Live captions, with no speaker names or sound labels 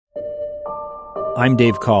I'm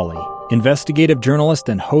Dave Cawley, investigative journalist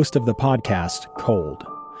and host of the podcast Cold.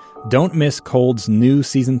 Don't miss Cold's new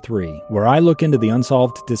Season 3, where I look into the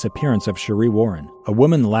unsolved disappearance of Sheree Warren, a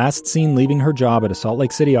woman last seen leaving her job at a Salt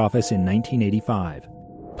Lake City office in 1985.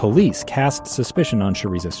 Police cast suspicion on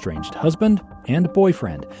Sheree's estranged husband and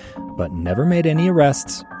boyfriend, but never made any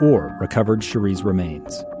arrests or recovered Sheree's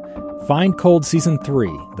remains. Find Cold Season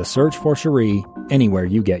 3, The Search for Sheree, anywhere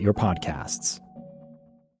you get your podcasts.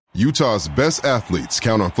 Utah's best athletes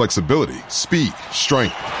count on flexibility, speed,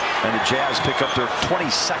 strength. And the Jazz pick up their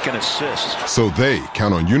 22nd assist. So they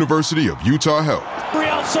count on University of Utah Health.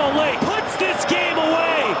 Real Salt Lake puts this game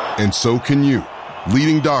away. And so can you.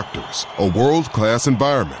 Leading doctors, a world-class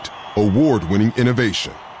environment, award-winning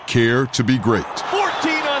innovation, care to be great.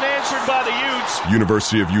 14 unanswered by the Utes.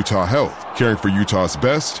 University of Utah Health, caring for Utah's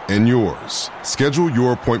best and yours. Schedule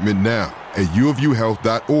your appointment now at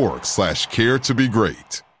uofuhealth.org/care to be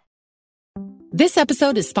great. This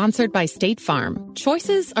episode is sponsored by State Farm.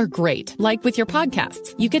 Choices are great. Like with your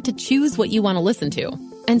podcasts, you get to choose what you want to listen to.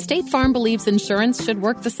 And State Farm believes insurance should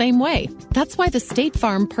work the same way. That's why the State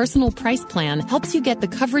Farm Personal Price Plan helps you get the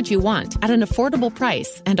coverage you want at an affordable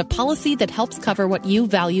price and a policy that helps cover what you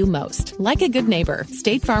value most. Like a good neighbor,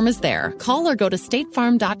 State Farm is there. Call or go to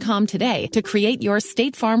statefarm.com today to create your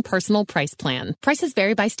State Farm Personal Price Plan. Prices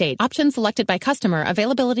vary by state. Options selected by customer.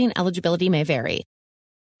 Availability and eligibility may vary.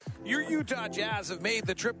 Your Utah Jazz have made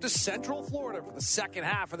the trip to Central Florida for the second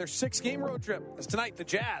half of their 6-game road trip. As tonight, the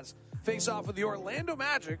Jazz face off with the Orlando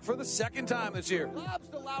Magic for the second time this year. Lobs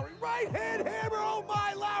to Lowry, right-hand hammer, oh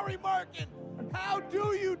my, Lowry Markin. How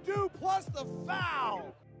do you do, plus the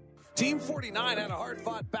foul? Team 49 had a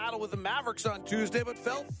hard-fought battle with the Mavericks on Tuesday, but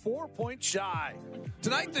fell 4 points shy.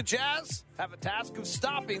 Tonight, the Jazz have a task of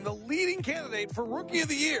stopping the leading candidate for Rookie of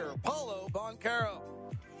the Year, Paolo Banchero.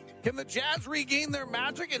 Can the Jazz regain their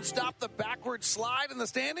magic and stop the backward slide in the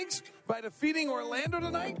standings by defeating Orlando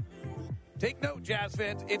tonight? Take note, Jazz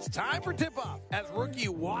fans. It's time for tip-off as rookie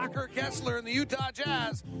Walker Kessler and the Utah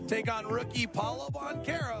Jazz take on rookie Paolo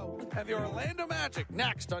Banchero and the Orlando Magic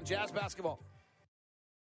next on Jazz Basketball.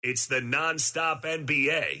 It's the nonstop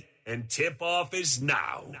NBA, and tip-off is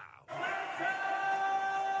now.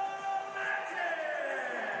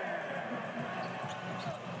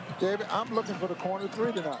 David, I'm looking for the corner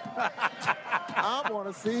three tonight. I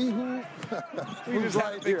want to see who's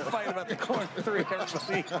right here. Fight about the corner three,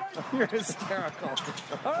 everybody. You're hysterical.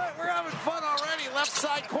 All right, we're having fun already. Left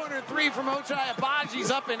side corner three from Ochai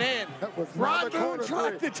Abaji's up and in. Ron Boone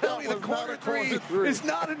tried to tell me the corner three is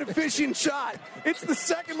not an efficient shot. It's the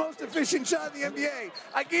second most efficient shot in the NBA.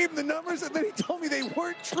 I gave him the numbers, and then he told me they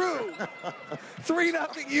weren't true.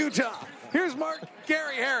 3-0 Utah. Here's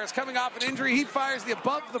Gary Harris coming off an injury. He fires the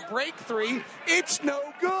above-the-break three. It's no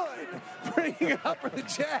good. Bringing it up for the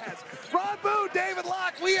Jazz. Ron Boone, David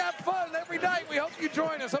Locke, we have fun every night. We hope you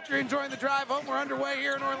join us. Hope you're enjoying the drive home. We're underway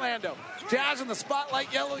here in Orlando. Jazz in the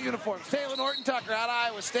spotlight yellow uniforms. Taylor Norton-Tucker out of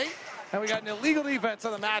Iowa State. And we got an illegal defense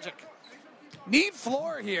on the Magic. Neat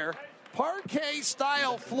floor here.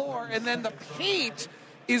 Parquet-style floor. And then the paint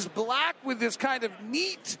is black with this kind of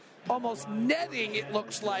neat almost netting, it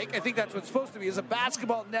looks like. I think that's what it's supposed to be, is a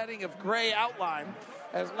basketball netting of gray outline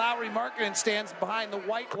as Lauri Markkanen stands behind the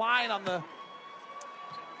white line on the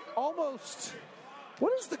almost,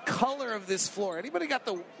 what is the color of this floor? Anybody got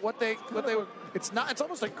what they were, it's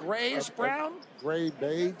almost a grayish brown? Gray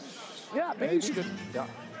beige. Yeah, beige. Good. Yeah.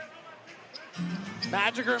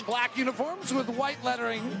 Magic are in black uniforms with white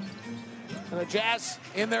lettering. And the Jazz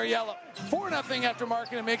in their yellow. 4-0 after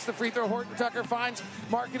Markkanen makes the free throw. Horton-Tucker finds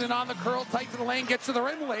Markkanen on the curl, tight to the lane, gets to the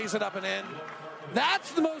rim, lays it up and in.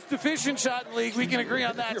 That's the most efficient shot in the league. We can agree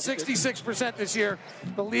on that. 66% this year.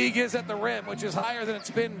 The league is at the rim, which is higher than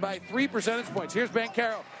it's been by 3 percentage points. Here's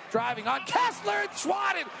Banchero driving on Kessler and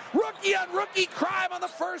swatted. Rookie on rookie crime on the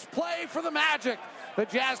first play for the Magic. The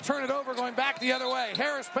Jazz turn it over, going back the other way.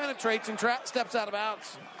 Harris penetrates and steps out of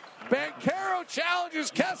bounds. Banchero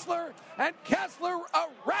challenges Kessler, and Kessler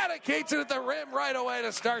eradicates it at the rim right away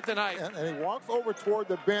to start the night. And he walks over toward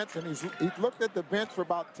the bench, and he's looked at the bench for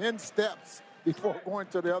about 10 steps before going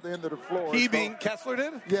to the other end of the floor. He being Kessler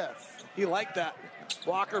did? Yes. He liked that.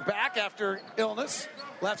 Walker back after illness.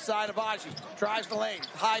 Left side of Aji. Drives the lane.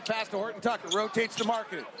 High pass to Horton-Tucker. Rotates to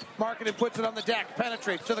Markkanen. Markkanen puts it on the deck.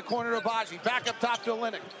 Penetrates to the corner of Aji. Back up top to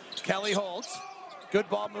Olynyk. Kelly holds. Good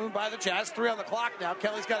ball moved by the Jazz. 3 on the clock now.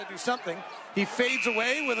 Kelly's got to do something. He fades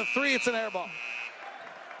away with a 3. It's an air ball.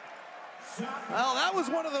 Well, that was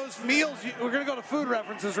one of those meals. We're going to go to food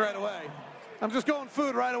references right away. I'm just going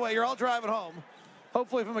food right away. You're all driving home.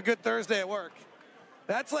 Hopefully from a good Thursday at work.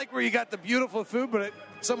 That's like where you got the beautiful food, but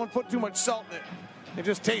someone put too much salt in it. It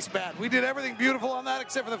just tastes bad. We did everything beautiful on that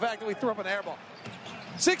except for the fact that we threw up an air ball.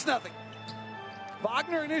 6-0.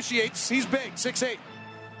 Wagner initiates. He's big, 6'8".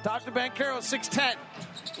 Dr. Banchero, 6'10".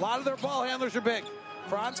 A lot of their ball handlers are big.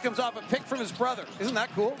 Franz comes off a pick from his brother. Isn't that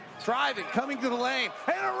cool? Driving, coming to the lane,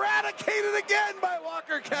 and eradicated again by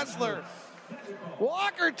Walker Kessler.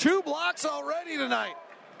 Walker, 2 blocks already tonight.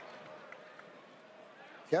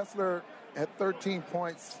 Kessler had 13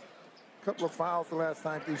 points, a couple of fouls the last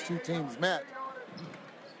time these two teams met.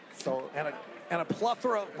 So and a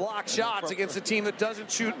plethora of block shots against a team that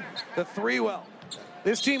doesn't shoot the three well.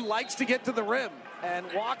 This team likes to get to the rim, and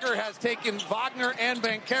Walker has taken Wagner and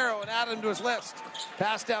Banchero and added them to his list.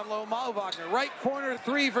 Pass down low, Mo Wagner. Right corner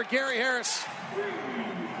 3 for Gary Harris.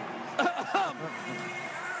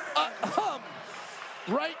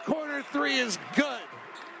 Right corner 3 is good.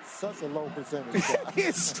 Such a low percentage.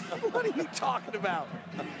 What are you talking about?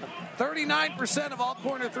 39% of all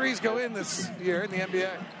corner threes go in this year in the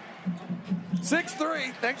NBA.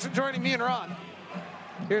 6-3. Thanks for joining me and Ron.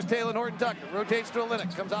 Here's Talen Horton-Tucker. Rotates to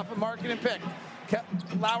Olynyk. Comes off a marking and pick.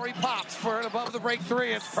 Lowry pops for an above the break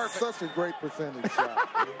 3. It's perfect. Such a great percentage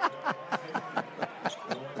shot.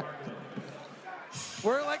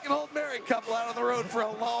 We're like an old married couple out on the road for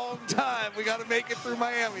a long time. We got to make it through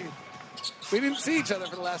Miami. We didn't see each other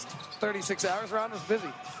for the last 36 hours. Ron was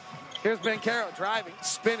busy. Here's Banchero driving,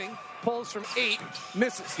 spinning, pulls from 8,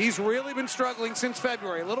 misses. He's really been struggling since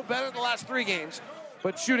February. A little better the last 3 games,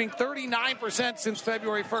 but shooting 39% since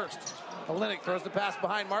February 1st. Olynyk throws the pass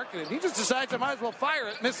behind Markkanen. He just decides I might as well fire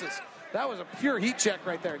it, misses. That was a pure heat check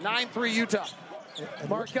right there. 9-3 Utah.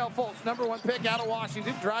 Markelle Fultz, number 1 pick out of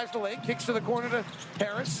Washington, drives the lane, kicks to the corner to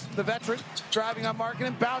Harris, the veteran, driving on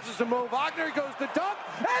Markkanen, bounces to Mo Wagner, he goes to dunk,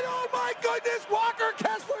 and oh my goodness, Walker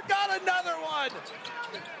Kessler got another one!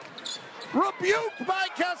 Rebuked by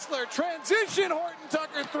Kessler, transition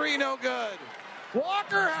Horton-Tucker 3, no good.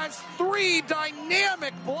 Walker has 3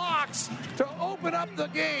 dynamic blocks to open up the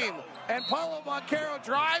game. And Paolo Banchero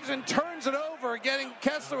drives and turns it over, getting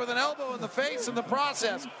Kessler with an elbow in the face in the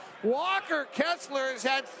process. Walker Kessler has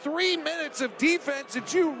had 3 minutes of defense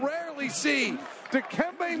that you rarely see.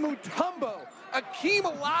 Dikembe Mutombo, Akeem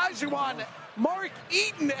Olajuwon, Mark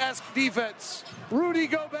Eaton-esque defense. Rudy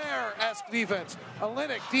Gobert-esque defense.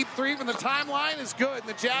 Olynyk, deep 3 from the timeline is good. And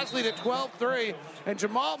the Jazz lead at 12-3. And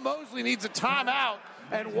Jamal Mosley needs a timeout.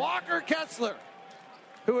 And Walker Kessler,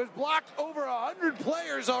 who has blocked over 100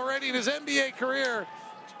 players already in his NBA career,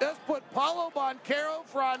 has put Paolo Banchero,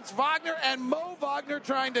 Franz Wagner, and Mo Wagner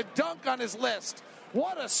trying to dunk on his list.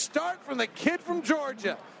 What a start from the kid from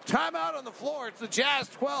Georgia. Timeout on the floor. It's the Jazz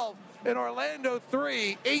 12 and Orlando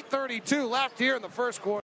 3. 8:32 left here in the first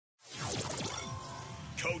quarter.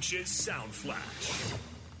 Coach's Sound Flash.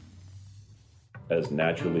 As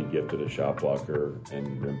naturally gifted a shot blocker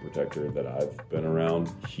and rim protector that I've been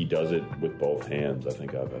around, he does it with both hands. I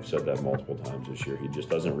think I've said that multiple times this year. He just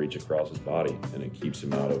doesn't reach across his body, and it keeps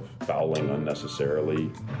him out of fouling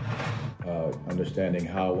unnecessarily. Understanding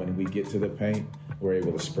how when we get to the paint, we're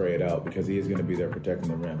able to spray it out because he is going to be there protecting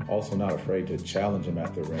the rim. Also not afraid to challenge him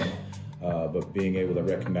at the rim, but being able to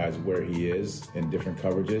recognize where he is in different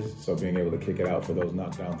coverages, so being able to kick it out for those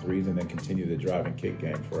knockdown threes and then continue the drive and kick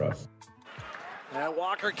game for us. And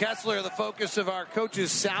Walker Kessler, the focus of our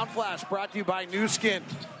coach's Sound Flash, brought to you by Nu Skin.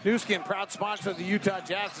 Nu Skin, proud sponsor of the Utah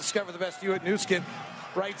Jazz. Discover the best you at Nu Skin.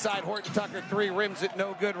 Right side, Horton-Tucker, 3, rims it,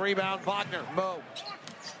 no good. Rebound, Wagner, Mo.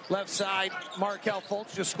 Left side, Markelle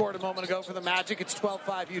Fultz just scored a moment ago for the Magic. It's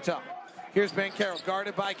 12-5 Utah. Here's Banchero,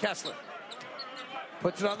 guarded by Kessler.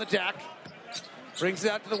 Puts it on the deck. Brings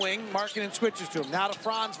it out to the wing. Markkanen switches to him. Now to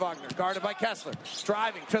Franz Wagner, guarded by Kessler.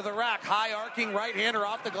 Driving to the rack. High arcing right-hander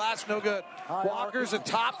off the glass. No good. Walker's a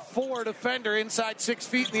top 4 defender inside 6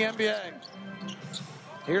 feet in the NBA.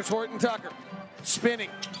 Here's Horton-Tucker. Spinning.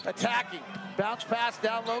 Attacking. Bounce pass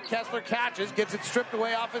down low. Kessler catches. Gets it stripped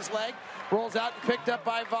away off his leg. Rolls out and picked up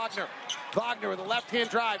by Wagner. Wagner with a left-hand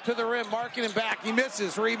drive to the rim. Markkanen back. He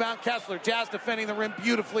misses. Rebound Kessler. Jazz defending the rim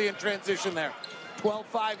beautifully in transition there.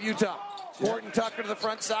 12-5 Utah. Horton-Tucker to the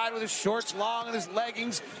front side with his shorts long and his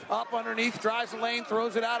leggings up underneath, drives the lane,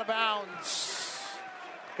 throws it out of bounds.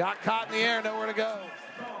 Got caught in the air, nowhere to go.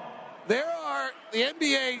 There are, the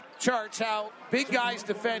NBA charts how big guys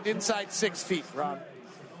defend inside 6 feet, Ron.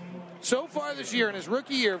 So far this year, in his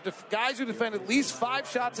rookie year, of guys who defend at least 5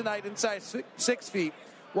 shots a night inside 6 feet,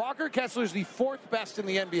 Walker Kessler is the 4th best in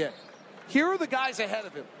the NBA. Here are the guys ahead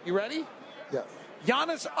of him. You ready? Yes.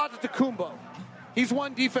 Giannis Antetokounmpo. He's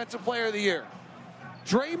won Defensive Player of the Year.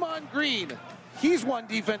 Draymond Green. He's won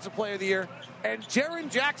Defensive Player of the Year. And Jaren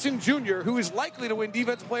Jackson Jr., who is likely to win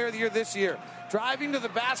Defensive Player of the Year this year, driving to the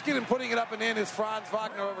basket and putting it up and in is Franz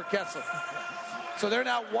Wagner over Kessler. So they're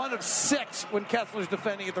now 1 of 6 when Kessler's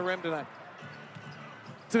defending at the rim tonight.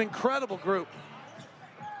 It's an incredible group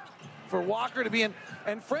for Walker to be in.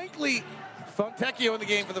 And frankly, Fontecchio in the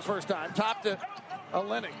game for the first time. Top to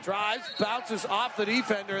Olynyk. Drives, bounces off the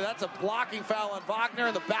defender. That's a blocking foul on Wagner,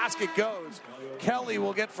 and the basket goes. Kelly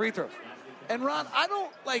will get free throws. And Ron, I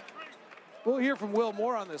don't we'll hear from Will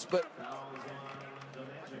more on this, but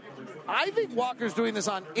I think Walker's doing this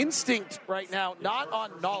on instinct right now, not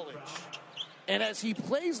on knowledge. And as he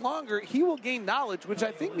plays longer, he will gain knowledge, which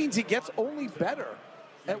I think means he gets only better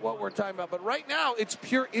at what we're talking about. But right now, it's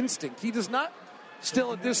pure instinct. He does not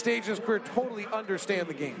still at this stage of his career totally understand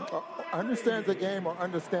the game. Understands the game or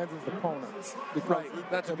understands his opponents. Because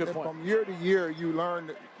that's a good point. From year to year, you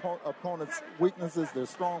learn opponents' weaknesses, their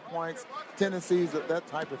strong points, tendencies, that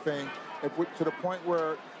type of thing, to the point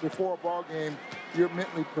where before a ball game, you're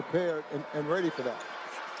mentally prepared and ready for that.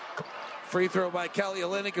 Free throw by Kelly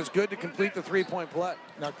Olynyk is good to complete the three-point play.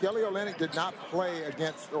 Now, Kelly Olynyk did not play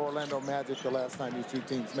against the Orlando Magic the last time these two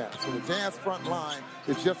teams met. So the Jazz front line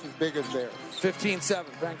is just as big as theirs. 15-7.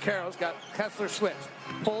 Banchero's got Kessler switch.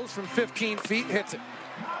 Pulls from 15 feet, hits it.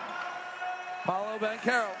 Paolo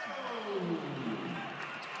Banchero.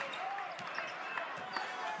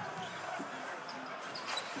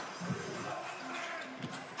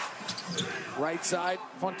 Right side,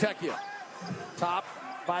 Fontecchio. Top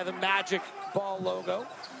by the Magic Ball logo,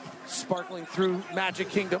 sparkling through Magic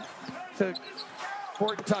Kingdom to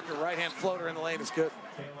Horton Tucker. Right-hand floater in the lane is good.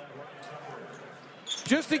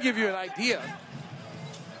 Just to give you an idea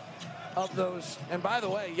of those, and by the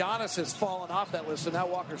way, Giannis has fallen off that list, so now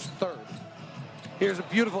Walker's third. Here's a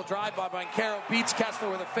beautiful drive by Banchero, beats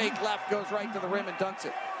Kessler with a fake left, goes right to the rim and dunks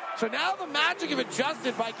it. So now the Magic have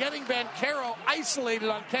adjusted by getting Banchero isolated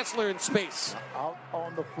on Kessler in space. Out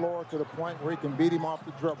on the floor to the point where he can beat him off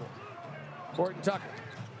the dribble. Horton Tucker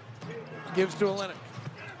gives to Olynyk.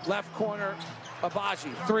 Left corner,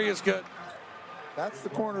 Abaji. Three is good. That's the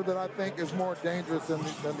corner that I think is more dangerous than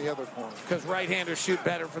the other corner. Because right-handers shoot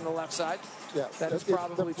better from the left side? Yes. That is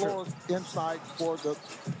probably true. The floor is inside for the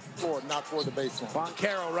floor, not for the baseline.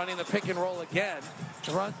 Banchero running the pick and roll again.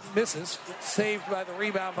 Run misses. Saved by the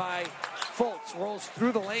rebound by Fultz. Rolls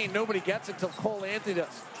through the lane. Nobody gets it until Cole Anthony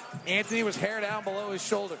does. Anthony was hair down below his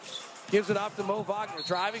shoulders. Gives it off to Mo Wagner.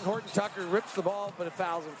 Driving, Horton Tucker rips the ball, but it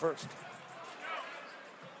fouls him first.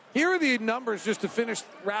 Here are the numbers just to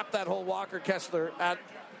wrap that whole Walker-Kessler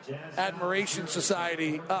Admiration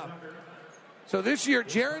Society up. So this year,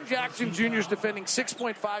 Jaren Jackson Jr. is defending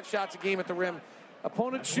 6.5 shots a game at the rim.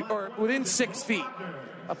 Opponents shoot, or within 6 feet.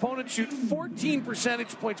 Opponents shoot 14 percentage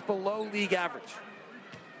points below league average.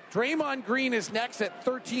 Draymond Green is next at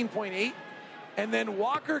 13.8. And then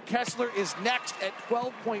Walker-Kessler is next at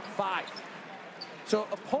 12.5. So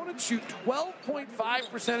opponents shoot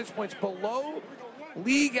 12.5 percentage points below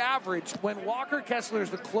league average when Walker-Kessler is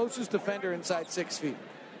the closest defender inside 6 feet.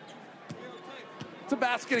 It's a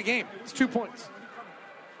basket a game. It's 2 points.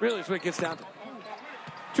 Really is what it gets down to.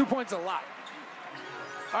 2 points a lot.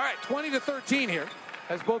 All right, 20-13 here,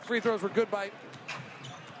 as both free throws were good by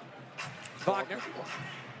Wagner.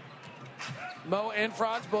 Mo and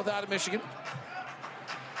Franz, both out of Michigan.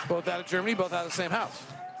 Both out of Germany, both out of the same house.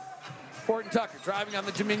 Horton Tucker driving on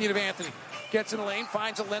the diminutive Anthony. Gets in the lane,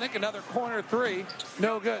 finds Olynyk, another corner three.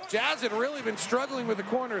 No good. Jazz had really been struggling with the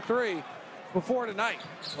corner three before tonight.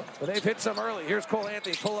 But they've hit some early. Here's Cole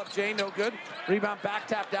Anthony. Pull up Jay, no good. Rebound back,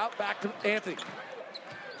 tapped out, back to Anthony.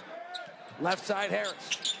 Left side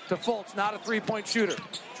Harris to Fultz, not a three-point shooter.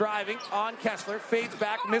 Driving on Kessler, fades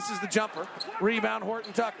back, misses the jumper. Rebound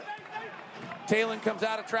Horton Tucker. Talon comes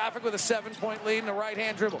out of traffic with a 7-point lead in the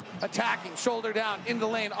right-hand dribble. Attacking, shoulder down, into the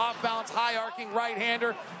lane, off balance, high arcing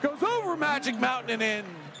right-hander. Goes over Magic Mountain and in.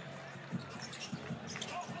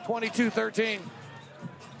 22-13.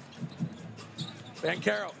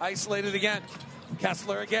 Banchero isolated again.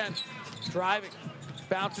 Kessler again. Driving.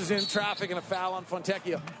 Bounces in traffic and a foul on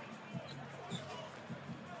Fontecchio.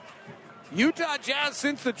 Utah Jazz,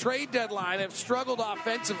 since the trade deadline, have struggled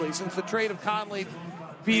offensively since the trade of Conley,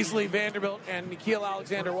 Beasley, Vanderbilt, and Nickeil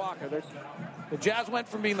Alexander-Walker. The Jazz went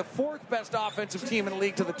from being the fourth best offensive team in the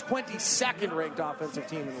league to the 22nd ranked offensive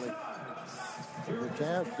team in the league. So the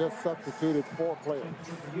Jazz just substituted 4 players.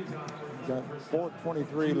 Got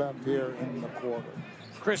 4:23 left here in the quarter.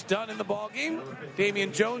 Chris Dunn in the ball game.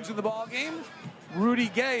 Damian Jones in the ball game. Rudy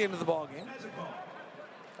Gay into the ball game.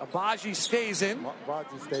 Agbaji stays in.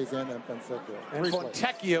 Agbaji stays in and Fontecchio. And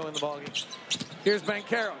Fontecchio in the ballgame. Here's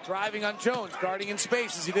Banchero driving on Jones, guarding in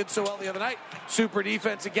space as he did so well the other night. Super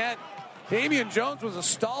defense again. Damian Jones was a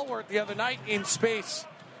stalwart the other night in space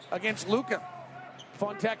against Luka.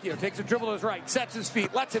 Fontecchio takes a dribble to his right, sets his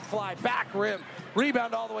feet, lets it fly, back rim.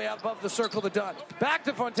 Rebound all the way out above the circle to Dunn. Back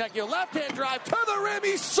to Fontecchio, left-hand drive to the rim.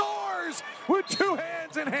 He soars with two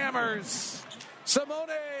hands and hammers. Simone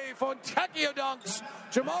Fontecchio dunks.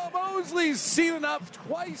 Jamal Mosley's seen enough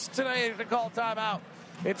twice today to call timeout.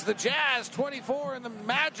 It's the Jazz 24 and the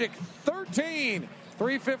Magic 13.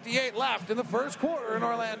 3:58 left in the first quarter in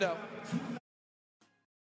Orlando.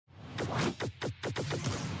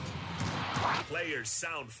 Players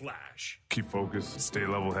Sound Flash. Keep focused, stay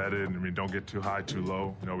level-headed. I mean, don't get too high, too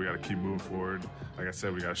low. You know, we got to keep moving forward. Like I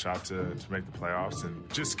said, we got a shot to make the playoffs, and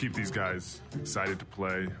just keep these guys excited to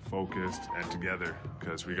play, focused, and together,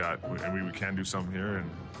 because we can do something here, and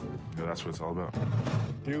you know, that's what it's all about.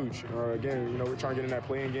 Huge. Again, you know, we're trying to get in that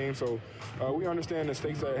playing game, so we understand the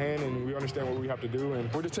stakes at hand, and we understand what we have to do,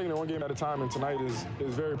 and we're just taking it one game at a time. And tonight is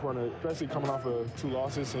very important, especially coming off of 2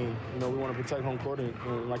 losses, and you know, we want to protect home court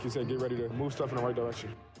and like you said, get ready to move stuff in the right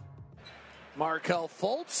direction. Markelle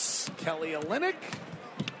Fultz, Kelly Olynyk,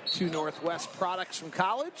 2 Northwest products from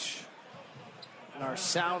college. And our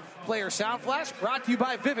player sound flash brought to you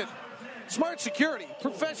by Vivint. Smart security,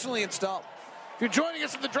 professionally installed. If you're joining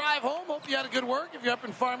us at the drive home, hope you had a good work. If you're up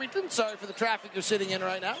in Farmington, sorry for the traffic you're sitting in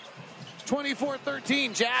right now.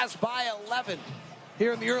 24-13, Jazz by 11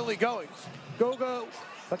 here in the early goings. Goga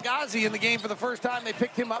Bagazi in the game for the first time. They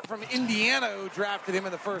picked him up from Indiana, who drafted him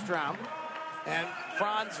in the first round. And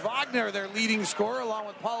Franz Wagner, their leading scorer, along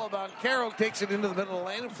with Paulo Banchero, takes it into the middle of the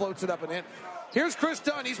lane and floats it up and in. Here's Chris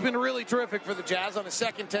Dunn. He's been really terrific for the Jazz on a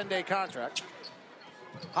second 10-day contract.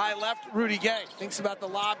 High left, Rudy Gay thinks about the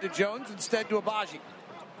lob to Jones, instead to Agbaji.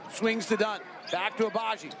 Swings to Dunn. Back to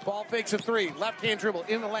Agbaji. Ball fakes a 3. Left-hand dribble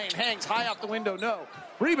in the lane. Hangs high off the window. No.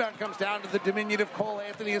 Rebound comes down to the diminutive Cole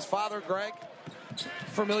Anthony, his father, Greg.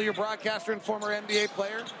 Familiar broadcaster and former NBA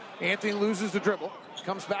player. Anthony loses the dribble.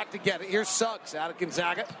 Comes back to get it. Here's Suggs out of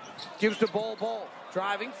Gonzaga. Gives to Bol.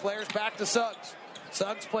 Driving. Flares back to Suggs.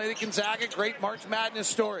 Suggs played at Gonzaga. Great March Madness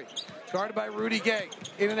story. Guarded by Rudy Gay.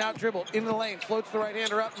 In and out dribble. Into the lane. Floats the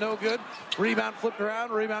right-hander up. No good. Rebound flipped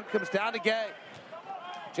around. Rebound comes down to Gay.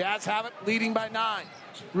 Jazz have it. Leading by 9.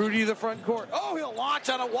 Rudy to the front court. Oh, he'll launch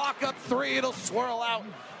on a walk-up 3. It'll swirl out.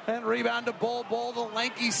 And rebound to Bol, the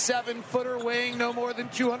lanky 7-footer weighing no more than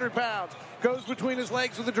 200 pounds. Goes between his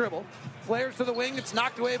legs with a dribble. Flares to the wing. It's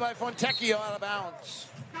knocked away by Fontecchio out of bounds.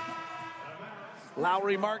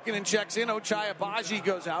 Lauri Markkanen checks in. Ochai Agbaji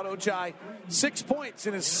goes out. Ochai 6 points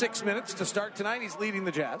in his 6 minutes to start tonight. He's leading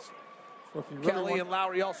the Jazz. So really Kelly and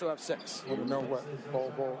Lauri also have 6. Want to know what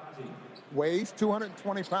Bol weighs?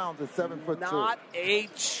 220 pounds at 7'2". Not a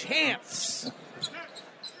chance.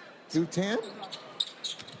 210?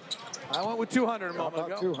 I went with 200 a moment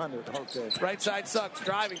ago. 200, okay. Right side Suggs,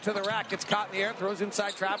 driving to the rack. Gets caught in the air, throws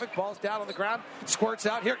inside traffic. Ball's down on the ground, squirts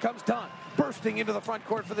out. Here comes Dunn, bursting into the front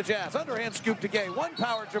court for the Jazz. Underhand scoop to Gay. 1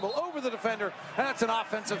 power dribble over the defender. And that's an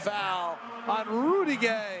offensive foul on Rudy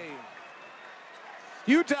Gay.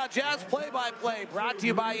 Utah Jazz play-by-play brought to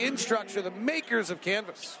you by Instructure, the makers of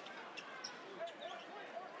Canvas.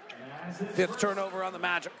 5th turnover on the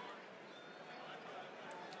Magic.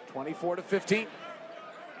 24-15.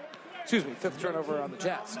 Excuse me, 5th turnover on the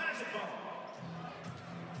Jazz.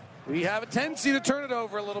 We have a tendency to turn it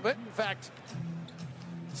over a little bit. In fact,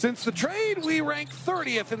 since the trade, we rank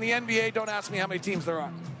 30th in the NBA. Don't ask me how many teams there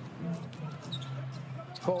are.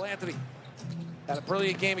 Cole Anthony had a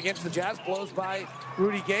brilliant game against the Jazz. Blows by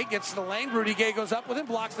Rudy Gay, gets to the lane. Rudy Gay goes up with him,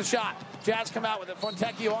 blocks the shot. Jazz come out with it.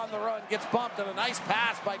 Fontecchio on the run, gets bumped, and a nice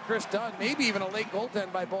pass by Chris Dunn. Maybe even a late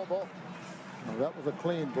goaltend by Bol. Well, that was a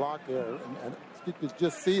clean block there, and you could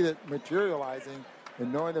just see that materializing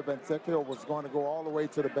and knowing that Fontecchio was going to go all the way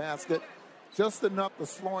to the basket. Just enough to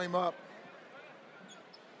slow him up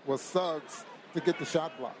was Suggs to get the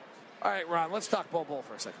shot blocked. All right, Ron, let's talk Bol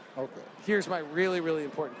for a second. Okay. Here's my really, really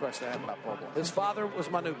important question I have about Bol. His father was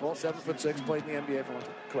Manu Bol, 7'6", played in the NBA for one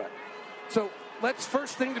time. Correct. So let's,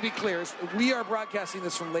 first thing to be clear is we are broadcasting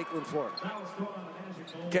this from Lakeland, Florida.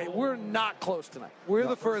 Okay, we're not close tonight. We're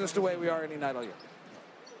the furthest away we are any night all year.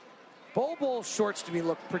 Bol's shorts to me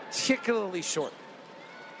look particularly short.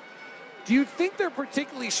 Do you think they're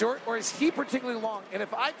particularly short, or is he particularly long? And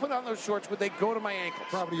if I put on those shorts, would they go to my ankles?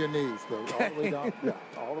 Probably your knees, though. All the way down. Yeah,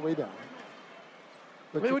 all the way down.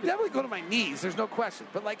 But it would definitely go to my knees. There's no question.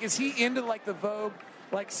 But, like, is he into, like, the Vogue,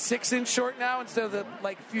 like, 6-inch short now instead of the,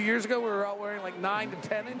 like, a few years ago we were all wearing, like, 9 to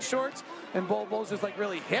 10-inch shorts, and Bol's just, like,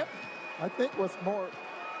 really hip? I think what's more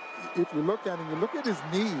if you look at him, you look at his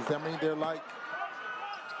knees. I mean, they're like,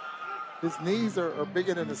 his knees are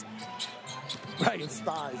bigger than his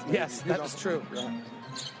thighs. Maybe. Yes, that's true. Yeah.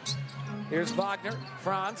 Here's Wagner.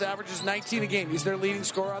 Franz averages 19 a game. He's their leading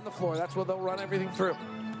scorer on the floor. That's what they'll run everything through.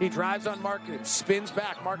 He drives on Markkanen, spins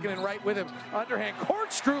back. Markkanen right with him. Underhand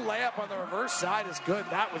corkscrew layup on the reverse side is good.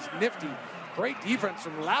 That was nifty. Great defense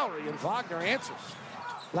from Lowry, and Wagner answers.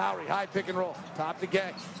 Lowry, high pick and roll. Top to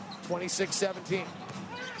Gay. 26-17.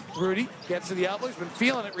 Rudy gets to the elbow. He's been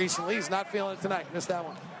feeling it recently. He's not feeling it tonight. Missed that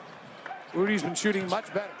one. Rudy's been shooting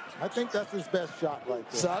much better. I think that's his best shot right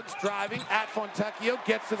there. Suggs driving at Fontecchio,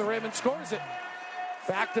 gets to the rim and scores it.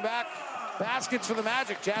 Back-to-back baskets for the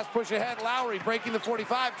Magic. Jazz push ahead. Lowry breaking the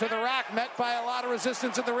 45 to the rack. Met by a lot of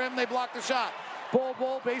resistance at the rim. They block the shot.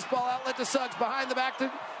 Bull, baseball outlet to Suggs. Behind the back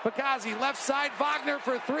to Bakazi. Left side, Wagner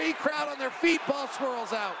for three. Crowd on their feet. Ball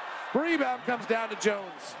swirls out. Rebound comes down to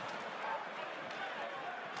Jones.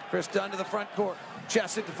 Chris Dunn to the front court.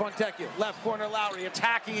 Chest it to Fontecchio. Left corner, Lowry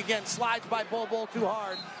attacking again. Slides by Bull too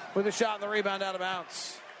hard with a shot and the rebound out of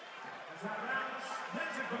bounds.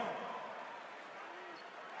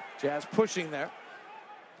 Jazz pushing there.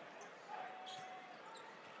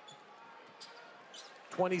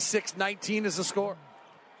 26-19 is the score.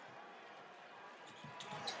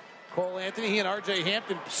 Cole Anthony, he and R.J.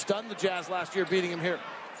 Hampton stunned the Jazz last year, beating him here.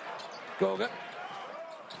 Goga.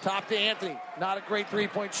 Top to Anthony. Not a great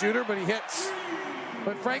three-point shooter, but he hits.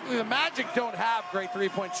 But frankly, the Magic don't have great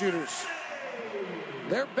three-point shooters.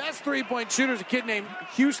 Their best three-point shooter is a kid named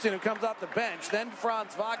Houston who comes off the bench, then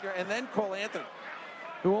Franz Wagner, and then Cole Anthony,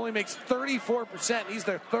 who only makes 34%. He's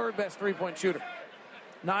their third best three-point shooter.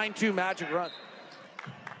 9-2 Magic run.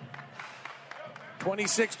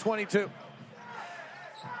 26-22.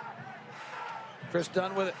 Chris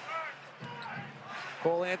Dunn with it.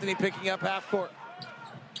 Cole Anthony picking up half court.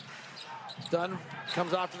 Dunn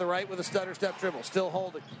comes off to the right with a stutter step dribble. Still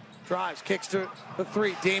holding. Drives, kicks to the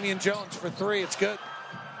three. Damian Jones for three. It's good.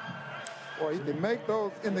 Boy, he can make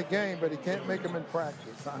those in the game, but he can't make them in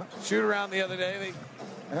practice. Huh? Shoot around the other day.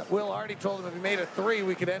 Will Hardy told him if he made a three,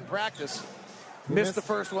 we could end practice. Missed the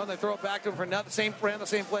first one. They throw it back to him for another. Ran the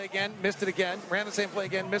same play again. Missed it again. Ran the same play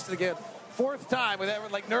again. Missed it again. Fourth time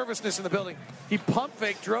with like nervousness in the building. He pump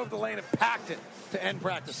fake, drove the lane, and packed it to end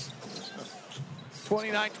practice.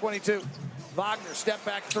 29-22. Wagner, step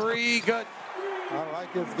back three, good. I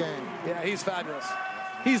like his game. Yeah, he's fabulous.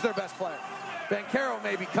 He's their best player. Banchero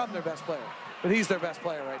may become their best player, but he's their best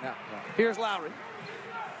player right now. Here's Lowry.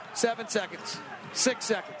 7 seconds. 6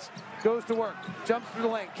 seconds. Goes to work. Jumps through the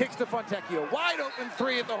lane. Kicks to Fontecchio. Wide open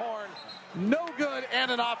three at the horn. No good,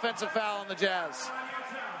 and an offensive foul on the Jazz.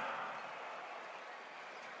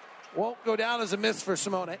 Won't go down as a miss for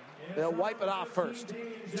Simone. They'll wipe it off first.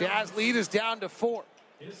 Jazz lead is down to 4.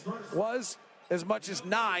 Was as much as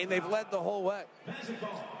 9. They've led the whole way.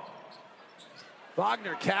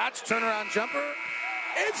 Wagner catch, turnaround jumper.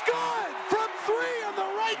 It's good from three on the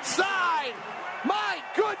right side. My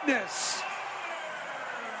goodness.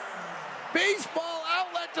 Baseball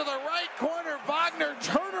outlet to the right corner. Wagner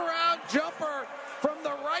turnaround jumper from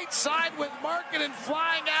the right side with Markkanen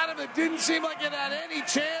flying at him. It didn't seem like it had any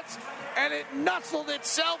chance, and it nuzzled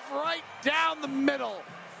itself right down the middle.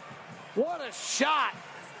 What a shot.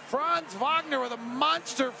 Franz Wagner with a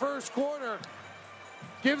monster first quarter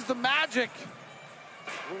gives the Magic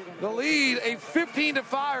the lead, a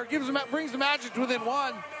 15-5, brings the Magic to within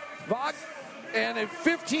one. And a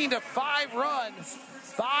 15-5 run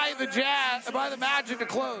by the Magic to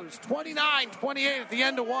close. 29-28 at the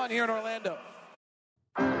end of one here in Orlando.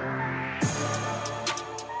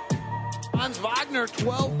 Franz Wagner,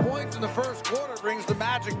 12 points in the first quarter, brings the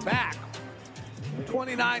Magic back.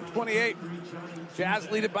 29-28. Jazz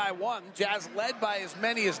lead it by 1. Jazz led by as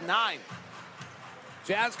many as 9.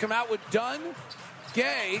 Jazz come out with Dunn,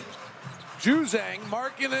 Gay, Juzang,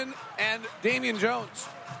 Markkanen, and Damian Jones.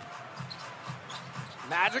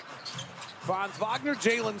 Magic, Franz Wagner,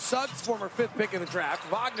 Jalen Suggs, former 5th pick in the draft.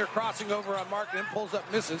 Wagner crossing over on Markkanen, pulls up,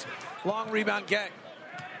 misses. Long rebound, Gay.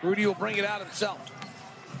 Rudy will bring it out himself.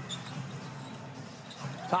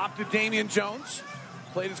 Top to Damian Jones.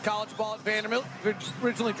 Played his college ball at Vanderbilt.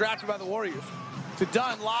 Originally drafted by the Warriors. To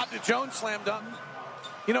Dunn, lob to Jones, slam dunk.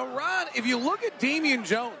 You know, Ron, if you look at Damian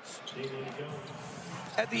Jones,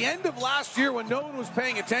 at the end of last year when no one was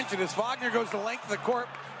paying attention, as Wagner goes the length of the court,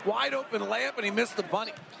 wide open layup, and he missed the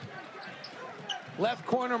bunny. Left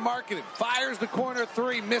corner, Markkanen. Fires the corner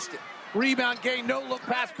three, missed it. Rebound, Gay, no look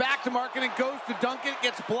pass back to Markkanen, goes to dunk it,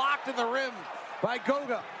 gets blocked in the rim by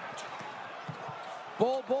Goga.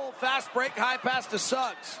 Bull, fast break, high pass to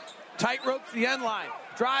Suggs. Tight ropes the end line.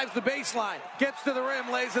 Drives the baseline. Gets to the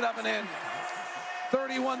rim, lays it up and in.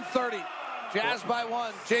 31-30. Jazz by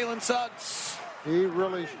 1. Jalen Suggs. He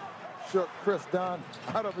really shook Chris Dunn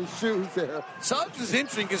out of his shoes there. Suggs is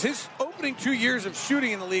interesting because his opening 2 years of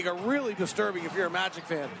shooting in the league are really disturbing if you're a Magic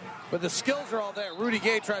fan. But the skills are all there. Rudy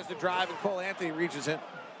Gay tries to drive and Cole Anthony reaches in.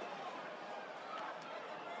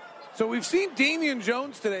 So we've seen Damian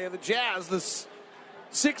Jones today of the Jazz, this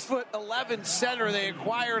 6'11" center they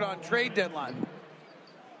acquired on trade deadline.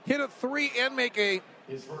 Hit a 3 and make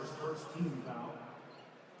his first team foul.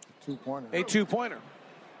 A two-pointer.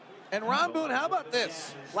 And Ron Boone, how about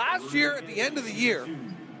this? Last year, at the end of the year,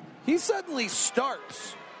 he suddenly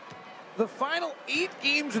starts the final 9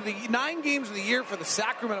 games of the year for the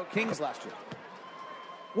Sacramento Kings last year.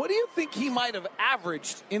 What do you think he might have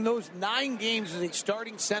averaged in those 9 games as a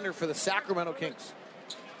starting center for the Sacramento Kings?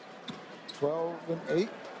 12 and 8.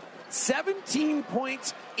 17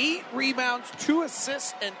 points, 8 rebounds, 2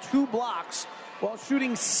 assists, and 2 blocks while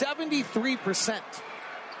shooting 73%.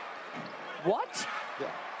 What? Yeah.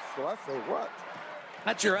 So I say what?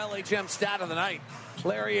 That's your LHM stat of the night.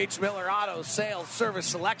 Larry H. Miller Auto Sales Service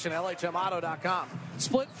Selection, LHMauto.com.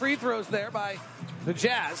 Split free throws there by the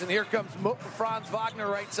Jazz, and here comes Franz Wagner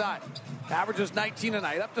right side. Averages 19 a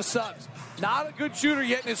night, up to Suggs. Not a good shooter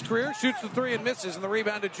yet in his career. Shoots the 3 and misses, and the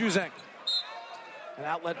rebound to Juzang. An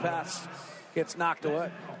outlet pass gets knocked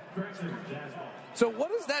away. So what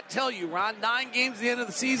does that tell you, Ron? 9 games at the end of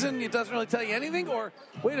the season, it doesn't really tell you anything? Or,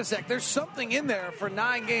 wait a sec, there's something in there for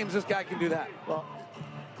 9 games this guy can do that. Well,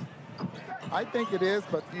 I think it is,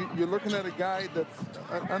 but you're looking at a guy that's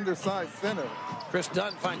an undersized center. Chris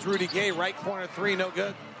Dunn finds Rudy Gay, right corner 3, no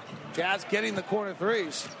good. Jazz getting the corner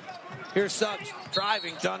 3s. Here's Suggs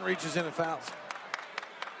driving. Dunn reaches in and fouls.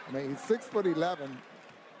 I mean, he's 6'11".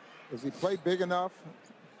 Does he play big enough?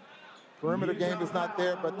 Perimeter game is not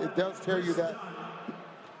there, but it does tell you that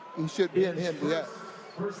he should be in the NBA.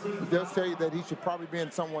 It does tell you that he should probably be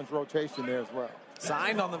in someone's rotation there as well.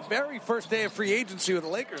 Signed on the very first day of free agency with the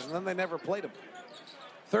Lakers, and then they never played him.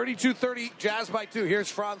 32-30, Jazz by 2.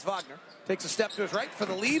 Here's Franz Wagner. Takes a step to his right for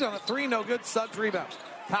the lead on a 3, no good. Suggs rebounds.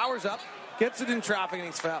 Powers up, gets it in traffic, and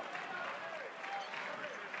he's fouled.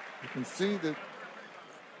 You can see that.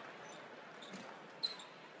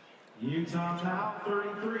 Utah now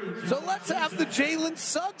 33. So let's have the Jalen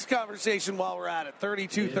Suggs conversation while we're at it.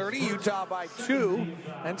 32-30, Utah by 2.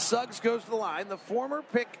 And Suggs goes to the line. The former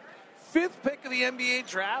 5th pick of the NBA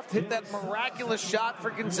draft, hit that miraculous shot for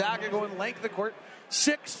Gonzaga going length of the court.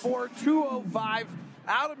 6'4", 205,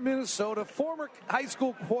 out of Minnesota. Former high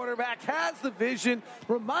school quarterback, has the vision,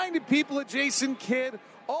 reminded people of Jason Kidd,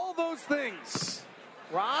 all those things.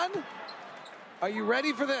 Ron, are you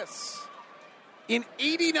ready for this? In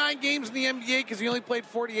 89 games in the NBA, because he only played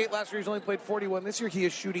 48 last year, he's only played 41 this year, he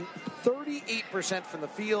is shooting 38% from the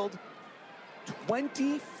field,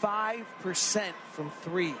 25% from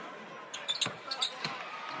 3.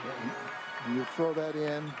 You throw that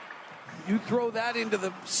in. You throw that into the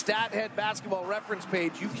StatHead basketball reference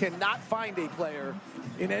page, you cannot find a player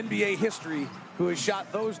in NBA history who has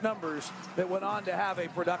shot those numbers that went on to have a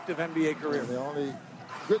productive NBA career. The only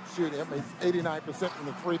good shooting, I mean, 89% from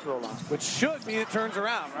the free throw line. Which should mean it turns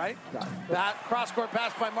around, right? That cross-court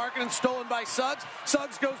pass by Markkanen, stolen by Suggs.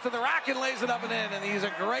 Suggs goes to the rack and lays it up and in, and he's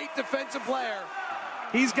a great defensive player.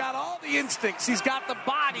 He's got all the instincts. He's got the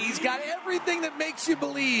body. He's got everything that makes you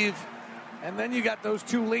believe. And then you got those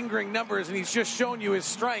 2 lingering numbers, and he's just shown you his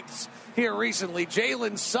strengths here recently.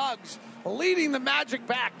 Jalen Suggs leading the Magic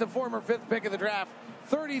back, the former 5th pick of the draft,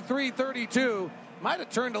 33-32. Might have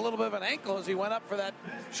turned a little bit of an ankle as he went up for that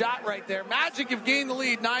shot right there. Magic have gained the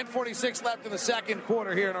lead. 9:46 left in the second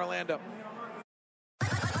quarter here in Orlando.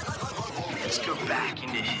 Let's go back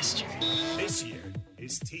into history. This year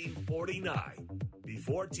is Team 49.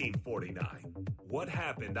 Before Team 49, what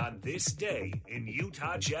happened on this day in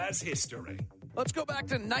Utah Jazz history? Let's go back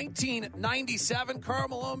to 1997. Karl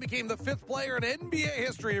Malone became the 5th player in NBA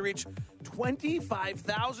history to reach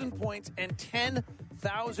 25,000 points and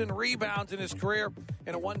 10,000 rebounds in his career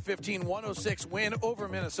in a 115-106 win over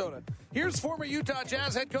Minnesota. Here's former Utah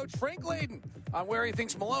Jazz head coach Frank Layden on where he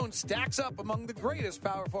thinks Malone stacks up among the greatest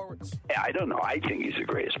power forwards. Yeah, I don't know. I think he's the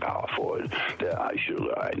greatest power forward.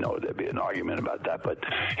 I know there'd be an argument about that, but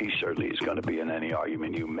he certainly is going to be in any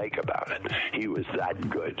argument you make about it. He was that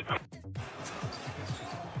good.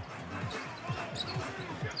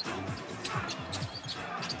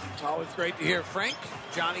 Always great to hear Frank.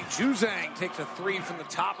 Johnny Juzang takes a 3 from the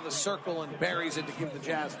top of the circle and buries it to give the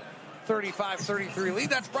Jazz 35-33 lead.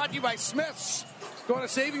 That's brought to you by Smith's. Go on a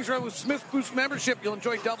savings run with Smith's Boost membership. You'll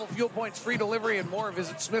enjoy double fuel points, free delivery, and more.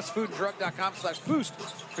 Visit smithsfoodanddrug.com/boost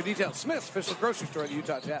for details. Smith's, official grocery store of the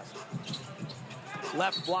Utah Jazz.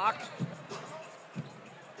 Left block.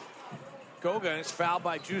 Goga is fouled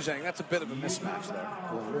by Juzang. That's a bit of a mismatch there.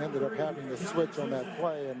 Well, we ended up having to switch on that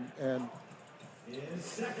play, and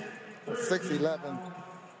a 6'11"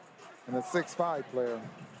 and a 6'5" player.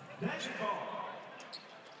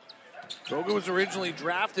 Goga was originally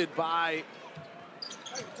drafted by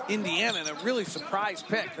Indiana, and a really surprise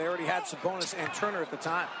pick. They already had Sabonis and Turner at the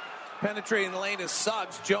time. Penetrating the lane is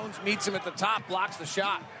Suggs. Jones meets him at the top, blocks the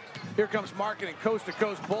shot. Here comes Markkanen, coast to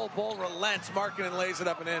coast. Bull relents. Markkanen lays it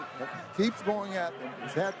up and in. Keeps going at them.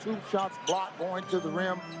 He's had 2 shots blocked going to the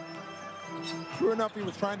rim. True enough, he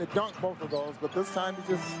was trying to dunk both of those, but this time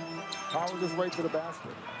he just powered his way to the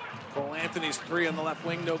basket. Cole Anthony's 3 on the left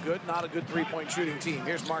wing, no good. Not a good three-point shooting team.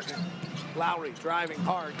 Here's Markkanen. Lowry driving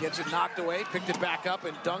hard, gets it knocked away, picked it back up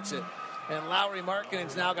and dunks it. And Lowry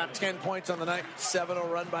Markkanen's now got 10 points on the night. 7-0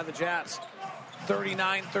 run by the Jazz.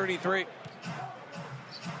 39-33.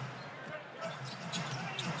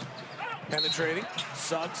 Penetrating.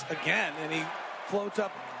 Suggs again, and he floats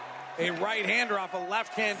up a right-hander off a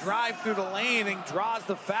left-hand drive through the lane and draws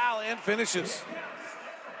the foul and finishes.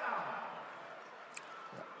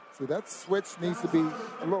 See, that switch needs to be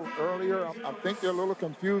a little earlier. I think they're a little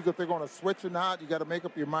confused if they're going to switch or not. You got to make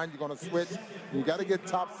up your mind you're going to switch. You got to get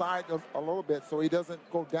top side a little bit so he doesn't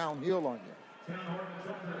go downhill on you.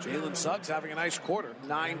 Jalen Suggs having a nice quarter.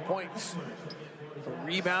 9 points. A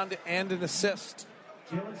rebound and an assist.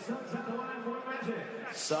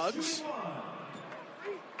 Suggs.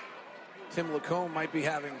 Tim Lacombe might be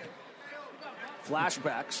having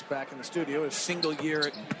flashbacks back in the studio. His single year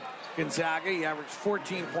at Gonzaga, he averaged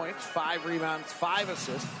 14 points, 5 rebounds, 5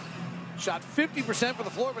 assists. Shot 50% for the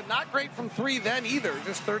floor, but not great from 3 then either,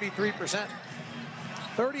 just 33%.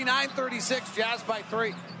 39-36, Jazz by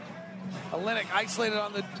 3. Olynyk isolated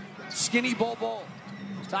on the skinny Bol.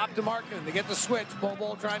 Top to Markkanen. They get the switch.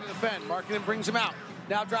 Bol trying to defend. Markkanen brings him out.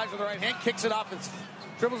 Now drives with the right hand, kicks it off his,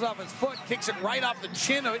 dribbles off his foot, kicks it right off the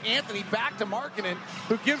chin of Anthony back to Markkanen,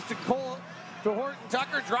 who gives to Horton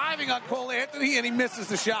Tucker, driving on Cole Anthony, and he misses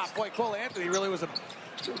the shot. Boy, Cole Anthony really was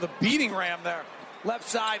the beating ram there. Left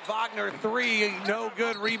side, Wagner 3, no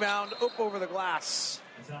good. Rebound up over the glass.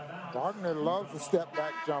 Wagner loves the step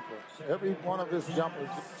back jumper. Every one of his jumpers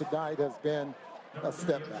tonight has been a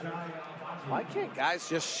step back. Why can't guys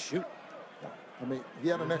just shoot? I mean, he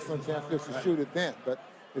had an excellent chance just to shoot it then, but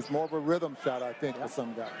it's more of a rhythm shot, I think, for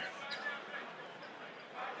some guys.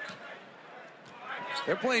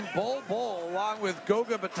 They're playing Bol along with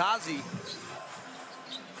Goga Batadze,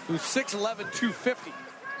 who's 6'11", 250.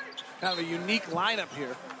 Kind of a unique lineup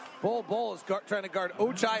here. Bol is trying to guard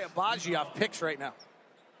Ochai Agbaji off picks right now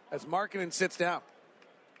as Markkanen sits down.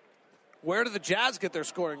 Where do the Jazz get their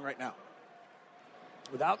scoring right now?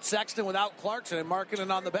 Without Sexton, without Clarkson, and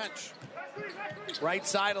Markkanen on the bench. Right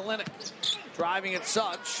side, Olynyk. Driving at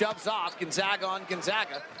Suggs, shoves off. Gonzaga on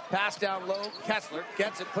Gonzaga. Pass down low. Kessler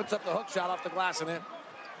gets it, puts up the hook shot off the glass and in.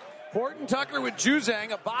 Horton Tucker with Juzang,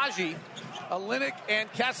 Agbaji, Olynyk,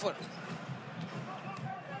 and Kessler.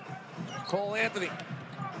 Cole Anthony.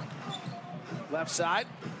 Left side.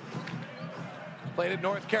 Played at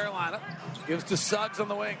North Carolina. Gives to Suggs on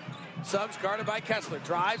the wing. Suggs guarded by Kessler.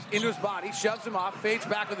 Drives into his body, shoves him off, fades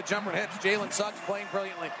back with a jumper and hits. Jalen Suggs playing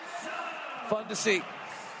brilliantly. Fun to see.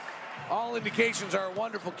 All indications are a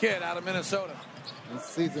wonderful kid out of Minnesota.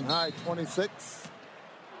 Season high 26.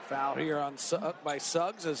 Foul here on by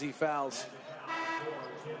Suggs as he fouls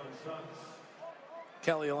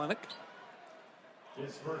Kelly Olynyk.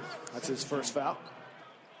 That's his first foul.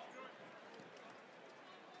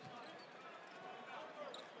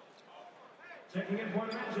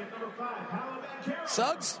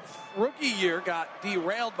 Suggs' rookie year got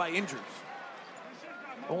derailed by injuries.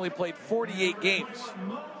 Only played 48 games.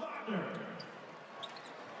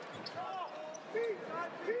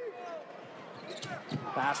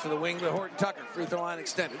 Pass to the wing to Horton Tucker. Free throw line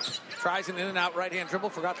extended. Tries an in and out right hand dribble.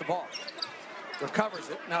 Forgot the ball. Recovers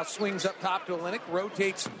it. Now swings up top to Olynyk.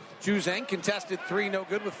 Rotates Juzang. Contested 3. No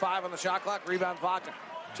good with 5 on the shot clock. Rebound Wagner.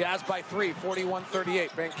 Jazz by 3. 41-38.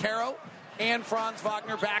 Banchero and Franz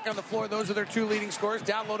Wagner back on the floor. Those are their 2 leading scorers.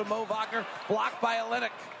 Down low to Mo Wagner. Blocked by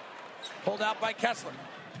Olynyk. Pulled out by Kessler.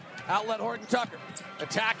 Outlet Horton Tucker.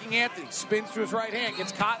 Attacking Anthony. Spins to his right hand.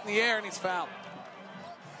 Gets caught in the air and he's fouled.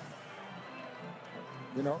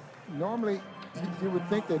 You know, normally you would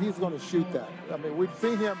think that he's going to shoot that. I mean, we've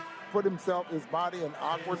seen him put his body in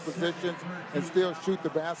awkward positions and still shoot the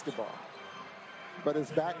basketball. But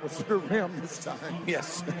his back was to the rim this time.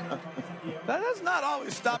 Yes. That does not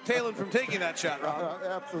always stop Talon from taking that shot, Rob.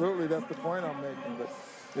 Absolutely, that's the point I'm making. But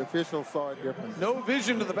the officials saw it differently. No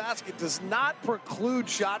vision to the basket does not preclude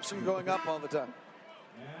shots from going up all the time.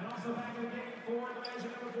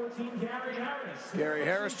 Gary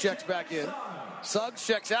Harris checks back in. Suggs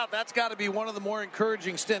checks out. That's got to be one of the more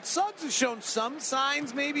encouraging stints. Suggs has shown some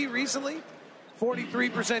signs maybe recently.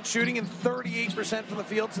 43% shooting and 38% from the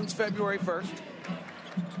field since February 1st.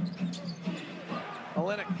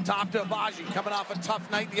 Olynyk top to Agbaji, coming off a tough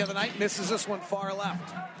night the other night. Misses this one far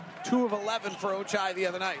left. 2 of 11 for Ochai the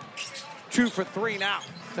other night. 2 for 3 now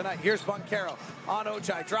tonight. Here's Banchero on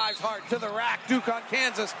Ochai. Drives hard to the rack. Duke on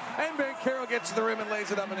Kansas. And Banchero gets to the rim and lays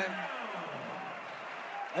it up and in.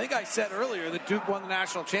 I think I said earlier that Duke won the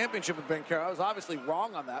national championship with Banchero. I was obviously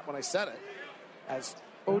wrong on that when I said it. As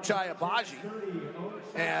Ochai Agbaji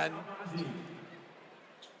and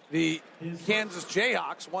the Kansas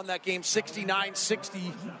Jayhawks won that game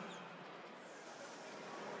 69-60. Was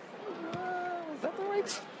that the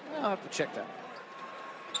right? I'll have to check that.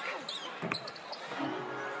 I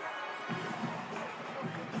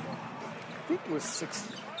think it was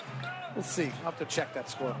 60. We'll see. I'll have to check that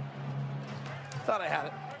score. Thought I had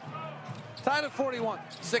it. Tied at 41.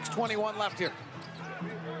 6:21 left here.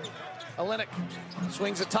 Olynyk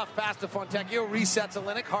swings a tough pass to Fontecchio. Resets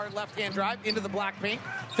Olynyk. Hard left-hand drive into the black paint.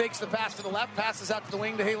 Fakes the pass to the left. Passes out to the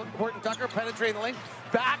wing to Horton Tucker. Penetrating the lane.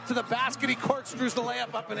 Back to the basket. He corkscrews the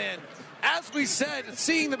layup up and in. As we said,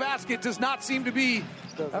 seeing the basket does not seem to be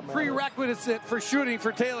a prerequisite for shooting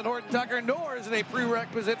for Talen Horton Tucker, nor is it a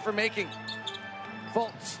prerequisite for making.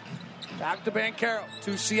 Fultz. Back to Banchero.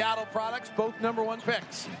 2 Seattle products, both #1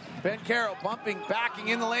 picks. Banchero bumping, backing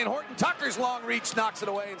in the lane. Horton Tucker's long reach knocks it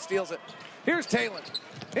away and steals it. Here's Talen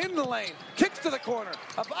in the lane. Kicks to the corner.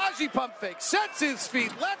 Agbaji pump fake. Sets his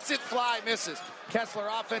feet. Lets it fly. Misses. Kessler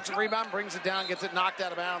offensive rebound. Brings it down. Gets it knocked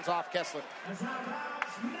out of bounds off Kessler.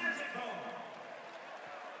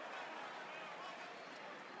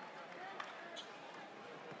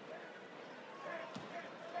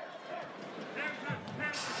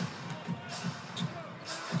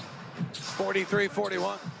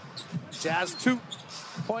 (43-41). Jazz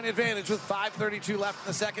 2-point advantage with 5:32 left in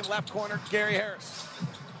the second. Left corner, Gary Harris.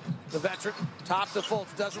 The veteran, top to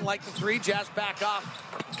Fultz, doesn't like the 3. Jazz back off.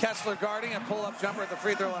 Kessler guarding, a pull-up jumper at the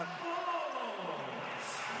free throw line.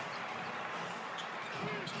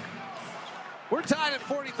 We're tied at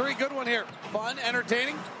 43. Good one here. Fun,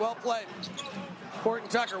 entertaining, well played. Horton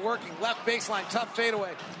Tucker working, left baseline, tough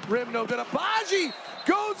fadeaway. Rim no good. Agbaji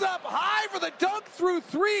goes up high for the dunk through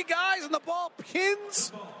 3 guys, and the ball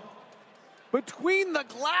pins between the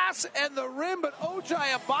glass and the rim, but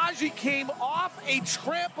Ochai Agbaji came off a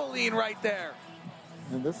trampoline right there.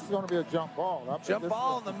 And this is going to be a jump ball. Jump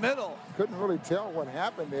ball in the middle. Couldn't really tell what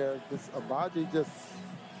happened there. This Agbaji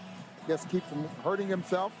just keeps hurting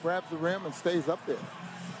himself, grabs the rim, and stays up there.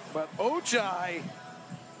 But Ochai,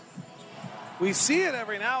 we see it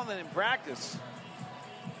every now and then in practice.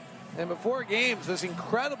 And before games, this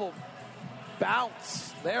incredible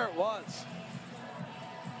bounce. There it was.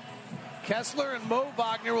 Kessler and Mo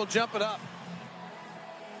Wagner will jump it up.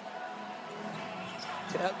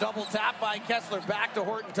 Double tap by Kessler. Back to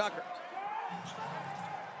Horton Tucker.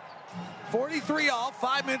 43 all.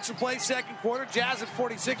 5 minutes to play second quarter. Jazz at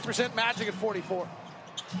 46%. Magic at 44.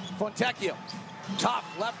 Fontecchio. Tough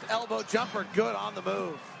left elbow jumper. Good on the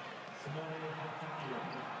move.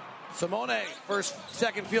 Simone,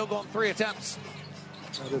 second field goal in 3 attempts.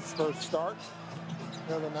 At his first start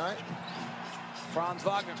the other night. Franz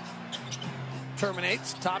Wagner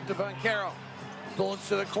terminates. Top to Banchero. Bullets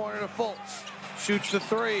to the corner to Fultz. Shoots the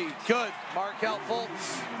 3. Good. Markelle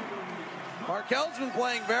Fultz. Markelle's been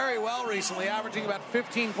playing very well recently, averaging about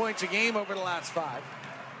 15 points a game over the last 5.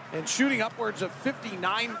 And shooting upwards of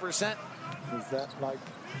 59%. Is that like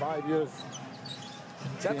 5 years?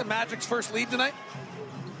 Is that the Magic's first lead tonight?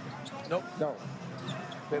 Nope. No.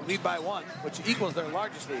 They lead by 1, which equals their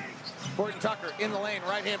largest lead. Horton Tucker in the lane,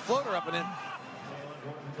 right-hand floater up and in.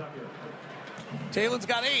 Talen's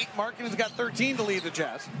got 8. Markkanen's got 13 to lead the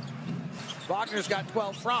Jazz. Wagner's got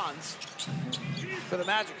 12. Franz for the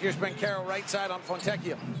Magic. Here's Banchero right side on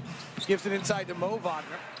Fontecchio. Gives it inside to Mo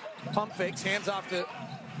Wagner. Pump fakes, hands off to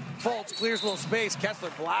Fultz. Clears a little space. Kessler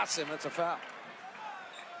blasts him. That's a foul.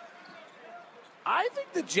 I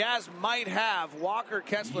think the Jazz might have Walker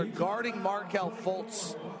Kessler guarding Markelle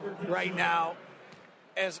Fultz right now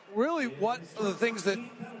as really one of the things that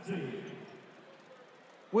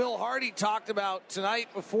Will Hardy talked about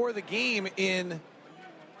tonight before the game in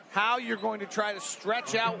how you're going to try to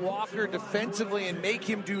stretch out Walker defensively and make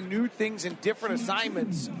him do new things in different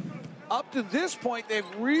assignments. Up to this point, they've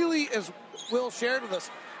really, as Will shared with us,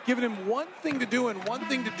 given him one thing to do and one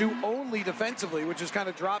thing to do only defensively, which is kind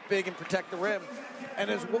of drop big and protect the rim. And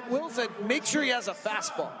as Will said, make sure he has a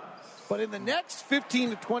fastball. But in the next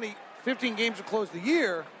 15 games to close the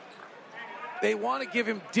year, they want to give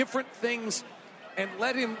him different things and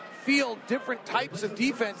let him field different types of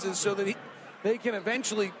defenses so that they can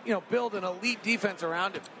eventually, build an elite defense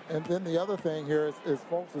around him. And then the other thing here is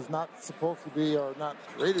Fultz is not supposed to be or not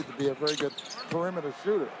rated to be a very good perimeter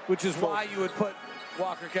shooter. Which is why you would put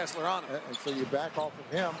Walker Kessler on him. And so you back off of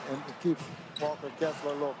him and it keeps Walker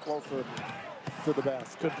Kessler a little closer to the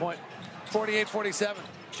basket. Good point. 48-47.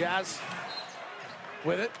 Jazz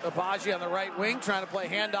with it. Agbaji on the right wing trying to play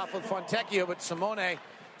handoff with Fontecchio, but Simone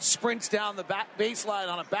sprints down the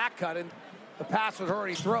baseline on a back cut, and the pass was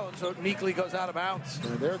already thrown, so it meekly goes out of bounds.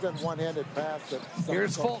 And there's that one-handed pass.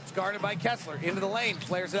 Here's Fultz, guarded by Kessler, into the lane,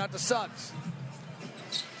 flares it out to Suggs.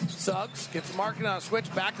 Suggs gets Markkanen on a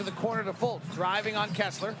switch, back to the corner to Fultz, driving on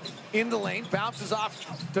Kessler, in the lane, bounces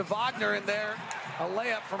off to Wagner, and there, a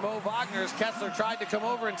layup from Mo Wagner as Kessler tried to come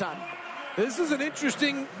over in time. This is an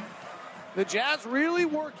interesting, the Jazz really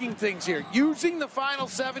working things here, using the final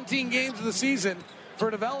 17 games of the season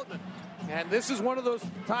for development. And this is one of those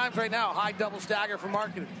times right now, high double stagger for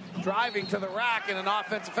Markkanen, driving to the rack in an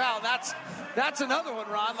offensive foul. That's another one,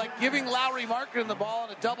 Ron, like giving Lauri Markkanen the ball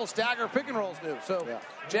in a double stagger pick and roll is new. So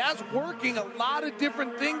Jazz working a lot of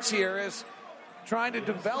different things here as trying to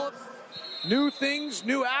develop new things,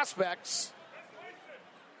 new aspects.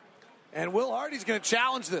 And Will Hardy's going to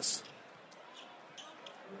challenge this.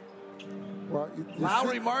 Well,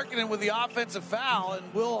 Lauri Markkanen with the offensive foul,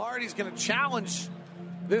 and Will Hardy's going to challenge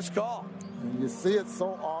this call. You see it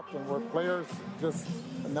so often where players just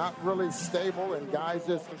not really stable and guys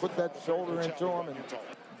just put that shoulder into them and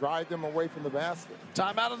drive them away from the basket.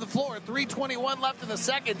 Timeout on the floor. 3:21 left in the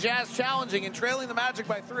second. Jazz challenging and trailing the Magic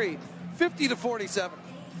by 3, 50-47.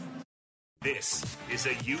 This is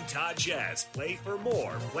a Utah Jazz Play for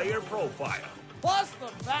More player profile. Plus the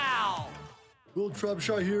foul. Will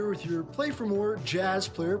Trubshaw here with your Play for More Jazz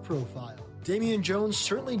player profile. Damian Jones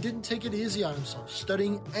certainly didn't take it easy on himself,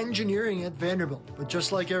 studying engineering at Vanderbilt. But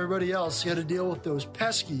just like everybody else, he had to deal with those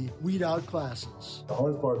pesky weed-out classes. The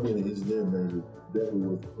hardest part being an engineering major definitely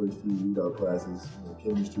was the first few weed-out classes,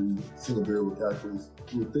 chemistry, single variable calculus.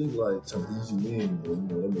 You would think like some easy men,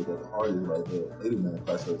 they make that the hardest, like the later math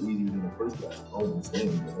classes are easier than the first class. I don't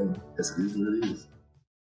understand, but yes, it is what it is.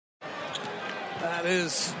 That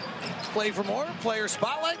is Play for More, Player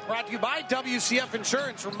Spotlight, brought to you by WCF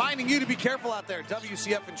Insurance, reminding you to be careful out there.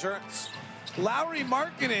 WCF Insurance. Lauri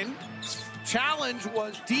Markkanen's challenge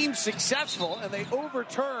was deemed successful, and they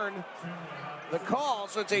overturn the call,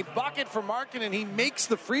 so it's a bucket for Markkanen. He makes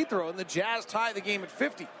the free throw, and the Jazz tie the game at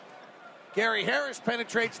 50. Gary Harris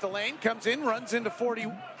penetrates the lane, comes in, runs into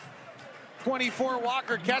 24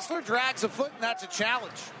 Walker Kessler, drags a foot, and that's a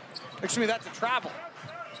challenge. Excuse me, that's a travel.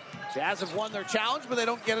 Jazz have won their challenge, but they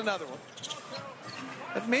don't get another one.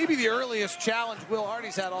 That may be the earliest challenge Will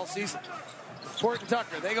Hardy's had all season. Horton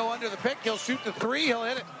Tucker, they go under the pick. He'll shoot the three. He'll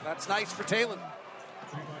hit it. That's nice for Talon.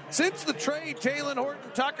 Since the trade, Talon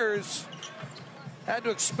Horton Tucker's had to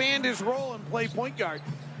expand his role and play point guard.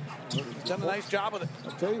 He's done a nice job with it.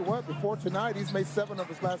 I'll tell you what, before tonight, he's made 7 of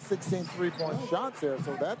his last 16 three-point shots here,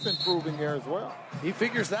 so that's improving here as well. He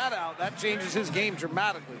figures that out. That changes his game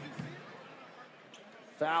dramatically.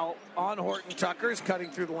 Foul on Horton Tucker, is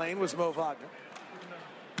cutting through the lane, was Mo Wagner.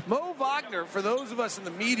 Mo Wagner, for those of us in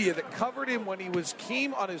the media that covered him when he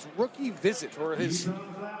came on his rookie visit or his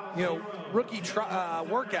rookie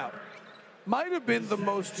workout, might have been the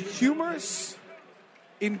most humorous,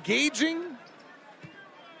 engaging,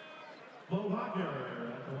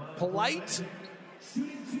 polite,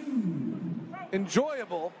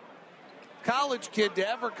 enjoyable college kid to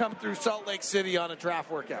ever come through Salt Lake City on a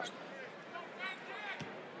draft workout.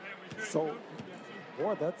 So,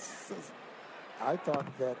 boy, I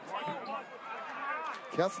thought that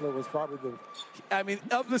Kessler was probably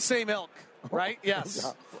of the same ilk, right? Yes.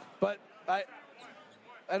 Yeah. But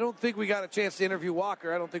I don't think we got a chance to interview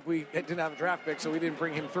Walker. I don't think we didn't have a draft pick, so we didn't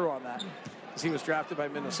bring him through on that because he was drafted by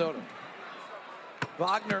Minnesota.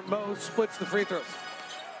 Wagner, Mo splits the free throws.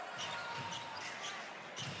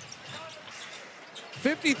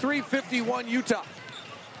 53-51 Utah.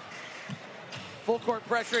 Full court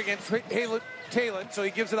pressure against Talon, so he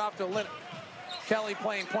gives it off to Olynyk. Kelly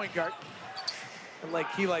playing point guard, and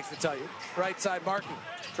like he likes to tell you. Right side Markkanen,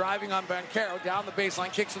 driving on Banchero, down the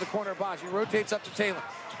baseline, kicks to the corner of Agbaji, rotates up to Talon.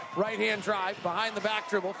 Right-hand drive, behind the back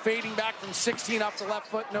dribble, fading back from 16 off the left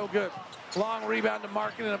foot, no good. Long rebound to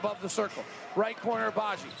Markkanen above the circle. Right corner of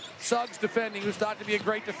Agbaji. Suggs defending, who's thought to be a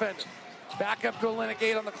great defender. Back up to Olynyk,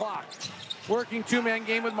 8 on the clock. Working two-man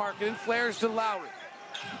game with Markkanen, flares to Lauri.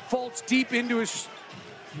 Fultz deep into his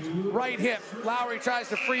right hip. Lauri tries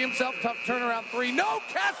to free himself. Tough turnaround three. No,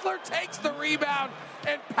 Kessler takes the rebound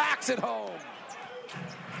and packs it home.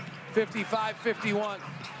 55-51.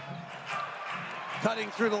 Cutting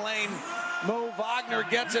through the lane, Mo Wagner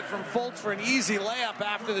gets it from Fultz for an easy layup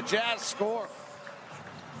after the Jazz score.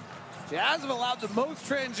 Jazz have allowed the most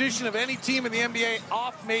transition of any team in the NBA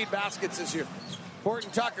off made baskets this year.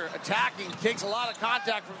 Horton Tucker attacking, takes a lot of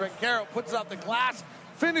contact from Banchero, puts it off the glass,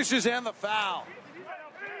 finishes and the foul.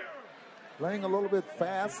 Playing a little bit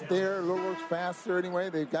fast there, a little bit faster anyway.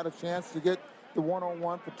 They've got a chance to get the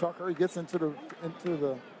one-on-one for Tucker. He gets into the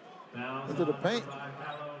paint.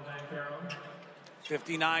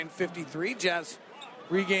 59-53, Jazz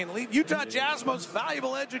regain lead. Utah Jazz Most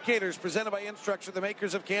Valuable Educators, presented by Instructure, the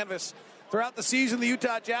makers of Canvas. Throughout the season, the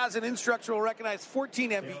Utah Jazz and Instructure will recognize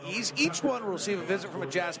 14 MVEs. Each one will receive a visit from a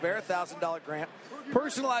Jazz Bear, a $1,000 grant,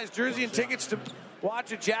 personalized jersey and tickets to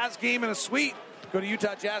watch a Jazz game in a suite. Go to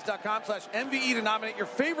utahjazz.com/MVE to nominate your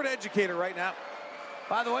favorite educator right now.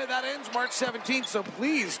 By the way, that ends March 17th, so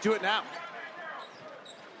please do it now.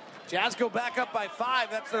 Jazz go back up by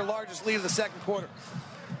 5. That's their largest lead of the second quarter.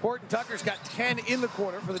 Horton Tucker's got 10 in the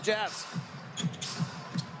quarter for the Jazz.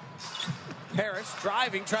 Harris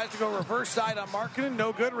driving, tries to go reverse side on Markkanen.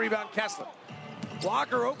 No good. Rebound Kessler.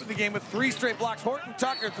 Walker opened the game with 3 straight blocks. Horton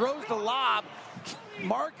Tucker throws the lob.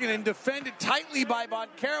 Markkanen defended tightly by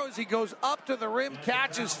Banchero as he goes up to the rim,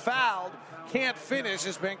 catches, fouled, can't finish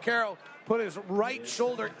as Banchero put his right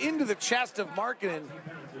shoulder into the chest of Markkanen.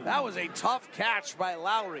 That was a tough catch by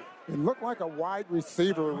Lowry. It looked like a wide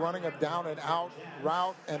receiver running a down and out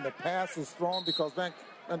route, and the pass is thrown because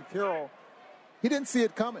Banchero, he didn't see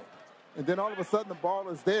it coming. And then all of a sudden the ball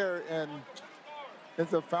is there and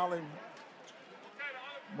ends up fouling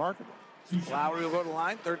Markkanen. Lowry will go to the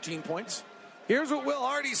line, 13 points. Here's what Will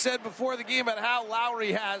Hardy said before the game about how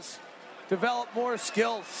Lowry has developed more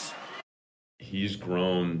skills. He's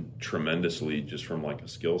grown tremendously just from like a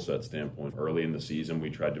skill set standpoint. Early in the season,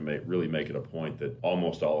 we tried to really make it a point that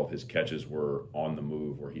almost all of his catches were on the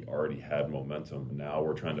move where he already had momentum. Now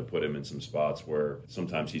we're trying to put him in some spots where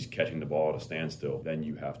sometimes he's catching the ball at a standstill. Then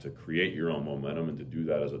you have to create your own momentum, and to do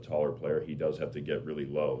that as a taller player, he does have to get really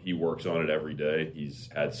low. He works on it every day. He's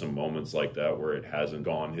had some moments like that where it hasn't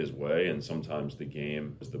gone his way, and sometimes the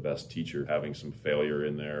game is the best teacher. Having some failure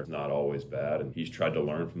in there is not always bad, and he's tried to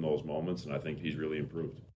learn from those moments, and I think he's really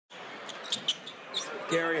improved.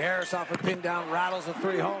 Gary Harris off a pin down, rattles a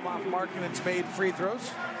 3 home off Markkanen's made free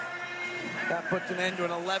throws. That puts an end to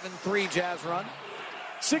an 11-3 Jazz run.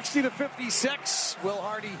 60-56. Will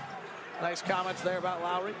Hardy, nice comments there about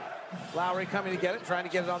Lowry. Lowry coming to get it, trying to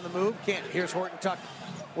get it on the move. Can't. Here's Horton Tucker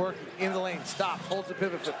working in the lane. Stops, holds the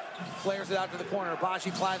pivot foot, flares it out to the corner.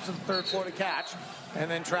 Bashi climbs to the third floor to catch,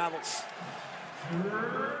 and then travels.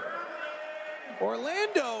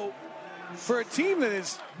 Orlando, for a team that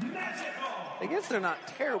is, I guess they're not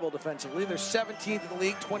terrible defensively. They're 17th in the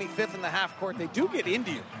league, 25th in the half court. They do get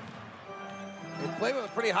into you. They play with a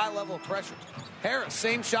pretty high level of pressure. Harris,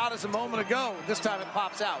 same shot as a moment ago. This time it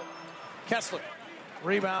pops out. Kessler,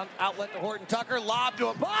 rebound, outlet to Horton Tucker, lob to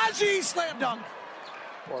Agbaji, slam dunk.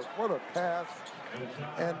 Boy, what a pass.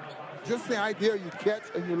 And just the idea you catch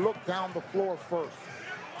and you look down the floor first.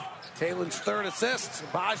 Taylor's third assist.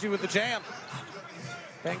 Agbaji with the jam.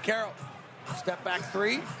 Banchero, step back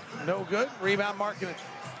 3, no good. Rebound Markkanen.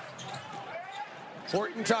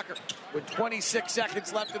 Horton Tucker with 26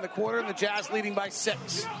 seconds left in the quarter, and the Jazz leading by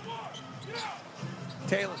 6.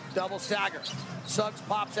 Taylor, double stagger. Suggs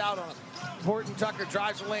pops out on him. Horton Tucker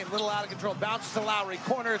drives the lane, little out of control. Bounces to Lowry,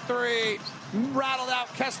 corner 3. Rattled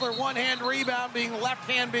out. Kessler, one-hand rebound, left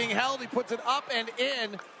hand being held. He puts it up and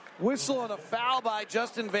in. Whistle and a foul by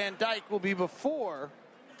Justin Van Dyne, will be before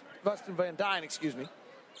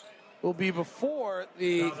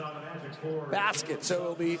the basket. So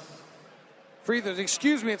it'll be free throws.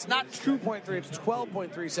 Excuse me, it's not 2.3, it's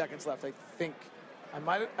 12.3 seconds left, I think. I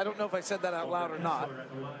don't know if I said that out loud or not.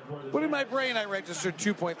 But in my brain, I registered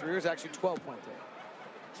 2.3. It was actually 12.3.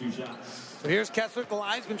 So here's Kessler at the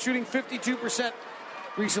line. He's been shooting 52%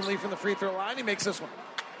 recently from the free throw line. He makes this one.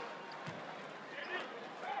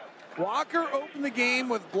 Walker opened the game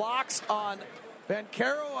with blocks on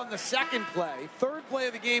Banchero on the second play. Third play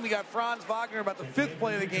of the game, he got Franz Wagner. About the 5th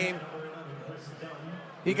play of the game,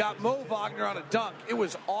 he got Mo Wagner on a dunk. It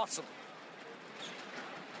was awesome.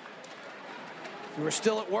 If you were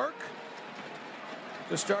still at work,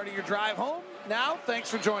 just starting your drive home, now thanks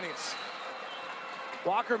for joining us.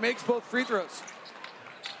 Walker makes both free throws.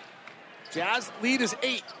 Jazz lead is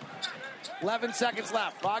 8. 11 seconds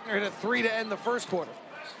left. Wagner hit a 3 to end the first quarter.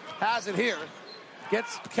 Has it here.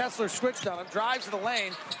 Gets Kessler switched on him. Drives to the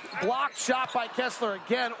lane. Blocked shot by Kessler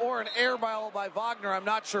again, or an air ball by Wagner. I'm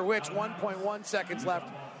not sure which. 1.1 seconds left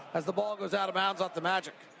as the ball goes out of bounds off the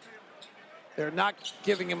Magic. They're not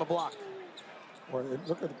giving him a block. Well,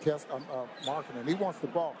 look at Kessler marking. He wants the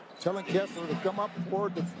ball. Telling Kessler to come up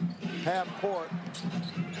toward the half court.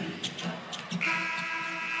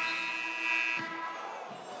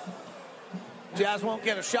 Jazz won't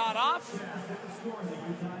get a shot off.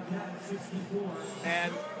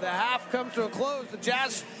 And the half comes to a close. The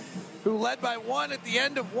Jazz, who led by 1 at the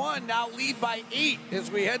end of 1, now lead by 8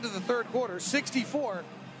 as we head to the third quarter.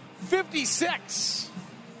 64-56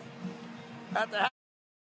 at the half.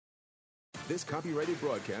 This copyrighted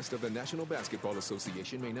broadcast of the National Basketball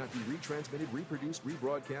Association may not be retransmitted, reproduced,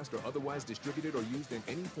 rebroadcast, or otherwise distributed or used in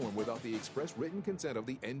any form without the express written consent of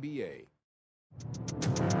the NBA.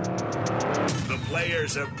 The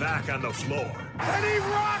players are back on the floor. And he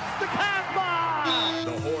rocks the cat bomb!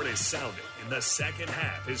 The horn is sounding, and the second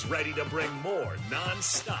half is ready to bring more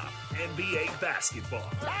non-stop NBA basketball.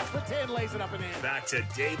 That's the 10, lays it up and in. Back to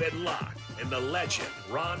David Locke and the legend,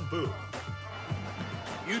 Ron Boone.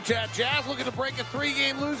 Utah Jazz looking to break a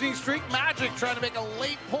 3-game losing streak. Magic trying to make a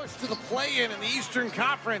late push to the play-in the Eastern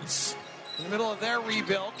Conference in the middle of their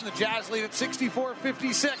rebuild. And the Jazz lead at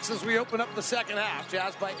 64-56 as we open up the second half.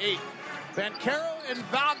 Jazz by 8. Banchero and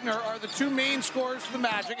Wagner are the two main scorers for the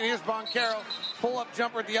Magic. And here's Banchero. Pull-up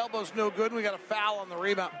jumper at the elbow's no good. And we got a foul on the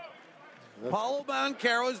rebound. Paolo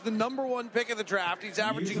Banchero is the number 1 pick of the draft. He's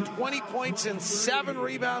averaging 20 points and 7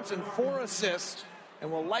 rebounds and 4 assists.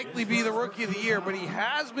 And will likely be the Rookie of the Year, but he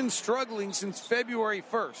has been struggling since February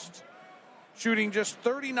 1st. Shooting just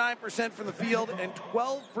 39% from the field and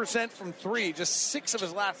 12% from 3. Just 6 of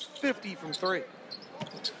his last 50 from 3.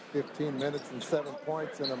 15 minutes and 7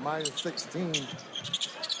 points and a minus 16.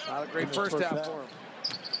 Not a great first half for him.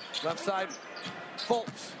 Left side,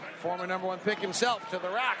 Fultz, former number 1 pick himself, to the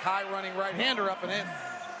rack. High running right-hander up and in.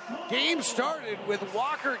 Game started with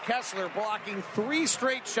Walker Kessler blocking 3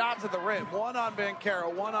 straight shots at the rim. 1 on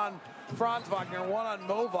Banchero, 1 on Franz Wagner, 1 on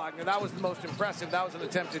Mo Wagner. That was the most impressive. That was an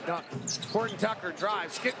attempted dunk. Horton Tucker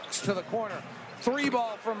drives, kicks to the corner.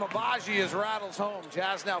 3-ball from Abaji as rattles home.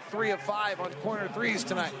 Jazz now 3 of 5 on corner threes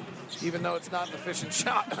tonight, even though it's not an efficient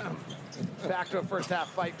shot. Back to a first half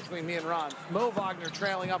fight between me and Ron. Mo Wagner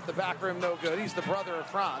trailing up the back rim, no good. He's the brother of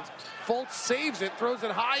Franz. Fultz saves it, throws it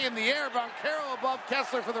high in the air. Banchero above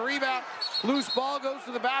Kessler for the rebound. Loose ball goes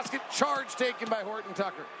to the basket. Charge taken by Horton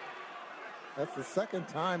Tucker. That's the second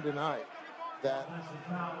time tonight that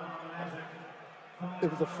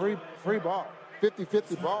it was a free ball.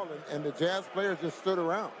 50-50 ball, and the Jazz players just stood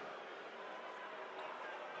around.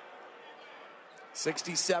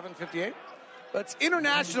 67-58. But it's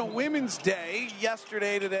International Women's Day.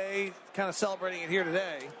 Yesterday, today, kind of celebrating it here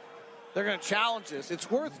today. They're going to challenge this. It's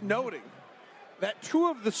worth noting that 2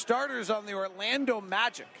 of the starters on the Orlando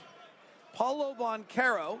Magic, Paolo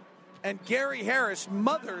Banchero and Gary Harris,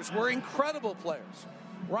 mothers, were incredible players.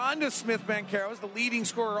 Rhonda Smith Banchero is the leading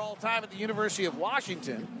scorer all time at the University of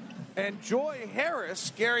Washington. And Joy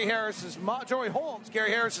Holmes, Gary Harris's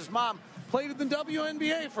mom, played in the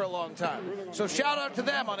WNBA for a long time. So shout out to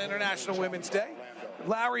them on International Women's Day.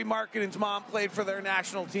 Larry Markkanen's mom played for their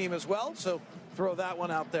national team as well, so throw that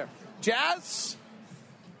one out there. Jazz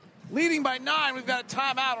leading by 9. We've got a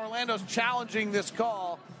timeout. Orlando's challenging this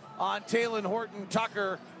call on Talen Horton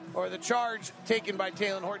Tucker, or the charge taken by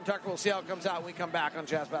Talen Horton Tucker. We'll see how it comes out when we come back on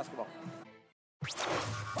Jazz Basketball.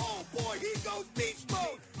 Oh boy, he goes beast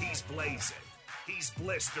mode. He's blazing. He's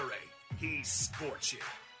blistering. He's scorching.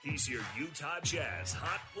 He's your Utah Jazz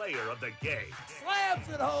hot player of the game. Slams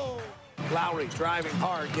it home. Lowry driving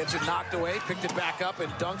hard, gets it knocked away, picked it back up,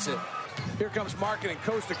 and dunks it. Here comes Markkanen,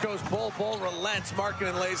 coast to coast. Bull relents.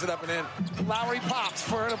 Markkanen lays it up and in. Lowry pops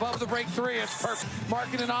for an above the break 3. It's perfect.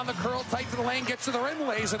 Markkanen on the curl, tight to the lane, gets to the rim,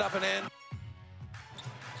 lays it up and in.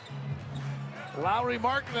 Lowry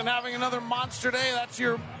Markkanen having another monster day. That's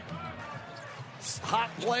your hot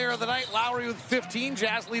player of the night. Lowry with 15.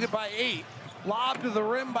 Jazz lead it by 8. Lob to the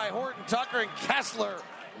rim by Horton Tucker, and Kessler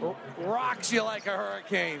rocks you like a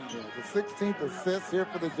hurricane. Yeah, the 16th assist here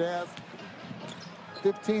for the Jazz.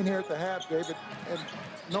 15 here at the half, David, and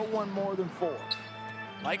no one more than 4.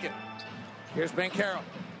 Like it. Here's Banchero.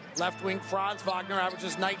 Left wing Franz Wagner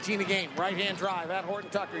averages 19 a game. Right-hand drive at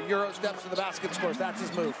Horton Tucker. Euro steps to the basket, scores. That's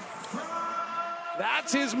his move.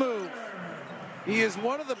 That's his move. He is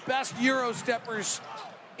one of the best Euro steppers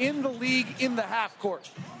in the league in the half court.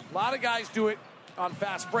 A lot of guys do it on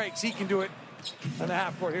fast breaks. He can do it in the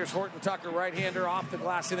half court. Here's Horton Tucker, right-hander off the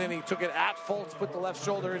glass and in. He took it at Fultz, put the left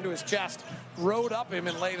shoulder into his chest, rode up him,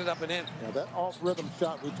 and laid it up and in. Yeah, that off-rhythm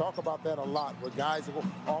shot, we talk about that a lot, where guys go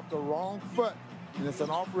off the wrong foot, and it's an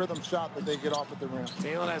off-rhythm shot that they get off at the rim.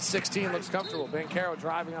 Talen has 16, looks comfortable. Banchero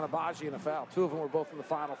driving on Abaji and a foul. 2 of them were both in the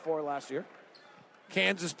Final Four last year.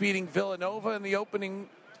 Kansas beating Villanova in the opening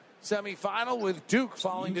semifinal, with Duke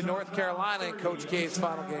falling to North Carolina in Coach K's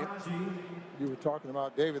final game. You were talking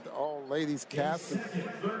about, David, the all-ladies cast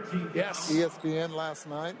of yes. ESPN last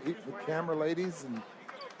night, the camera ladies and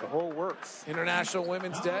the whole works. International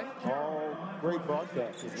Women's Day. All great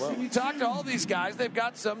broadcasts as well. You talk to all these guys, they've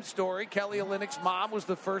got some story. Kelly Olynyk's mom was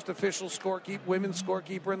the first official women's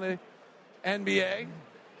scorekeeper in the NBA.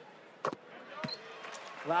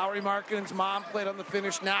 Lauri Markkanen's mom played on the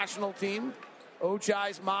Finnish national team.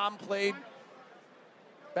 Ochai's mom played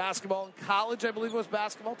basketball in college, I believe it was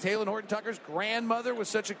basketball. Taylor Horton-Tucker's grandmother was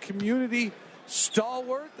such a community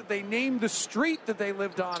stalwart that they named the street that they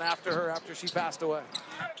lived on after her after she passed away.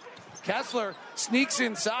 Kessler sneaks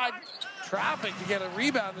inside traffic to get a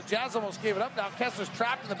rebound. The Jazz almost gave it up. Now Kessler's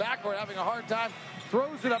trapped in the backcourt, having a hard time.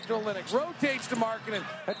 Throws it up to Olynyk. Rotates to Markkanen.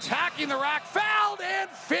 Attacking the rack. Fouled and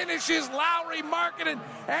finishes Lauri Markkanen.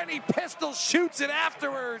 And he pistol shoots it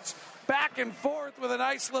afterwards. Back and forth with a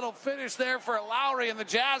nice little finish there for Lauri. And the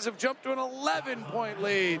Jazz have jumped to an 11-point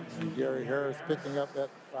lead. Gary Harris picking up that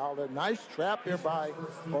foul. A nice trap here by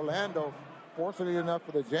Orlando. Fortunately enough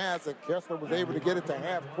for the Jazz that Kessler was able to get it to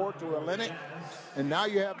half court to Olynyk. And now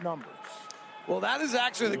you have numbers. Well, that is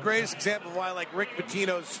actually the greatest example of why, like, Rick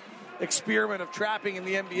Pitino's experiment of trapping in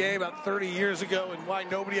the NBA about 30 years ago and why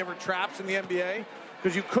nobody ever traps in the NBA,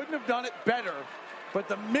 because you couldn't have done it better. But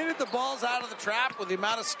the minute the ball's out of the trap, with the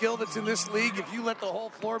amount of skill that's in this league, if you let the whole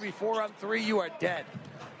floor be 4-on-3, you are dead.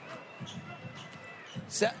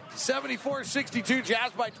 74-62,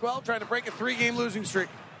 Jazz by 12, trying to break a 3-game losing streak.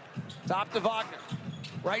 Top to Wagner.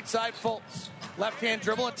 Right side, Fultz. Left-hand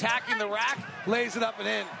dribble, attacking the rack, lays it up and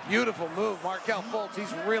in. Beautiful move, Markelle Fultz.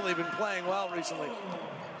 He's really been playing well recently.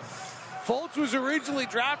 Fultz was originally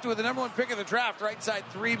drafted with the number 1 pick of the draft. Right side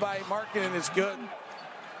 3 by Markkanen is good.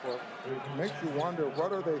 Well, it makes you wonder,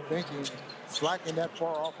 what are they thinking, slacking that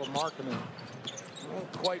far off of Markkanen? I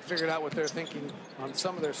haven't quite figured out what they're thinking on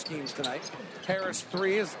some of their schemes tonight. Harris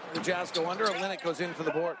 3 as the Jazz go under. Olynyk goes in for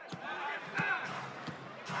the board.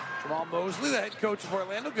 Jamal Mosley, the head coach of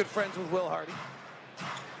Orlando, good friends with Will Hardy.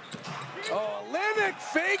 Oh, Olynyk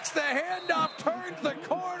fakes the handoff, turns the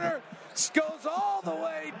corner, goes all the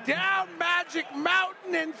way down Magic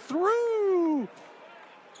Mountain and through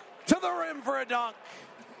to the rim for a dunk.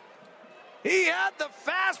 He had the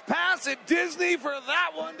fast pass at Disney for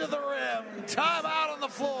that one to the rim. Timeout on the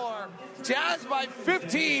floor. Jazz by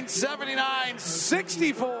 15,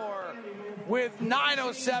 79-64 with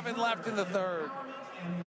 9:07 left in the third.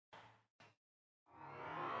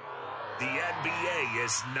 The NBA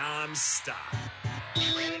is non-stop.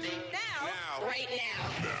 Trending now. Right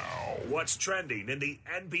now. What's trending in the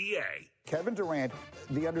NBA? Kevin Durant,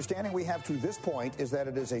 the understanding we have to this point is that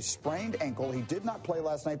it is a sprained ankle. He did not play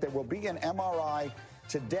last night. There will be an MRI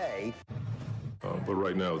today. But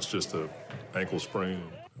right now it's just an ankle sprain.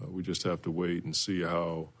 We just have to wait and see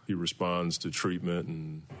how he responds to treatment,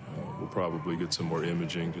 and we'll probably get some more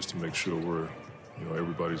imaging just to make sure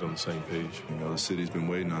everybody's on the same page. The city's been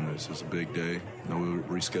waiting on this. It's a big day. We'll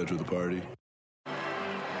reschedule the party.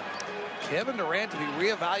 Kevin Durant to be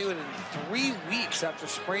reevaluated in 3 weeks after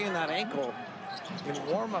spraining that ankle in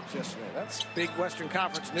warm-ups yesterday. That's big Western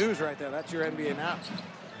Conference news right there. That's your NBA now.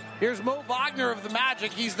 Here's Mo Wagner of the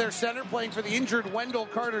Magic. He's their center, playing for the injured Wendell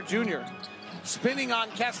Carter Jr. Spinning on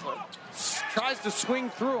Kessler. Tries to swing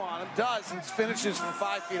through on him. Does, and finishes from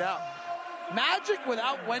 5 feet out. Magic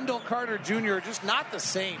without Wendell Carter Jr. are just not the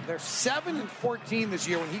same. They're 7-14 this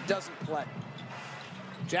year when he doesn't play.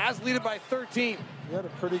 Jazz lead it by 13. He had a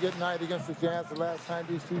pretty good night against the Jazz the last time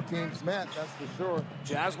these two teams met, that's for sure.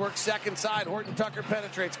 Jazz works second side. Horton-Tucker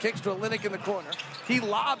penetrates, kicks to Olynyk in the corner. He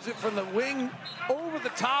lobs it from the wing over the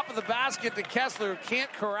top of the basket to Kessler, who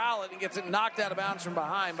can't corral it and gets it knocked out of bounds from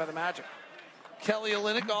behind by the Magic. Kelly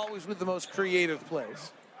Olynyk always with the most creative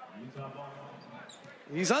plays.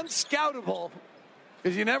 He's unscoutable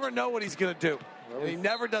because you never know what he's going to do. And he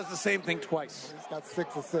never does the same thing twice. He's got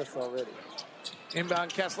 6 assists already.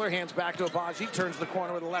 Inbound Kessler, hands back to Agbaji, turns the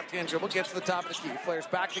corner with a left-hand dribble, gets to the top of the key, flares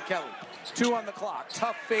back to Kelly. 2 on the clock.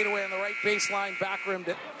 Tough fadeaway on the right baseline, back-rimmed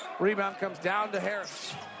it. Rebound comes down to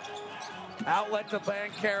Harris. Outlet to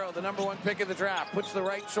Banchero, the number 1 pick of the draft. Puts the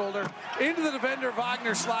right shoulder into the defender.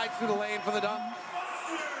 Wagner slides through the lane for the dunk.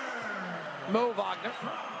 Mo Wagner.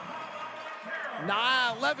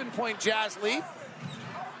 11-point Jazz lead.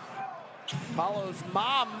 Paulo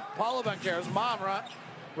Banchero's mom,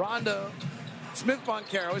 Rhonda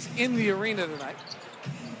Smith-Banchero, is in the arena tonight.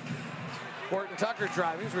 Horton-Tucker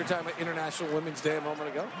driving. We were talking about International Women's Day a moment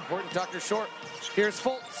ago. Horton-Tucker short. Here's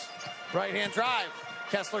Fultz. Right-hand drive.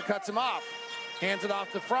 Kessler cuts him off. Hands it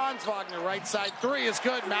off to Franz Wagner. Right side 3 is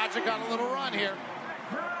good. Magic on a little run here.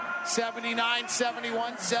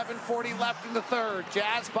 79-71, 7:40 left in the third.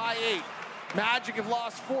 Jazz by 8. Magic have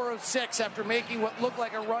lost 406 after making what looked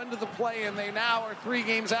like a run to the play, and they now are 3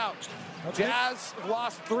 games out. Okay. Jazz have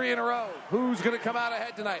lost 3 in a row. Who's going to come out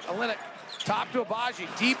ahead tonight? Olynyk, top to Agbaji.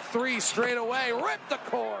 Deep 3 straight away. Rip the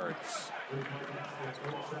cords.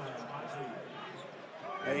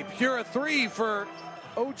 A pure 3 for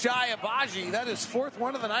Ochai Agbaji. That is 4th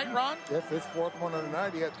one of the night, Ron? Yes, his 4th one of the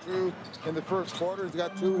night. He had 2 in the first quarter. He's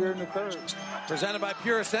got 2 here in the third. Presented by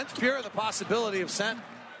Pure Ascent. Pure, the possibility of scent.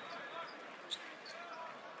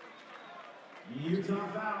 Utah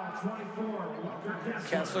foul, 24.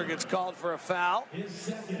 Kessler gets called for a foul His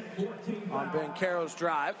second, 14 on Banchero's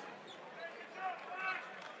drive.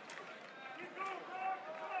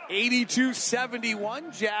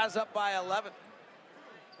 82-71, Jazz up by 11.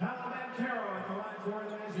 Paolo Banchero at the line for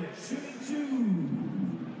the Magic, shooting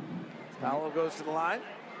 2. Paolo goes to the line.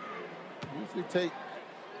 Usually take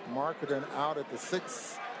Marketing out at the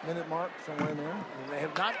 6-minute mark, somewhere in there. And they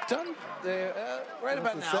have not done right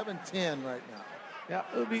about now. 7:10 right now. Yeah,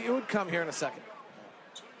 it would come here in a second.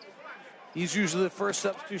 He's usually the first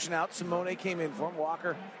substitution out. Simone came in for him.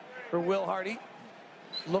 Walker for Will Hardy,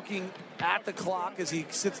 looking at the clock as he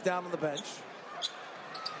sits down on the bench.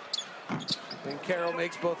 And Carroll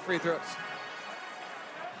makes both free throws.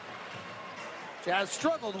 Jazz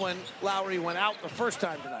struggled when Lowry went out the first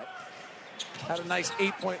time tonight. Had a nice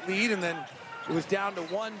 8-point lead, and then it was down to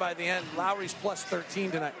 1 by the end. Lowry's plus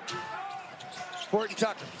 13 tonight. Horton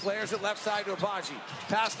Tucker flares it left side to Agbaji.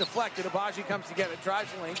 Pass deflected. Agbaji comes to get it.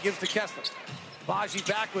 Drives the lane. Gives to Kessler. Agbaji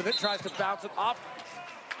back with it. Tries to bounce it off.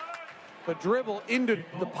 The dribble into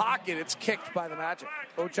the pocket. It's kicked by the Magic.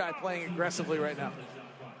 Ochai playing aggressively right now.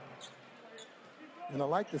 And I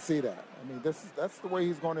like to see that. I mean, that's the way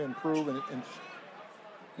he's going to improve, and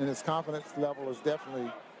his confidence level is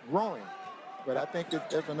definitely growing. But I think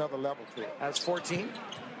there's another level to it. Has 14.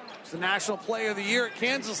 It's the National Player of the Year at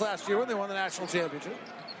Kansas last year when they won the national championship.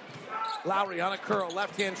 Lowry on a curl,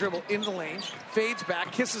 left-hand dribble in the lane, fades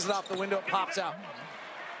back, kisses it off the window, pops out.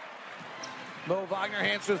 Mo Wagner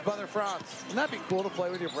hands to his brother Franz. Wouldn't that be cool to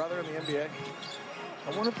play with your brother in the NBA?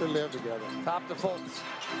 I wonder if they live together. Top to Fultz.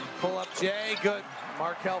 Pull up Jay, good.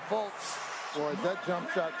 Markelle Fultz. Boy, that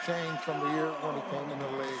jump shot changed from the year when he came into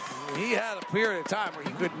the league. He had a period of time where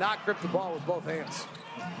he could not grip the ball with both hands.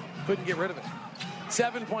 Couldn't get rid of it.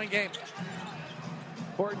 7-point game.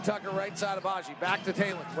 Horton Tucker right side of Agbaji. Back to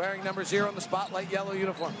Taylor. Wearing number 0 in the spotlight yellow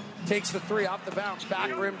uniform. Takes the 3 off the bounce.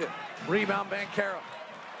 Back rimmed it. Rebound Banchero.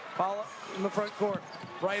 Paula in the front court.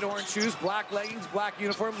 Bright orange shoes, black leggings, black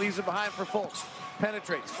uniform. Leaves it behind for Fultz.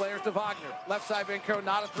 Penetrates, flares to Wagner. Left side Banchero,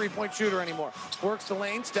 not a 3-point shooter anymore. Works the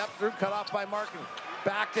lane, step through, cut off by Markin.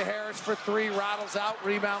 Back to Harris for 3, rattles out,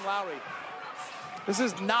 rebound Lowry. This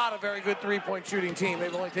is not a very good 3-point shooting team.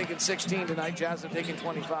 They've only taken 16 tonight. Jazz have taken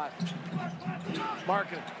 25.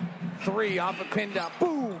 Markin, 3 off a pin down.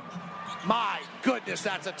 Boom! My goodness,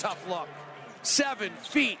 that's a tough look. 7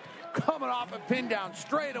 feet, coming off a pin down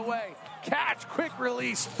straight away. Catch, quick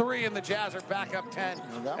release, 3, and the Jazz are back up 10.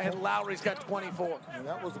 And Lowry's got 24. And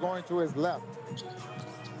that was going to his left.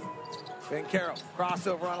 Banchero,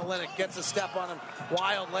 crossover on Olynyk, gets a step on him.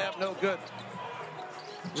 Wild layup, no good.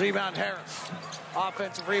 Rebound Harris.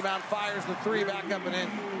 Offensive rebound, fires the 3 back up and in.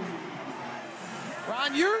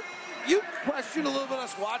 Ron, you question a little bit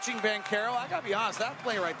us watching Banchero. I gotta be honest, that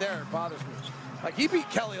play right there bothers me. Like, he beat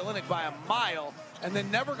Kelly Olynyk by a mile and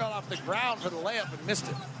then never got off the ground for the layup and missed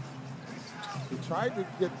it. He tried to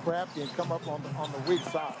get crafty and come up on the weak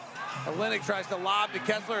side. Olynyk tries to lob to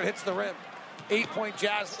Kessler. It hits the rim. 8-point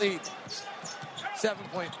Jazz lead.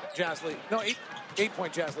 7-point Jazz lead. No,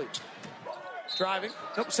 8-point Jazz lead. Driving.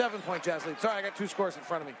 Nope, 7-point Jazz lead. Sorry, I got 2 scores in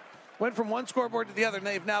front of me. Went from one scoreboard to the other, and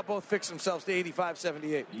they've now both fixed themselves to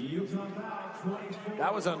 85-78.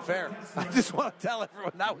 That was unfair. I just want to tell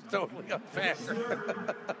everyone that was totally unfair.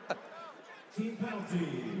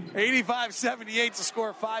 85-78 to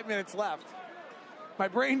score, 5 minutes left. My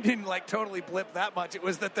brain didn't totally blip that much. It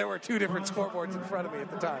was that there were 2 different scoreboards in front of me at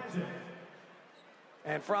the time.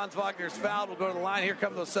 And Franz Wagner's fouled. We'll go to the line. Here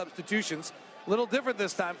come those substitutions. A little different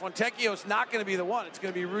this time. Fontecchio's not going to be the one. It's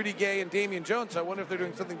going to be Rudy Gay and Damian Jones. So I wonder if they're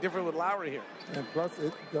doing something different with Lowry here. And plus,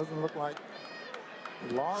 it doesn't look like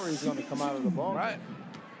Lowry's going to come out of the ball. Right.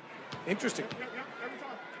 Interesting.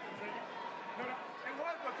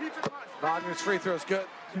 Wagner's free throw's good.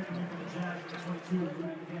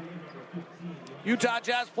 Utah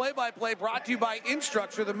Jazz play-by-play brought to you by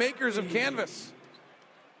Instructure, the makers of Canvas.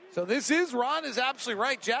 So Ron is absolutely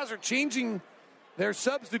right. Jazz are changing their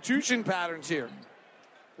substitution patterns here.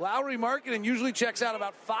 Lowry Markkanen usually checks out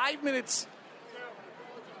about 5 minutes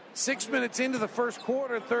 6 minutes into the first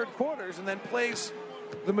quarter, third quarters, and then plays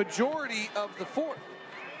the majority of the fourth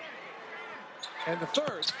and the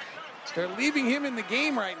third. They're leaving him in the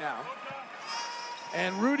game right now.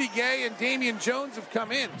 And Rudy Gay and Damian Jones have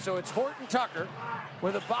come in. So it's Horton Tucker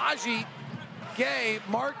with Agbaji, Gay,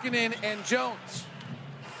 Markkanen, and Jones.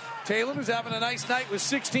 Taylor is having a nice night with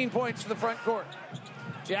 16 points to the front court.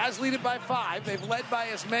 Jazz lead it by 5. They've led by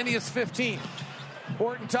as many as 15.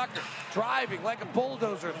 Horton Tucker driving like a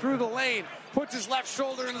bulldozer through the lane, puts his left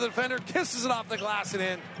shoulder into the defender, kisses it off the glass and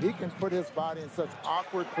in. He can put his body in such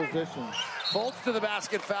awkward positions. Fultz to the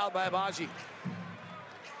basket, fouled by Agbaji.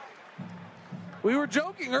 We were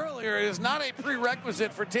joking earlier, it is not a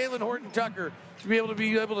prerequisite for Talen Horton Tucker to be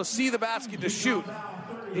able to see the basket to shoot.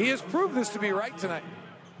 He has proved this to be right tonight.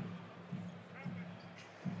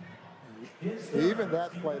 Even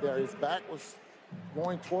that play there, his back was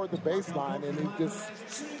going toward the baseline, and he just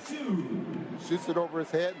shoots it over his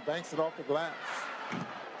head and banks it off the glass.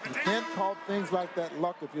 You can't call things like that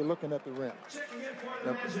luck if you're looking at the rim.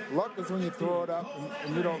 Now, luck is when you throw it up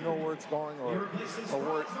and you don't know where it's going or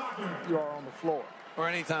where you are on the floor. Or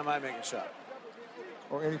anytime I make a shot.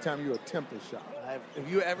 Or anytime you attempt a shot. Have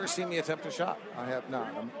you ever seen me attempt a shot? I have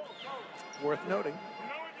not. Worth noting.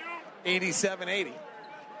 87-80.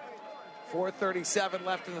 4:37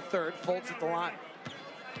 left in the third. Fultz at the line.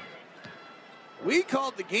 We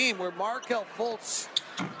called the game where Markelle Fultz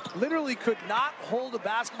literally could not hold a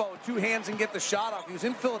basketball with two hands and get the shot off. He was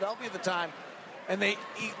in Philadelphia at the time, and he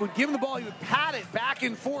would give him the ball. He would pat it back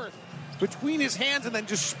and forth between his hands and then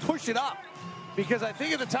just push it up. Because I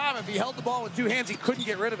think at the time, if he held the ball with two hands, he couldn't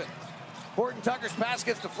get rid of it. Horton Tucker's pass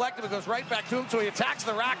gets deflected, but goes right back to him, so he attacks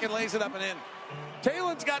the rack and lays it up and in.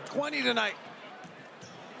 Talen's got 20 tonight.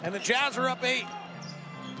 And the Jazz are up 8.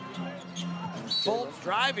 Fultz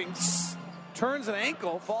driving, turns an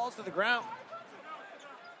ankle, falls to the ground.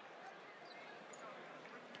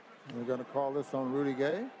 We're going to call this on Rudy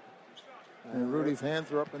Gay. And Rudy's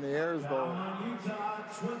hands are up in the air as though,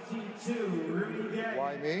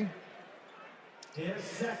 why me? His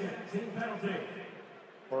second team penalty.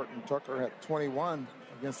 Horton Tucker had 21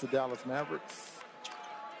 against the Dallas Mavericks.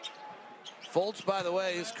 Fultz, by the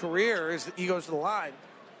way, his career is that he goes to the line.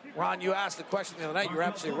 Ron, you asked the question the other night. You're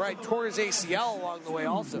absolutely right. Tore his ACL along the way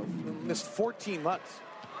also. Missed 14 months.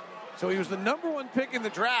 So he was the #1 pick in the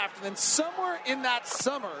draft. And then somewhere in that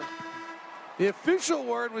summer, the official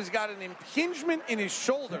word was he got an impingement in his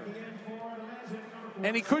shoulder.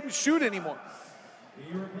 And he couldn't shoot anymore.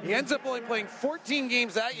 He ends up only playing 14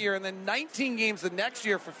 games that year and then 19 games the next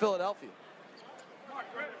year for Philadelphia.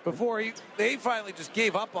 Before they finally just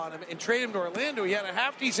gave up on him and traded him to Orlando. He had a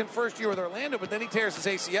half-decent first year with Orlando, but then he tears his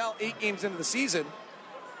ACL 8 games into the season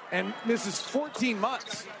and misses 14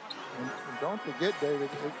 months. And don't forget, David,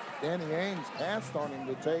 Danny Ainge passed on him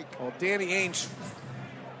to take. Well, Danny Ainge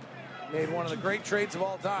made one of the great trades of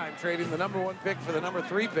all time, trading the #1 pick for the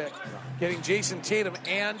 #3 pick, getting Jason Tatum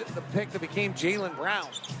and the pick that became Jaylen Brown.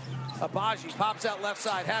 Agbaji pops out left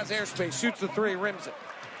side, has airspace, shoots the 3, rims it.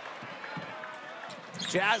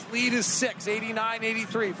 Jazz lead is 6,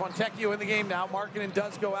 89-83. Fontecchio in the game now. Markkanen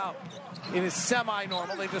does go out in his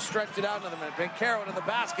semi-normal. They just stretched it out another minute. Banchero to the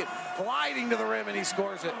basket, gliding to the rim, and he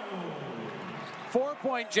scores it.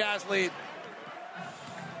 4-point Jazz lead.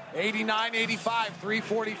 89-85,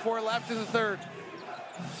 3:44 left in the third.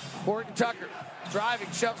 Horton Tucker driving,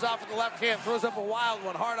 shoves off with the left hand, throws up a wild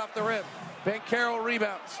one, hard off the rim. Banchero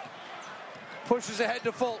rebounds. Pushes ahead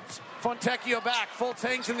to Fultz. Fontecchio back. Fultz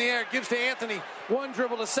hangs in the air, gives to Anthony. One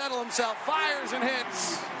dribble to settle himself. Fires and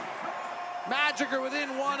hits. Magic are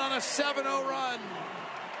within 1 on a 7-0 run.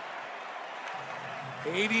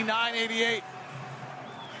 89-88.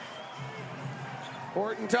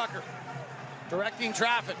 Horton Tucker directing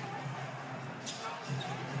traffic.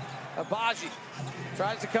 Agbaji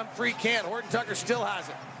tries to come free, can't. Horton Tucker still has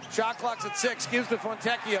it. Shot clock's at 6. Gives to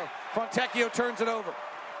Fontecchio. Fontecchio turns it over.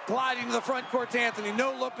 Gliding to the front court to Anthony.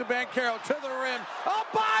 No look to Banchero. To the rim.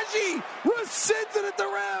 Agbaji rescinds it at the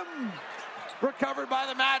rim. Recovered by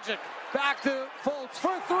the Magic. Back to Fultz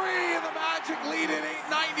for 3. And the Magic lead it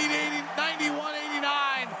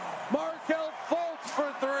 91-89. Markelle Fultz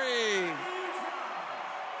for 3.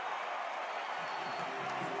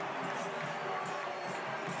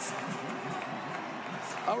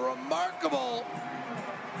 A remarkable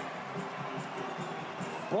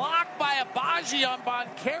block by Agbaji on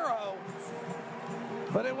Banchero,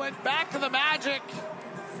 but it went back to the Magic,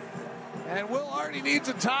 and Will Hardy needs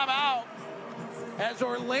a timeout as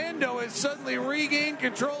Orlando has suddenly regained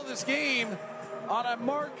control of this game on a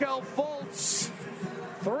Markelle Fultz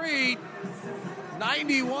 3,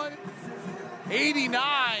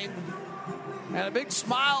 91-89. And a big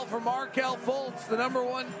smile for Markelle Fultz, the number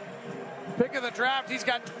 1 pick of the draft. He's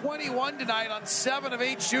got 21 tonight on 7 of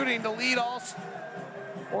 8 shooting to lead all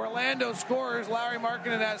Orlando scorers. Lauri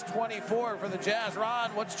Markkanen has 24 for the Jazz.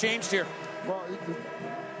 Ron, what's changed here? Well,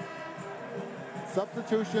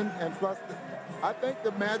 substitution, and plus, I think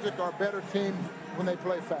the Magic are a better team when they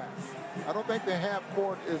play fast. I don't think their half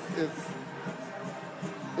court is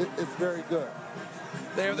very good.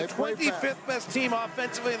 They're the 25th best team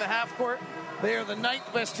offensively in the half court. They are the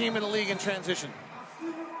 9th best team in the league in transition.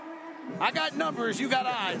 I got numbers, you got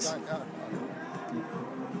eyes.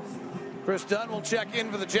 Chris Dunn will check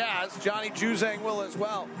in for the Jazz. Johnny Juzang will as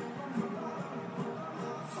well.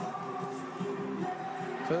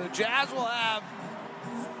 So the Jazz will have...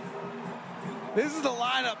 This is the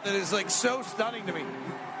lineup that is like so stunning to me.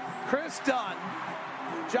 Chris Dunn,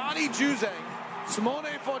 Johnny Juzang, Simone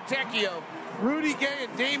Fontecchio, Rudy Gay,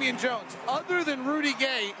 and Damian Jones. Other than Rudy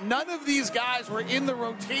Gay, none of these guys were in the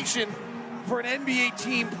rotation for an NBA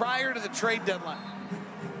team prior to the trade deadline.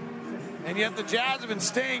 And yet the Jazz have been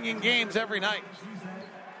staying in games every night.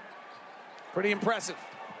 Pretty impressive.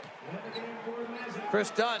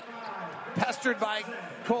 Chris Dunn, pestered by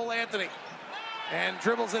Cole Anthony, and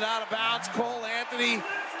dribbles it out of bounds. Cole Anthony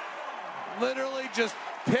literally just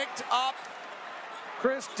picked up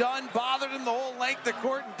Chris Dunn, bothered him the whole length of the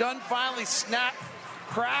court, and Dunn finally snapped,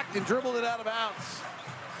 cracked, and dribbled it out of bounds.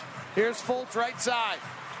 Here's Fultz right side.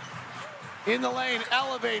 In the lane,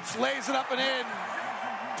 elevates, lays it up and in.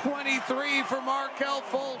 23 for Markelle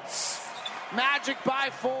Fultz. Magic by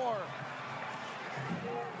 4.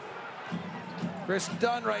 Chris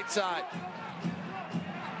Dunn right side.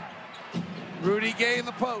 Rudy Gay in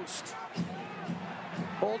the post.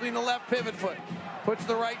 Holding the left pivot foot. Puts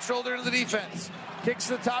the right shoulder into the defense. Kicks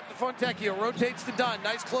to the top to Fontecchio. Rotates to Dunn.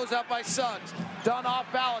 Nice closeout by Suggs. Dunn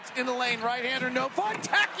off balance. In the lane. Right-hander, no.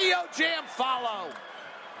 Fontecchio jam follow.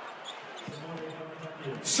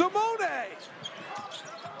 Simone.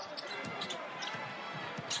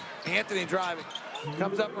 Anthony driving.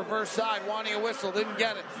 Comes up reverse side. Wanting a whistle. Didn't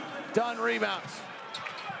get it. Dunn rebounds.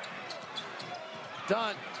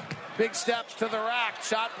 Dunn. Big steps to the rack.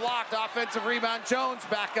 Shot blocked. Offensive rebound. Jones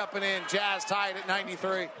back up and in. Jazz tied at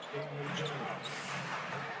 93.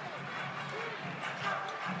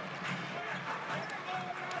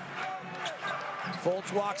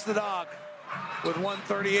 Fultz walks the dog with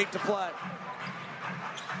 1:38 to play.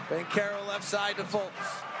 Banchero left side to Fultz.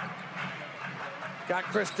 Got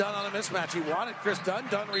Chris Dunn on a mismatch. He wanted Chris Dunn.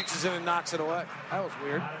 Dunn reaches in and knocks it away. That was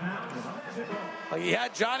weird. Like, he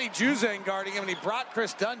had Johnny Juzang guarding him, and he brought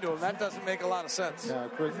Chris Dunn to him. That doesn't make a lot of sense. Yeah,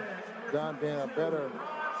 Chris Dunn being a better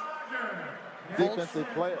defensive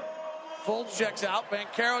player. Fultz checks out.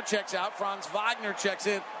 Banchero checks out. Franz Wagner checks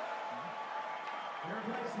in.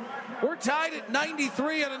 We're tied at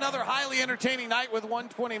 93 on another highly entertaining night with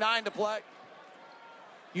 1:29 to play.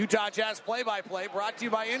 Utah Jazz play-by-play brought to you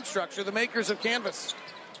by Instructure, the makers of Canvas.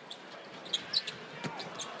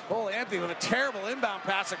 Cole Anthony with a terrible inbound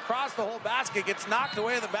pass across the whole basket, gets knocked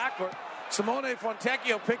away in the backcourt. Simone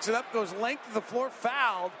Fontecchio picks it up, goes length of the floor,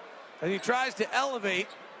 fouled, and he tries to elevate.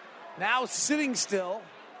 Now sitting still.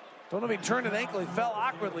 Don't know if he turned an ankle. He fell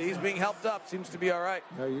awkwardly. He's being helped up. Seems to be all right.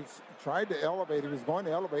 Yeah, he tried to elevate. He was going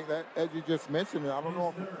to elevate that, as you just mentioned. I don't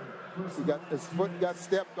know if his foot got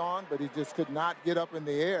stepped on, but he just could not get up in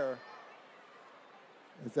the air.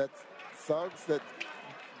 Is that Suggs?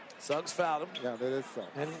 Suggs fouled him. Yeah, that is Suggs.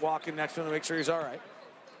 And walking next to him to make sure he's all right.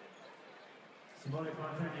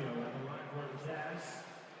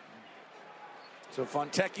 So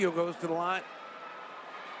Fontecchio goes to the line.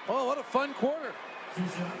 Oh, what a fun quarter.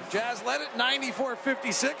 Jazz led it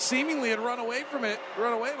 94-56, seemingly had run away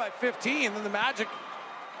by 15, and then the Magic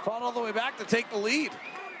fought all the way back to take the lead.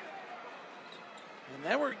 And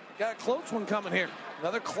then we got a close one coming here.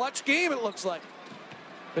 Another clutch game, it looks like.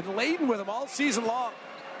 Been laden with them all season long.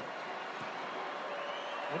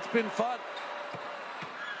 It's been fun.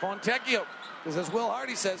 Fontecchio, because as Will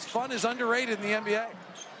Hardy says, fun is underrated in the NBA.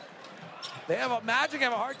 Magic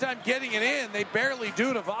have a hard time getting it in. They barely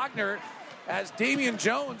do to Wagner, as Damian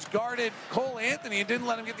Jones guarded Cole Anthony and didn't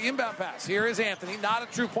let him get the inbound pass. Here is Anthony, not a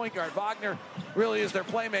true point guard. Wagner really is their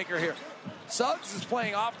playmaker here. Suggs is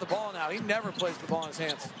playing off the ball now. He never plays the ball in his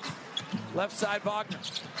hands. Left side, Wagner.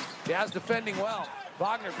 Jazz defending well.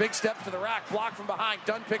 Wagner, big step to the rack, blocked from behind.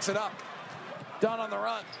 Dunn picks it up. Dunn on the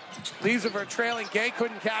run. Leaves it for a trailing. Gay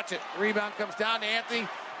couldn't catch it. Rebound comes down to Anthony.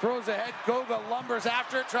 Throws ahead. Goga lumbers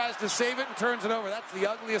after it, tries to save it, and turns it over. That's the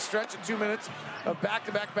ugliest stretch in 2 minutes of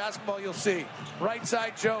back-to-back basketball you'll see. Right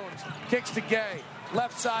side, Jones. Kicks to Gay.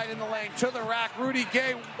 Left side in the lane. To the rack. Rudy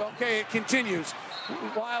Gay. Okay, it continues.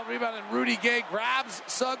 Wild rebound, and Rudy Gay grabs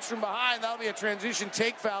Suggs from behind. That'll be a transition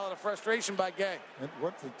take foul out of frustration by Gay. And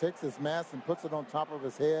once he takes his mask and puts it on top of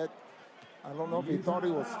his head, I don't know if he thought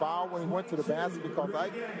he was fouled when he went to the basket,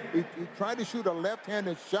 because he tried to shoot a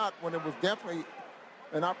left-handed shot when it was definitely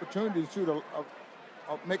an opportunity to shoot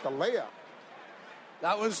make a layup.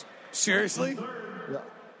 That was, seriously? Yeah.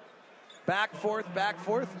 Back, forth.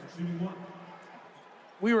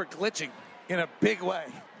 We were glitching in a big way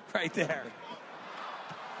right there.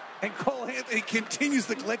 And Cole Anthony continues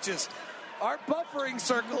the glitches. Our buffering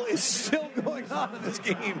circle is still going on in this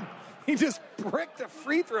game. He just bricked a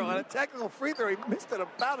free throw on a technical free throw. He missed it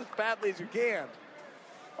about as badly as you can.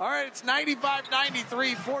 All right, it's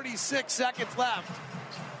 95-93, 46 seconds left.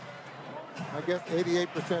 I guess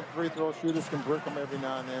 88% free throw shooters can brick them every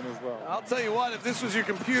now and then as well. I'll tell you what, if this was your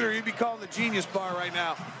computer, you'd be calling the Genius Bar right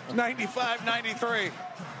now. 95-93.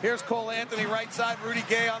 Here's Cole Anthony, right side. Rudy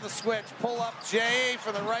Gay on the switch. Pull up Jay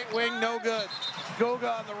for the right wing, no good.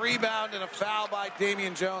 Goga on the rebound, and a foul by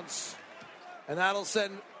Damian Jones. And that'll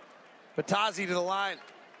send Batazzi to the line.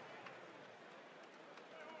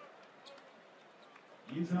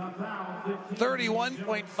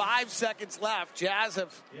 31.5 seconds left. Jazz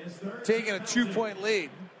have taken a 2-point lead.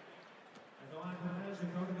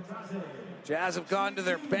 Jazz have gone to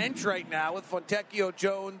their bench right now with Fontecchio,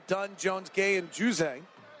 Dunn, Jones, Gay, and Juzang.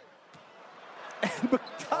 And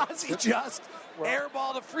Batazzi just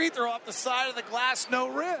airballed a free throw off the side of the glass, no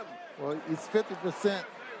rim. Well, he's 50%.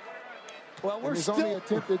 Well, he's only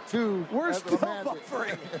attempted 2. We're still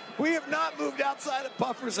buffering. We have not moved outside of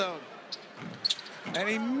buffer zone. And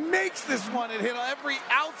he makes this one. It hit every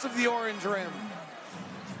ounce of the orange rim.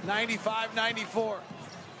 95-94.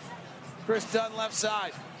 Chris Dunn left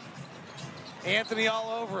side. Anthony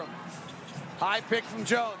all over him. High pick from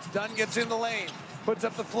Jones. Dunn gets in the lane. Puts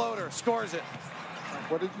up the floater. Scores it.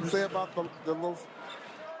 What did you say about the little...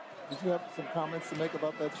 Did you have some comments to make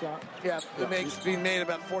about that shot? Yeah, it's being made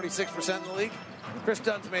about 46% in the league. Chris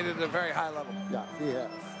Dunn's made it at a very high level. Yeah, he has.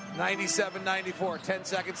 97-94. 10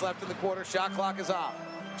 seconds left in the quarter. Shot clock is off.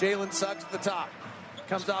 Jalen Suggs at the top.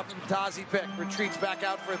 Comes off of Batazzi pick. Retreats back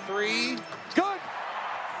out for a 3. Good!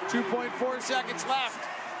 2.4 seconds left.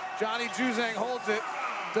 Johnny Juzang holds it.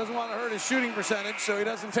 Doesn't want to hurt his shooting percentage, so he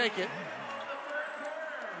doesn't take it.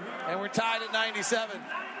 And we're tied at 97.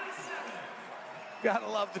 Gotta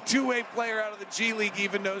love the two-way player out of the G League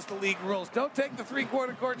even knows the league rules. Don't take the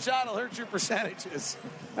three-quarter court shot. It'll hurt your percentages.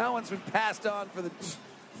 That one's been passed on for the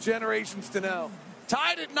generations to know.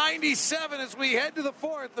 Tied at 97 as we head to the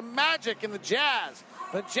fourth. The Magic and the Jazz.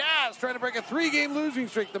 The Jazz trying to break a 3-game losing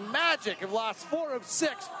streak. The Magic have lost 4 of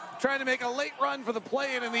 6, trying to make a late run for the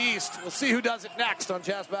play-in in the East. We'll see who does it next on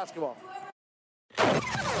Jazz Basketball. 3,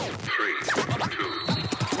 2, 1.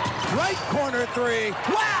 Right corner 3.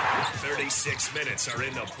 Wow! 36 minutes are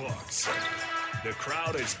in the books. The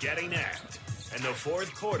crowd is getting amped, and the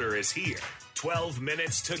fourth quarter is here. 12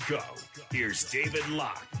 minutes to go. Here's David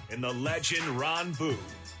Locke and the legend Ron Boone.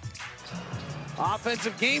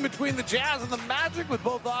 Offensive game between the Jazz and the Magic, with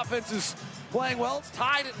both offenses playing well. It's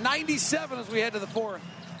tied at 97 as we head to the fourth.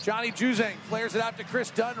 Johnny Juzang flares it out to Chris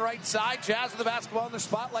Dunn, right side. Jazz with the basketball in their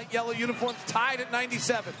spotlight yellow uniforms, tied at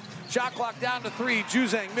 97. Shot clock down to 3.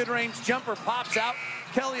 Juzang, mid-range jumper, pops out.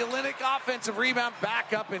 Kelly Olynyk, offensive rebound,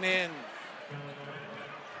 back up and in.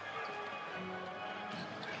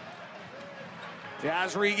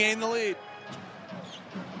 Jazz regain the lead.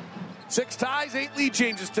 6 ties, 8 lead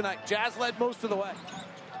changes tonight. Jazz led most of the way.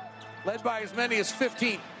 Led by as many as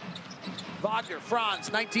 15. Wagner,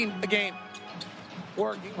 Franz, 19 a game.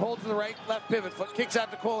 Working, holds to the right, left pivot foot, kicks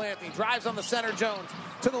out to Cole Anthony, drives on the center, Jones,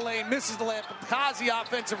 to the lane, misses the layup, Kazi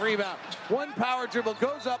offensive rebound. One power dribble,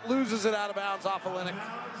 goes up, loses it out of bounds off of Olynyk.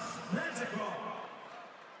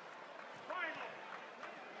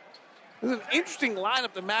 This is an interesting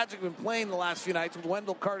lineup the Magic have been playing the last few nights with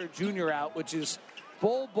Wendell Carter Jr. out, which is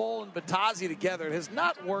Bol, and Batazzi together. It has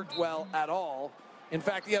not worked well at all. In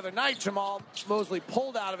fact, the other night, Jamal Mosley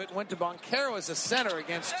pulled out of it and went to Boncaro as a center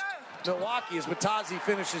against Milwaukee as Batazzi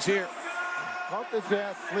finishes here. Caught the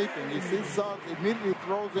Jazz sleeping. You see Suggs immediately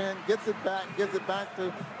throws in, gets it back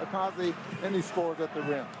to Akazi, and he scores at the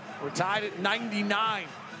rim. We're tied at 99.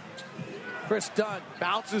 Chris Dunn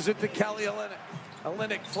bounces it to Kelly Olynyk.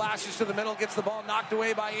 Olynyk flashes to the middle, gets the ball knocked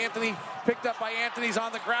away by Anthony. Picked up by Anthony's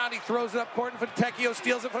on the ground. He throws it up court, and Fontecchio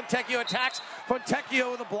steals it. Fontecchio attacks.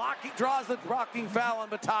 Fontecchio with a block. He draws the blocking foul on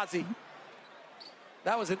Batazzi.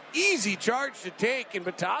 That was an easy charge to take, and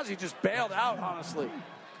Batazzi just bailed out, honestly.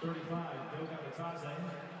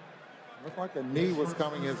 Looked like a knee was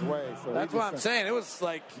coming his way. So that's what I'm saying. It was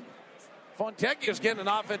like Fontecchio's getting an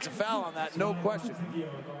offensive foul on that, no question.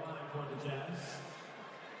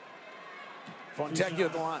 Fontecchio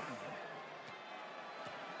at the line.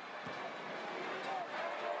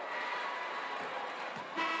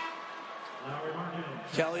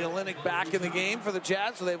 Kelly Olynyk back in the game for the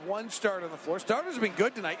Jazz, so they have one start on the floor. Starters have been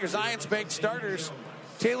good tonight. Your Zions Bank starters.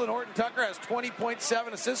 Taylor Horton-Tucker has 20.7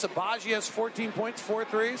 assists. Abaji has 14 points, 4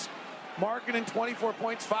 threes. Markkanen, 24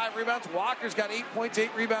 points, 5 rebounds. Walker's got 8 points, 8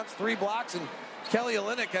 rebounds, 3 blocks. And Kelly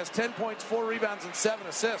Olynyk has 10 points, 4 rebounds, and 7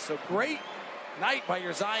 assists. So great night by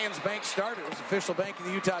your Zions Bank starters, official bank of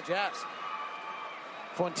the Utah Jazz.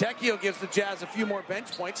 Fontecchio gives the Jazz a few more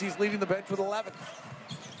bench points. He's leading the bench with 11.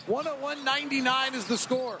 101-99 is the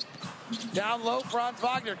score. Down low, Franz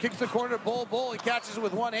Wagner kicks the corner to Bull. He catches it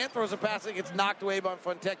with one hand, throws a pass, and gets knocked away by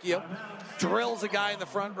Fontecchio. Drills a guy in the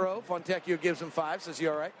front row. Fontecchio gives him 5, says, "You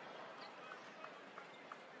all right?"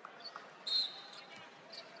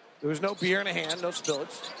 There was no beer in a hand, no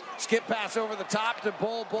spillage. Skip pass over the top to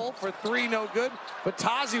Bull for 3, no good. But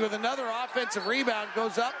Tazi with another offensive rebound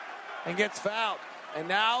goes up and gets fouled. And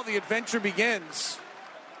now the adventure begins.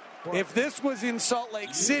 If this was in Salt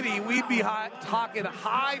Lake City, we'd be talking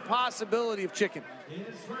high possibility of chicken.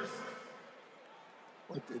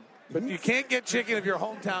 But you can't get chicken if your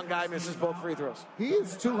hometown guy misses both free throws. He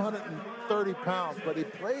is 230 pounds, but he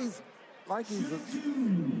plays like he's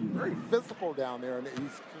very physical down there, and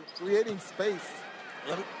he's creating space.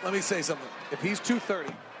 Let me say something. If he's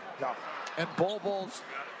 230, and Bull's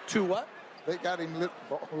 2 what? They got him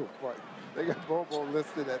They got Bull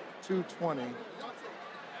listed at 220.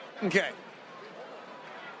 Okay.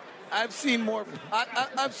 I've seen more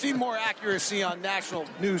accuracy on national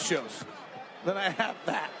news shows than I have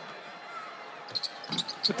that.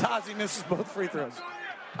 Tazi misses both free throws.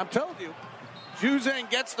 I'm telling you,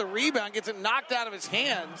 Juzang gets the rebound, gets it knocked out of his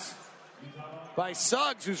hands by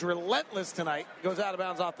Suggs, who's relentless tonight, goes out of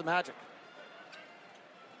bounds off the Magic.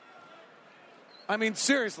 I mean,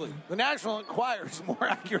 seriously, the National Enquirer is more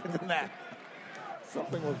accurate than that.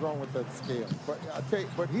 Something was wrong with that scale. But I tell you,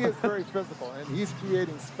 but he is very physical, and he's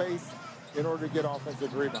creating space in order to get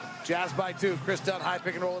offensive rebound. Jazz by 2. Chris Dunn, high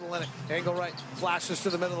pick and roll with Olynyk. Angle right, flashes to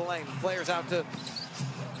the middle of the lane. Players out to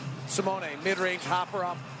Simone. Mid-range hopper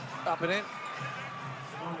up and in.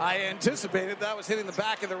 I anticipated that was hitting the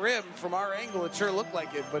back of the rim. From our angle, it sure looked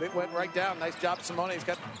like it, but it went right down. Nice job, Simone. He's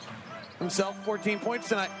got himself 14 points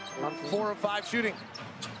tonight on 4 of 5 shooting.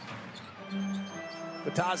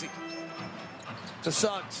 Batazi to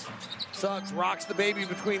Suggs. Suggs rocks the baby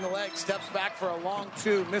between the legs, steps back for a long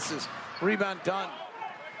 2, misses. Rebound done.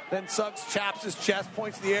 Then Suggs chaps his chest,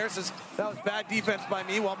 points in the air, says, "That was bad defense by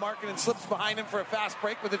me," while Markkanen slips behind him for a fast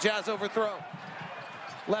break with a Jazz overthrow.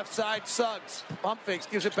 Left side, Suggs. Pump fakes,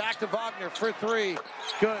 gives it back to Wagner for 3.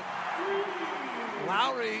 Good.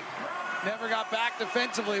 Lowry never got back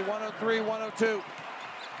defensively. 103-102.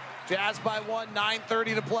 Jazz by 1,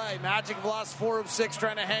 9:30 to play. Magic have lost 4 of 6,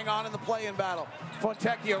 trying to hang on in the play-in battle.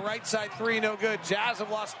 Fontecchio, right side 3, no good. Jazz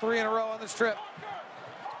have lost 3 in a row on this trip.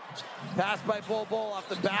 Pass by Bull off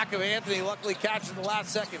the back of Anthony. Luckily catches in the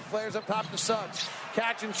last second. Flares up top to Suggs.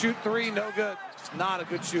 Catch and shoot 3, no good. Just not a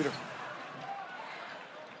good shooter.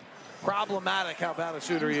 Problematic how bad a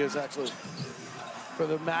shooter he is, actually, for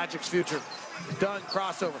the Magic's future. Dunn,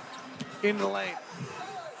 crossover. Into the lane.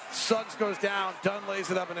 Suggs goes down. Dunn lays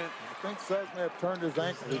it up and in. I think Suggs may have turned his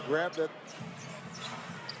ankle. He grabbed it.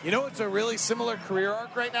 You know, it's a really similar career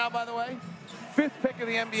arc right now, by the way. 5th pick of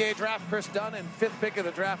the NBA draft, Chris Dunn, and 5th pick of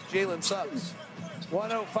the draft, Jalen Suggs.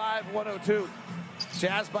 105-102.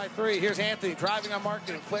 Jazz by 3. Here's Anthony driving on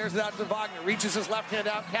Markkanen, flares it out to Wagner, reaches his left hand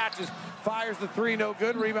out, catches, fires the 3, no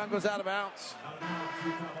good. Rebound goes out of bounds.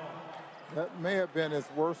 That may have been his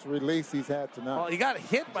worst release he's had tonight. Well, he got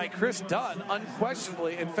hit by Chris Dunn,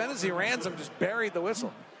 unquestionably, and Fennessy Ransom just buried the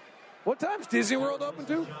whistle. What time's Disney World open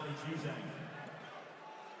to?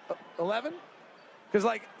 11? Because,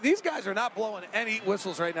 like, these guys are not blowing any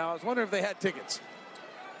whistles right now. I was wondering if they had tickets.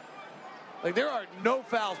 Like, there are no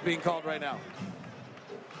fouls being called right now.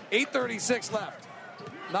 8:36 left.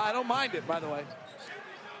 No, I don't mind it, by the way.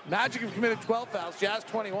 Magic have committed 12 fouls. Jazz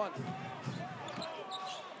 21.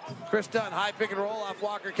 Chris Dunn, high pick and roll off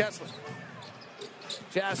Walker Kessler.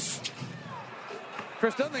 Jazz.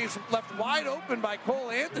 Chris Dunn is left wide open by Cole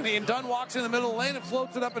Anthony, and Dunn walks in the middle of the lane and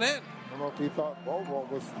floats it up and in. I don't know if he thought Bobo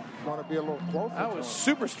was going to be a little closer. That was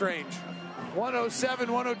super strange.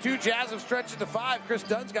 107-102. Jazz have stretched it to 5. Chris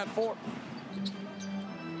Dunn's got 4.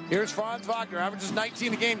 Here's Franz Wagner, averages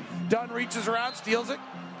 19 a game. Dunn reaches around, steals it,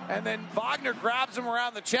 and then Wagner grabs him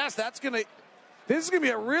around the chest. This is gonna be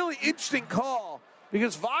a really interesting call,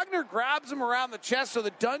 because Wagner grabs him around the chest so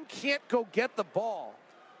that Dunn can't go get the ball.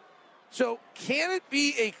 So can it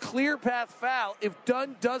be a clear path foul if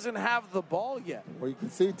Dunn doesn't have the ball yet? Well, you can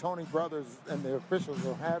see Tony Brothers and the officials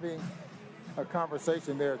are having a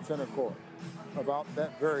conversation there at center court about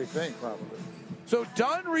that very thing, probably. So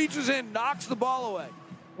Dunn reaches in, knocks the ball away.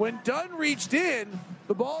 When Dunn reached in,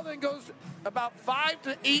 the ball then goes about 5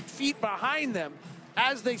 to 8 feet behind them.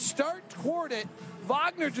 As they start toward it,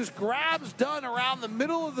 Wagner just grabs Dunn around the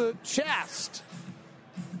middle of the chest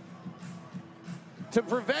to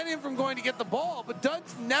prevent him from going to get the ball, but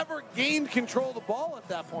Dunn's never gained control of the ball at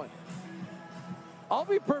that point. I'll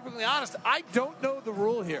be perfectly honest, I don't know the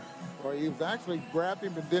rule here. Well, he was actually grabbed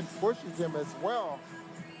him and then pushes him as well.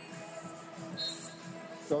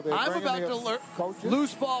 So they're I'm about to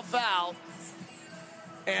loose ball foul,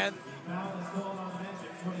 and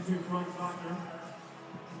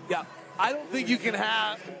yeah, I don't think you can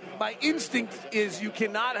have. My instinct is you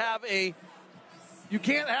cannot have a. You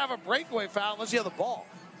can't have a breakaway foul unless you have the ball.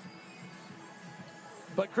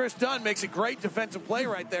 But Chris Dunn makes a great defensive play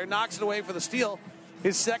right there, knocks it away for the steal,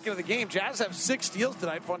 his second of the game. Jazz have 6 steals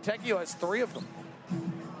tonight. Fontecchio has 3 of them.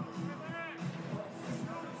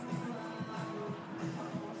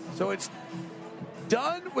 So it's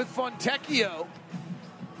Dunn with Fontecchio,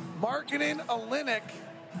 Markkanen, Olynyk,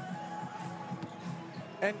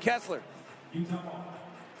 and Kessler.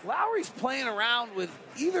 Lowry's playing around with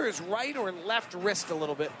either his right or left wrist a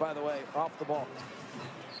little bit, by the way, off the ball.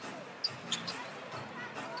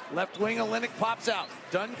 Left wing, Olynyk pops out.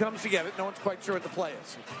 Dunn comes to get it. No one's quite sure what the play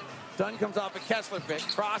is. Dunn comes off a Kessler pick,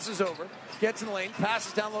 crosses over, gets in the lane,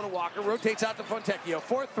 passes down low to Walker, rotates out to Fontecchio.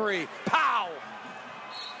 4-3. Pow!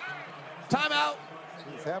 Timeout.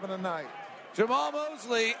 He's having a night. Jamal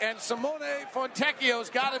Mosley and Simone Fontecchio's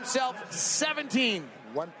got himself 17.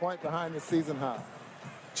 1 point behind the season high.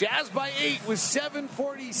 Jazz by 8 with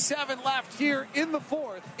 7:47 left here in the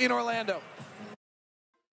fourth in Orlando.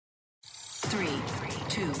 3,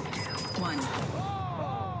 2, 1.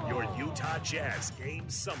 Your Utah Jazz game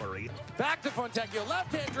summary. Back to Fontecchio.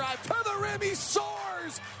 Left-hand drive to the rim. He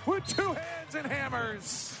soars with 2 hands and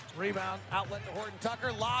hammers. Rebound, outlet to Horton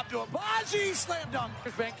Tucker. Lob to Agbaji. Slam dunk.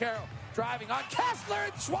 Here's Banchero driving on Kessler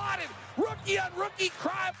and swatted. Rookie on rookie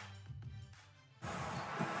crime.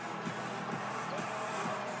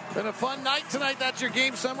 Been a fun night tonight. That's your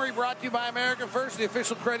game summary brought to you by America First, the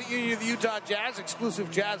official credit union of the Utah Jazz.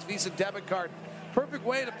 Exclusive Jazz Visa debit card. Perfect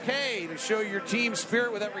way to pay to show your team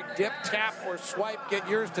spirit with every dip, tap, or swipe. Get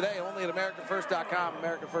yours today only at AmericaFirst.com.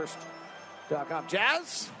 AmericaFirst.com.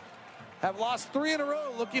 Jazz have lost 3 in a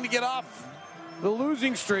row, looking to get off the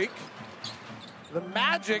losing streak. The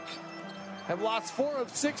Magic have lost 4 of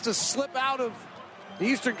 6 to slip out of the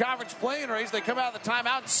Eastern Conference play-in race. They come out of the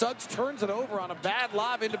timeout, and Suggs turns it over on a bad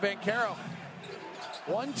lob into Banchero.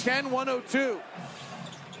 110-102.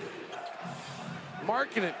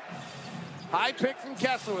 Markkanen. High pick from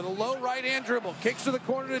Kessler with a low right-hand dribble. Kicks to the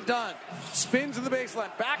corner to Dunn. Spins in the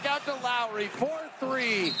baseline. Back out to Lowry.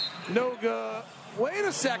 4-3. No good. Wait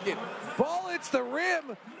a second. Ball hits the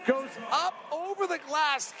rim. Goes up over the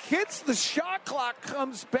glass. Hits the shot clock.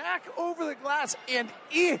 Comes back over the glass and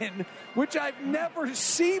in, which I've never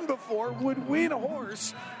seen before. Would win a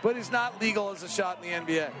horse, but is not legal as a shot in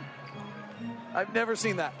the NBA. I've never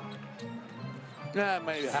seen that. Nah, it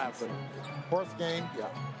might have, but horse game, yeah.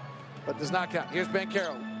 But does not count. Here's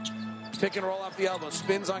Banchero. Pick and roll off the elbow.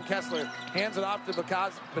 Spins on Kessler. Hands it off to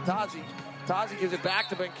Batazi. Batazi gives it back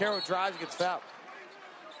to Banchero. Drives, gets fouled.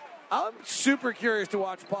 I'm super curious to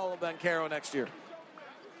watch Paolo Banchero next year.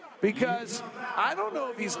 Because I don't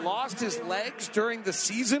know if he's lost his legs during the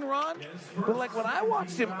season run, but like when I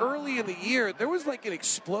watched him early in the year, there was like an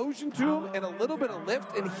explosion to him and a little bit of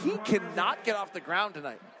lift, and he cannot get off the ground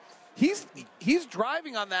tonight. He's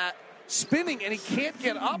driving on that, spinning, and he can't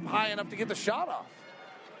get up high enough to get the shot off.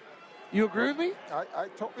 You agree with me? I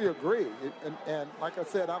totally agree. And like I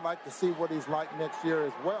said, I'd like to see what he's like next year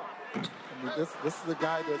as well. I mean, this is a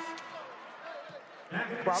guy that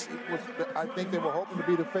probably was, I think they were hoping to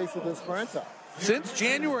be the face of this franchise. Since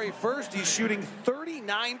January 1st, he's shooting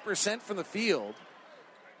 39% from the field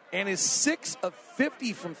and is 6 of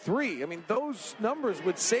 50 from 3. I mean, those numbers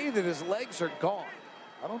would say that his legs are gone.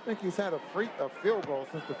 I don't think he's had a field goal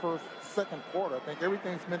since the second quarter. I think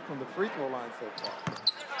everything's meant from the free throw line so far.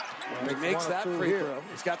 He makes that free throw.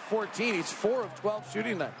 He's got 14. He's 4 of 12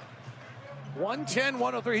 shooting that.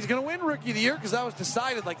 110-103. He's going to win Rookie of the Year because that was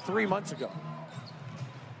decided like 3 months ago.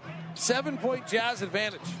 7-point Jazz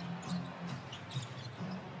advantage.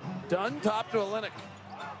 Dunn, top to Olynyk.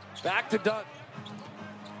 Back to Dunn.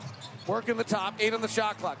 Working the top, 8 on the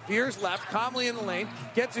shot clock. Veers left, calmly in the lane.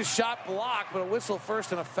 Gets his shot blocked, but a whistle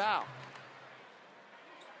first and a foul.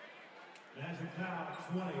 Magic foul,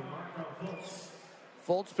 20, Marco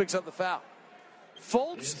Fultz picks up the foul.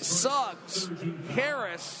 Fultz, Suggs,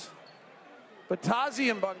 Harris,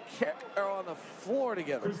 Batazzi, and Banchero are on the floor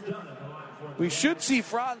together. We should see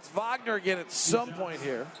Franz Wagner again at some point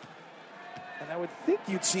here. And I would think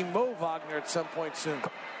you'd see Mo Wagner at some point soon.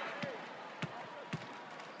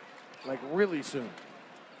 Like really soon.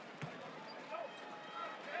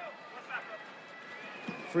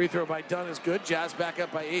 Free throw by Dunn is good. Jazz back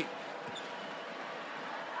up by 8.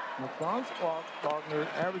 Franz Wagner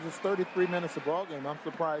averages 33 minutes a ball game. I'm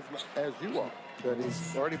surprised, as you are, that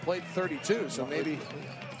he's already played 32, so maybe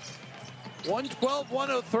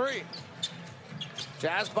 112-103.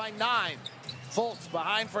 Jazz by 9. Fultz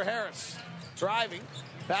behind for Harris. Driving.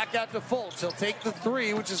 Back out to Fultz. He'll take the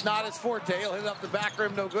 3, which is not his forte. He'll hit up the back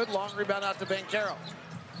rim, no good. Long rebound out to Banchero.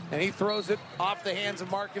 And he throws it off the hands of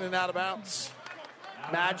Markkanen out of bounds.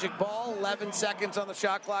 Magic ball, 11 seconds on the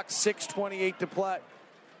shot clock, 6:28 to play.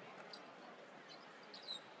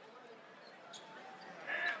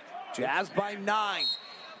 Jazz by 9.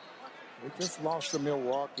 They just lost to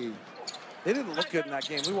Milwaukee. They didn't look good in that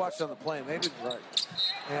game. We watched on the plane. They did right.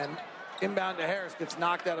 And inbound to Harris gets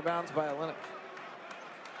knocked out of bounds by Olynyk.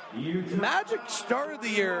 Magic started the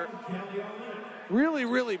year really,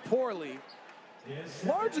 really poorly.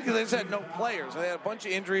 Largely because they just had no players. They had a bunch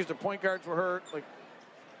of injuries. The point guards were hurt. Like,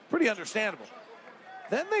 pretty understandable.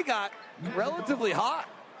 Then they got relatively hot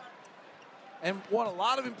and won a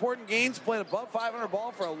lot of important games, played above 500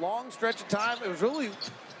 ball for a long stretch of time. It was really a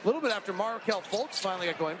little bit after Markelle Fultz finally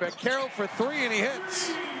got going. Banchero for 3, and he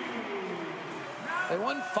hits. They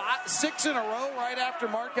won 6 in a row right after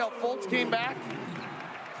Markelle Fultz came back.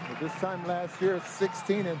 This time last year,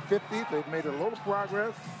 16 and 50. They've made a little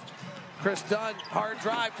progress. Chris Dunn, hard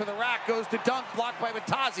drive to the rack, goes to dunk, blocked by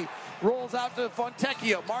Batazzi. Rolls out to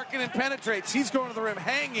Fontecchio. Markkanen penetrates. He's going to the rim,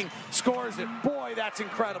 hanging, scores it. Boy, that's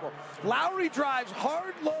incredible. Lowry drives,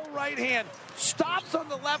 hard, low right hand, stops on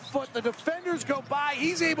the left foot. The defenders go by.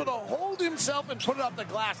 He's able to hold himself and put it up the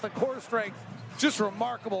glass. The core strength, just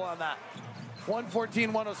remarkable on that.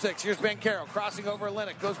 114-106. Here's Banchero crossing over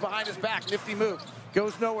Olynyk. Goes behind his back. Nifty move.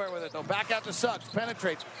 Goes nowhere with it, though. Back out to Suggs.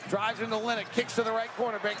 Penetrates. Drives into Olynyk. Kicks to the right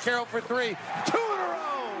corner. Banchero for 3. 2 in a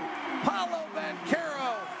row. Paulo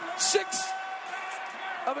Banchero. 6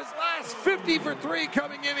 of his last 50 for 3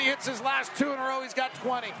 coming in. He hits his last 2 in a row. He's got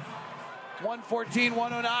 20.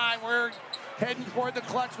 114-109. We're heading toward the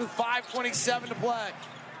clutch with 5:27 to play.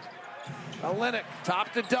 Olynyk.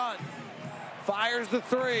 Top to Dunn. Fires the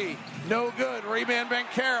 3. No good. Rebound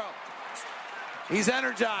Banchero. He's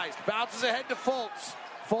energized. Bounces ahead to Fultz.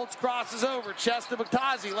 Fultz crosses over. Chest to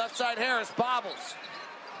Batazzi. Left side Harris. Bobbles.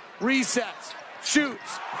 Resets.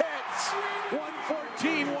 Shoots. Hits.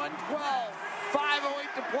 114-112.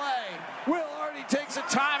 5:08 to play. Will Hardy takes a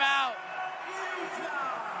timeout.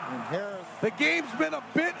 And Harris. The game's been a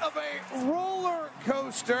bit of a roller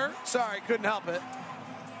coaster. Sorry, couldn't help it.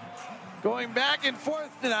 Going back and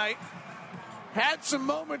forth tonight. Had some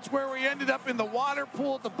moments where we ended up in the water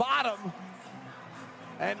pool at the bottom.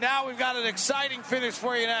 And now we've got an exciting finish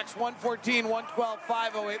for you next. 114-112,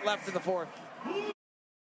 5:08 left in the fourth.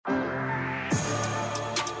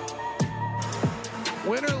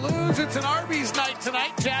 Win or lose, it's an Arby's night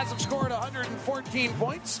tonight. Jazz have scored 114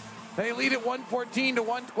 points. They lead at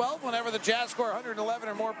 114-112. Whenever the Jazz score 111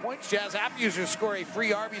 or more points, Jazz app users score a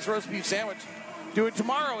free Arby's roast beef sandwich. Do it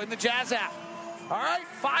tomorrow in the Jazz app. All right,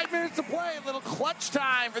 5 minutes to play. A little clutch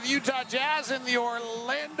time for the Utah Jazz and the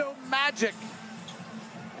Orlando Magic.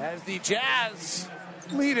 As the Jazz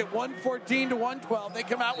lead at 114-112, they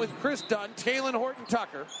come out with Chris Dunn, Talen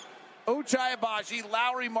Horton-Tucker, Ochai Agbaji,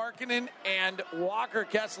 Lowry Markkanen, and Walker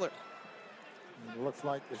Kessler. It looks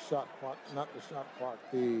like the shot clock, not the shot clock,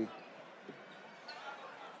 the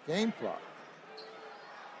game clock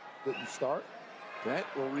didn't start. Okay,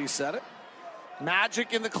 we'll reset it.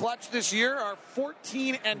 Magic in the clutch this year are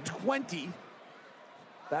 14-20.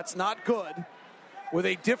 That's not good. With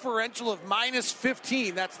a differential of minus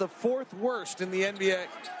 15. That's the 4th worst in the NBA.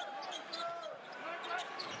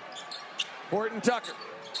 Horton-Tucker.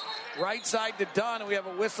 Right side to Dunn. We have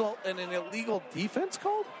a whistle and an illegal defense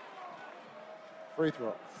called? Free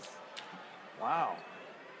throw. Wow.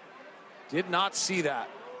 Did not see that.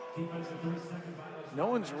 No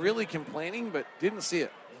one's really complaining, but didn't see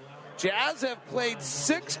it. Jazz have played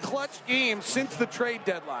 6 clutch games since the trade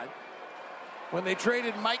deadline, when they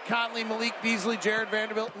traded Mike Conley, Malik Beasley, Jared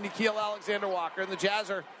Vanderbilt, and Nickeil Alexander-Walker. And the Jazz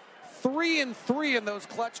are 3-3 in those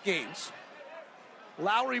clutch games.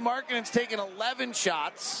 Lowry Markkanen's taken 11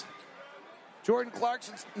 shots. Jordan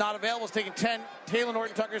Clarkson's not available. He's taken 10. Talen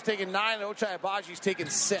Horton-Tucker's taken 9. And Ochai Agbaji's taken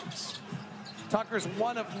 6. Tucker's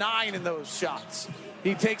 1 of 9 in those shots.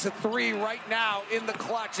 He takes a 3 right now in the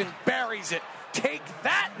clutch and buries it. Take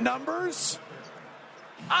that, Numbers.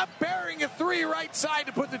 I'm burying a 3 right side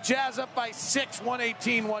to put the Jazz up by 6,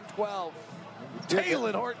 118-112.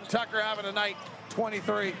 Talen Horton-Tucker having a night,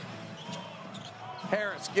 23.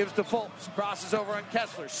 Harris gives to Fultz, crosses over on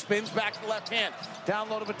Kessler, spins back to the left hand, down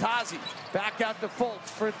low to Batazzi, back out to Fultz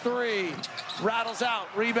for 3, rattles out,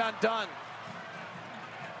 rebound done.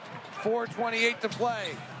 4:28 to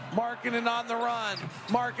play. Markkanen on the run.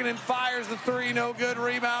 Markkanen fires the 3, no good.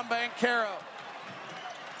 Rebound, Banchero.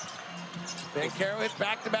 Banchero hit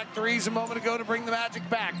back-to-back threes a moment ago to bring the Magic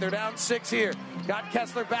back. They're down 6 here. Got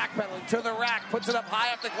Kessler backpedaling to the rack, puts it up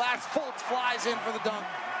high up the glass. Fultz flies in for the dunk.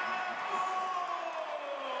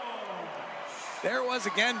 There it was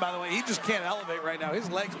again, by the way. He just can't elevate right now. His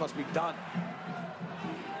legs must be done.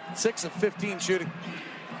 6 of 15 shooting.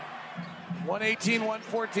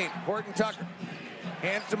 118-114. Horton-Tucker.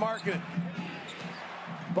 Hands to Markkanen.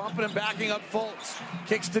 Bumping and backing up Fultz.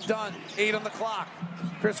 Kicks to Dunn. 8 on the clock.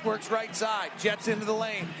 Chris works right side. Jets into the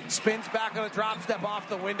lane. Spins back on a drop step off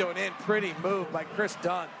the window and in. Pretty move by Chris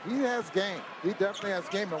Dunn. He has game. He definitely has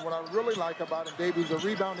game. And what I really like about him, Dave, he's a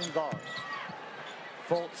rebounding guard.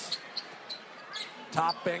 Fultz.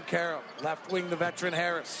 Top Banchero. Left wing the veteran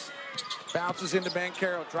Harris. Bounces into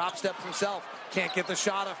Banchero. Drop steps himself. Can't get the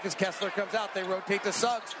shot off because Kessler comes out. They rotate to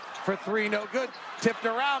Suggs for 3, no good. Tipped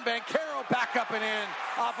around. Banchero back up and in.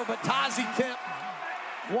 Off of a Batazzi tip.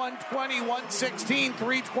 120-116.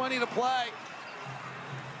 3:20 to play.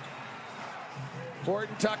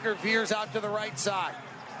 Horton-Tucker veers out to the right side.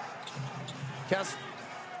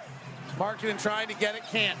 Markkanen trying to get it.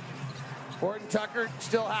 Can't. Horton-Tucker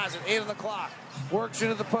still has it. 8 on the clock. Works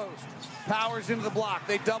into the post. Powers into the block.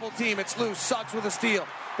 They double team. It's loose. Suggs with a steal.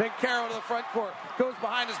 Banchero to the front court. Goes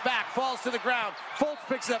behind his back. Falls to the ground. Fultz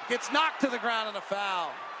picks it up. Gets knocked to the ground and a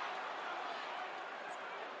foul.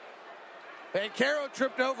 Banchero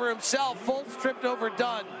tripped over himself. Fultz tripped over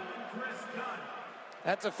Dunn.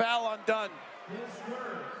 That's a foul on Dunn.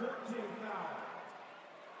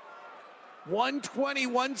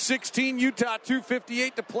 120-116 Utah.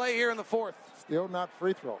 2:58 to play here in the fourth. Still not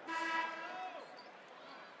free throw.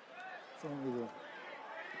 It's only the...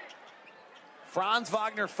 Franz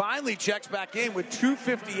Wagner finally checks back in with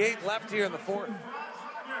 2:58 left here in the fourth.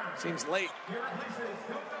 Seems late.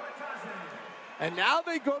 And now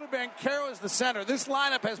they go to Banchero as the center. This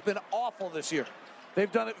lineup has been awful this year.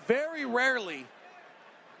 They've done it very rarely.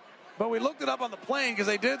 But we looked it up on the plane because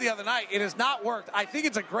they did it the other night. It has not worked. I think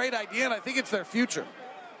it's a great idea, and I think it's their future.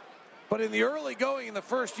 But in the early going in the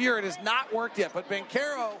first year, it has not worked yet. But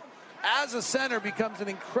Banchero, as a center, becomes an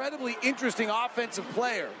incredibly interesting offensive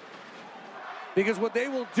player. Because what they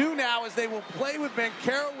will do now is they will play with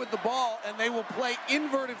Banchero with the ball, and they will play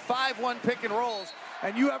inverted 5-1 pick and rolls.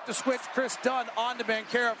 And you have to switch Chris Dunn onto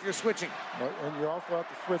Banchero if you're switching. And you also have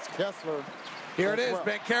to switch Kessler. Here it is,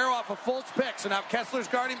 Banchero off a Fultz pick. So now Kessler's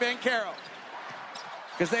guarding Banchero.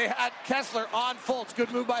 Because they had Kessler on Fultz. Good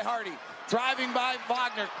move by Hardy. Driving by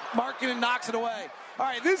Wagner. Markkanen knocks it away. All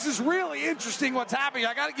right, this is really interesting what's happening.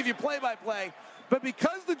 I got to give you play-by-play. But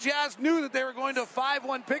because the Jazz knew that they were going to a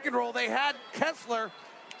 5-1 pick and roll, they had Kessler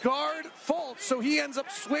guard Fultz. So he ends up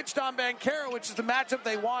switched on Banchero, which is the matchup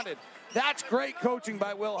they wanted. That's great coaching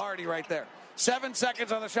by Will Hardy right there. 7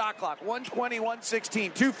 seconds on the shot clock.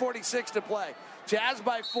 120-116. 2:46 to play. Jazz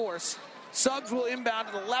by force. Suggs will inbound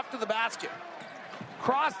to the left of the basket.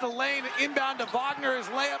 Cross the lane, inbound to Wagner. His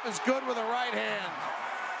layup is good with a right hand.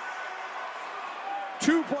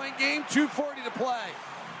 2-point game, 2:40 to play.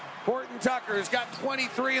 Horton-Tucker has got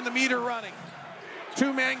 23 in the meter running.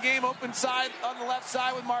 2-man game, open side on the left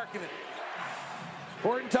side with Markkanen.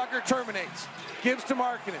 Horton-Tucker terminates. Gives to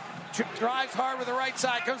Markkanen. Drives hard with the right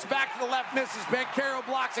side. Comes back to the left, misses. Banchero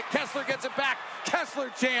blocks it. Kessler gets it back. Kessler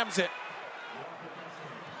jams it.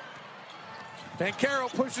 Banchero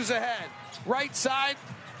pushes ahead. Right side,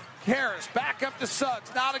 Harris. Back up to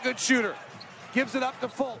Suggs. Not a good shooter. Gives it up to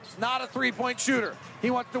Fultz. Not a three-point shooter. He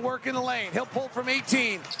wants to work in the lane. He'll pull from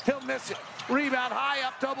 18. He'll miss it. Rebound high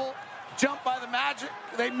up, double jump by the Magic.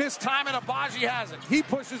 They miss time and Agbaji has it. He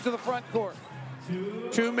pushes to the front court.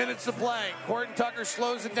 2 minutes to play. Horton-Tucker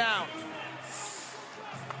slows it down.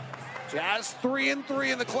 Jazz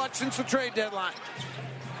 3-3 in the clutch since the trade deadline.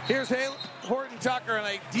 Here's Horton-Tucker and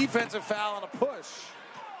a defensive foul on a push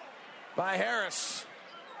by Harris.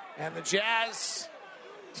 And the Jazz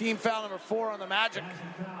team foul number 4 on the Magic.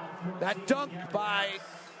 That dunk by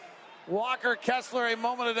Walker Kessler a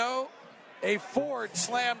moment ago. A Ford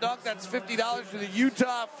slam dunk. That's $50 to the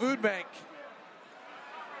Utah Food Bank.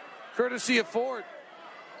 Courtesy of Ford.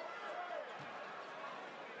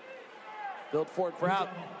 Built Ford proud.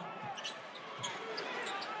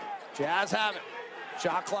 Jazz have it.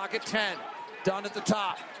 Shot clock at 10. Dunn at the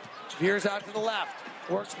top. Veers out to the left.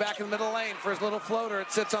 Works back in the middle lane for his little floater.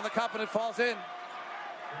 It sits on the cup and it falls in.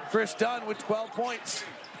 Chris Dunn with 12 points.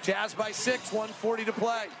 Jazz by 6, 1:40 to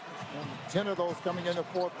play. 10 of those coming in the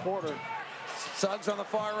fourth quarter. Suggs on the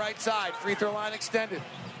far right side. Free throw line extended.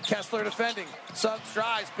 Kessler defending. Suggs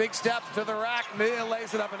drives. Big steps to the rack. Mia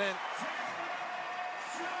lays it up and in.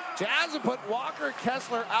 Jazz have put Walker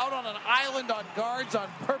Kessler out on an island on guards on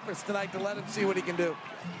purpose tonight to let him see what he can do.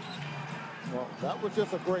 Well, that was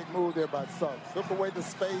just a great move there by Suggs. Took away the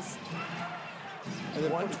space.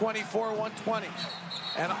 124-120.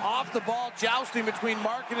 And off the ball, jousting between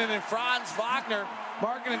Markkanen and Franz Wagner.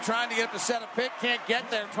 Markkanen trying to get up to set a pick, can't get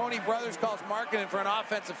there. Tony Brothers calls Markkanen for an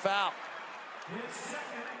offensive foul.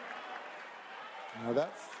 Now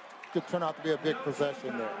that could turn out to be a big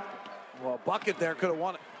possession there. Well, bucket there could have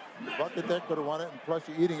won it. Bucket there could have won it, and plus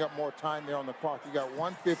you're eating up more time there on the clock. You got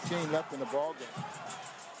 1:15 left in the ball game.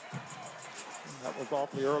 That was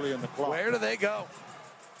awfully early in the clock. Where do they go?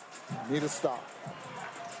 Need a stop.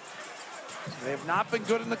 They have not been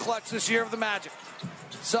good in the clutch this year of the Magic.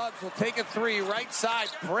 Suggs will take a three, right side,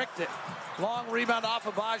 bricked it. Long rebound off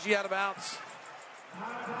of Agbaji out of bounds.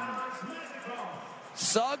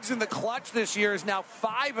 Suggs in the clutch this year is now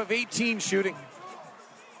 5 of 18 shooting.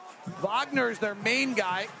 Wagner is their main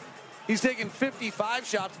guy. He's taken 55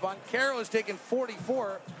 shots. Banchero has taken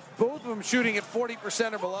 44. Both of them shooting at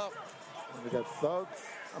 40% or below. We got Suggs.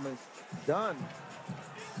 Dunn.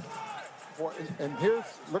 And here's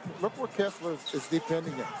look where Kessler is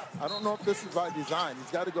defending him. I don't know if this is by design. He's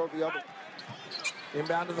got to go the other.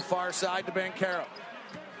 Inbound to the far side to Banchero.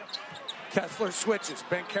 Kessler switches.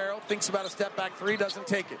 Banchero thinks about a step back three, doesn't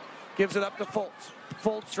take it. Gives it up to Fultz.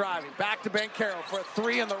 Fultz driving. Back to Banchero for a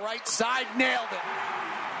three on the right side. Nailed it.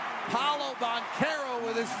 Paolo Banchero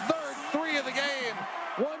with his third three of the game.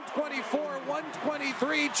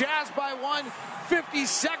 124-123. Jazz by 1. 50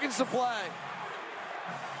 seconds to play.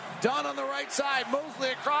 Dunn on the right side.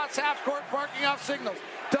 Mosley across half court, barking out signals.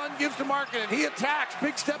 Dunn gives to Markkanen. He attacks.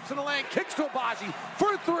 Big steps in the lane. Kicks to Agbaji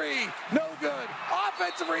for three. No good.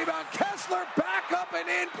 Offensive rebound. Kessler back up and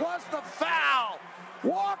in, plus the foul.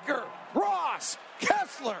 Walker, Ross,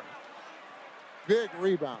 Kessler. Big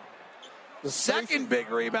rebound. The second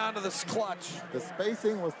big rebound of this clutch. The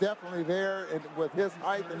spacing was definitely there, and with his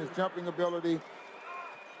height and his jumping ability.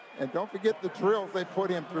 And don't forget the drills they put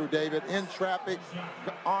him through, David. In traffic,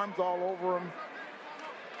 arms all over him,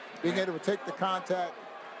 being able to take the contact.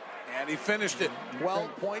 And he finished it.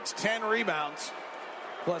 12 points, 10 rebounds,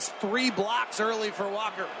 plus 3 blocks early for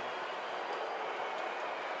Walker.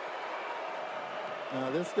 Now,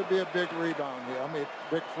 this could be a big rebound here.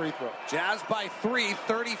 Big free throw. Jazz by 3,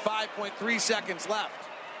 35.3 seconds left.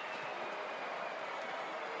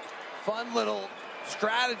 Fun little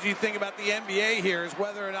strategy thing about the NBA here is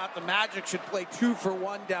whether or not the Magic should play 2 for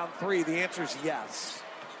 1 down 3. The answer is yes.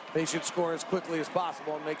 They should score as quickly as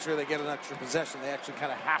possible and make sure they get an extra possession. They actually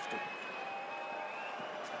kind of have to.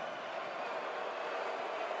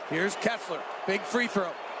 Here's Kessler. Big free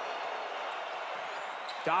throw.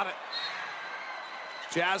 Got it.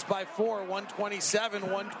 Jazz by 4,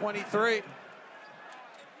 127-123.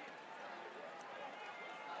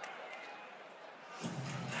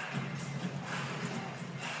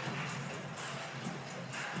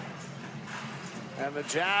 And the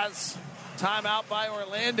Jazz timeout by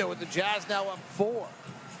Orlando with the Jazz now up 4.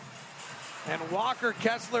 And Walker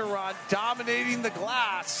Kessler, Ron, dominating the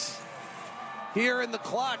glass here in the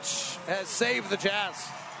clutch, has saved the Jazz.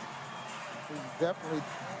 He's definitely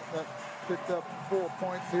picked up 4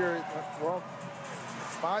 points here. Well,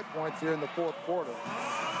 5 points here in the fourth quarter.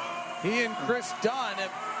 He and Chris Dunn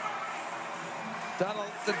have done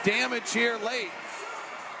the damage here late.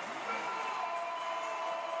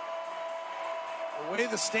 The way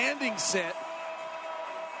the standings sit,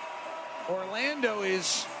 Orlando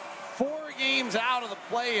is 4 games out of the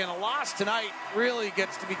play, and a loss tonight really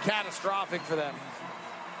gets to be catastrophic for them.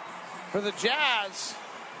 For the Jazz,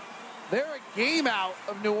 they're a game out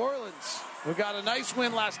of New Orleans, who got a nice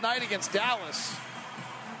win last night against Dallas,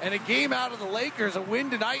 and a game out of the Lakers. A win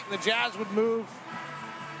tonight, and the Jazz would move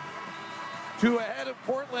to ahead of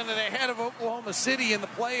Portland and ahead of Oklahoma City in the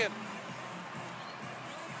play-in.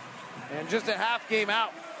 And just a half game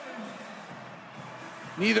out.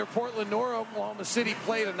 Neither Portland nor Oklahoma City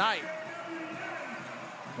play tonight.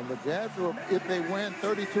 And the Jazz, if they win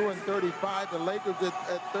 32-35, the Lakers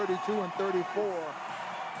at 32-34.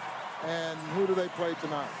 And who do they play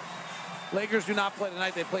tonight? Lakers do not play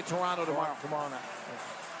tonight. They play Toronto tomorrow. Tomorrow night.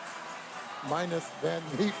 Minus Van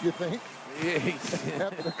Meep, you think?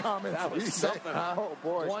 After the comments. That was something, huh? Oh,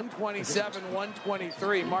 boy.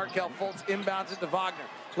 127-123. Markel Fultz inbounds it to Wagner.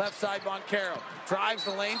 Left side, Boncaro. Drives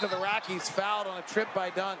the lane to the rack. He's fouled on a trip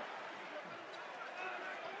by Dunn.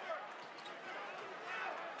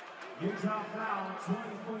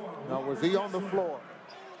 Now, was he on the floor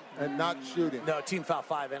and not shooting? No, team foul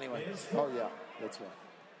 5 anyway. Oh, yeah. That's right.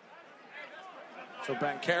 So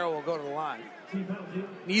Boncaro will go to the line.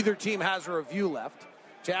 Neither team has a review left.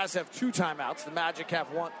 Jazz have 2 timeouts. The Magic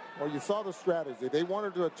have 1. Well, you saw the strategy. They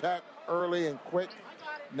wanted to attack early and quick.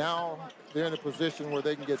 Now they're in a position where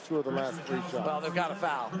they can get 2 of the last 3 shots. Well, they've got a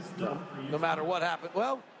foul. No matter what happened.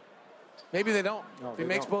 Well, maybe they don't. No, if he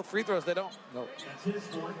makes both free throws, they don't. No.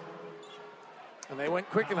 And they went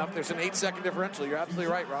quick enough. There's an 8-second differential. You're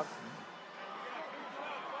absolutely right, Rob.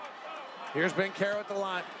 Here's Boncaro at the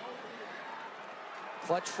line.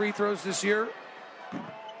 Clutch free throws this year.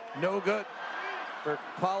 No good. For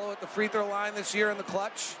Paulo at the free throw line this year in the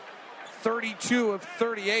clutch. 32 of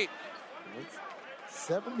 38.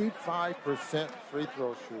 75% free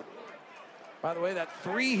throw shooter. By the way, that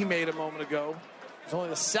 3 he made a moment ago is only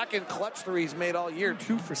the second clutch 3 he's made all year.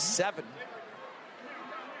 2 for 7.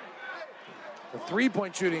 The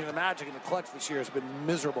 3-point shooting in the Magic in the clutch this year has been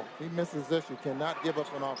miserable. He misses this. You cannot give up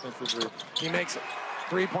an offensive rebound. He makes it.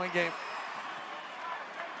 3-point game.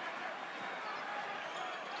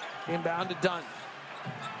 Inbound to Dunn.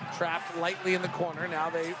 Trapped lightly in the corner. Now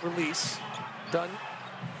they release. Dunn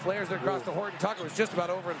flares it across to Horton Tucker. Was just about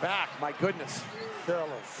over and back. My goodness.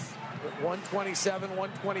 Careless. 127,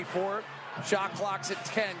 124. Shot clock's at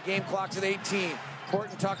 10. Game clock's at 18.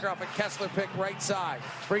 Horton Tucker off a Kessler pick right side.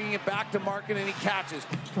 Bringing it back to Markin and he catches.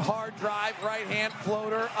 Hard drive, right hand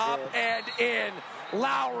floater, up and in.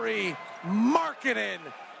 Lowry Markkanen,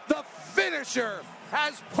 the finisher,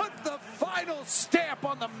 has put the final stamp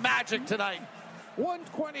on the Magic tonight.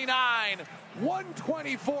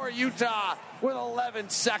 129-124 Utah with 11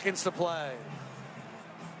 seconds to play.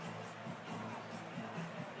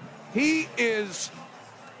 He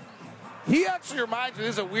actually reminds me,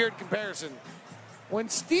 this is a weird comparison. When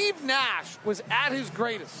Steve Nash was at his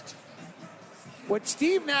greatest,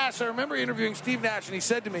 I remember interviewing Steve Nash and he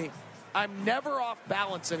said to me, I'm never off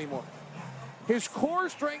balance anymore. His core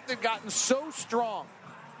strength had gotten so strong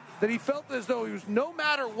that he felt as though he was, no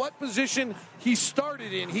matter what position he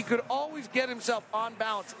started in, he could always get himself on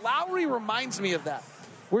balance. Lowry reminds me of that.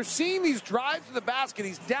 We're seeing these drives to the basket.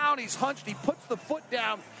 He's down, he's hunched, he puts the foot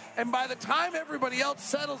down, and by the time everybody else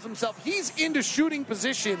settles himself, he's into shooting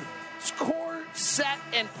position, core set,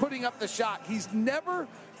 and putting up the shot. He's never,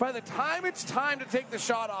 by the time it's time to take the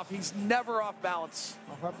shot off, he's never off balance.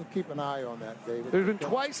 I'll have to keep an eye on that, David. There's been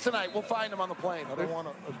twice tonight. We'll find him on the plane. I don't want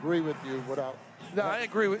to agree with you without... No, I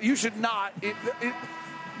agree with you. You should not.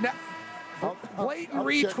 Blatant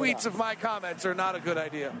retweets of my comments are not a good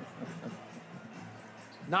idea.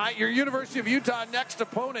 Not your University of Utah next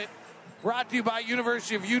opponent, brought to you by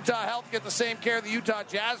University of Utah Health. Get the same care the Utah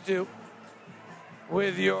Jazz do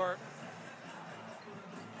with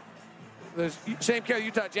the same care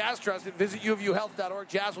Utah Jazz Trust. Visit uofuhealth.org.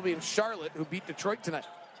 Jazz will be in Charlotte, who beat Detroit tonight.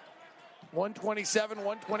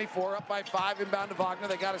 127-124, up by 5, inbound to Wagner.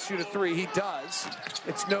 They got to shoot a 3. He does.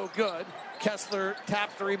 It's no good. Kessler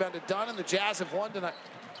taps the rebound to Dunn, and the Jazz have won tonight.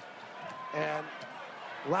 And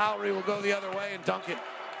Lowry will go the other way and dunk it.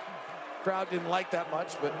 Crowd didn't like that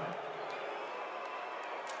much, but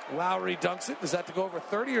Lowry dunks it. Is that to go over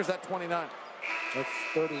 30 or is that 29? That's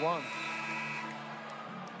 31.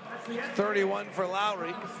 31 for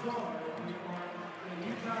Lowry.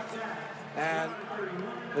 And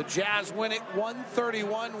the Jazz win it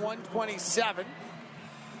 131-127.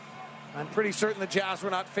 I'm pretty certain the Jazz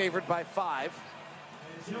were not favored by 5,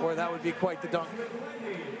 or that would be quite the dunk.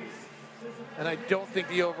 And I don't think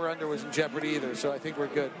the over-under was in jeopardy either, so I think we're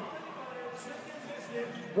good.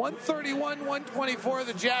 131-124,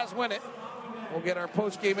 the Jazz win it. We'll get our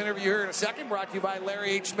post-game interview here in a second, brought to you by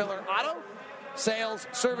Larry H. Miller Auto. Sales,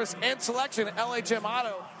 service, and selection at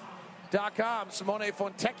LHMauto.com. Simone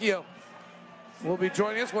Fontecchio will be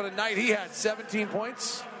joining us. What a night he had, 17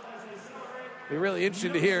 points. Be really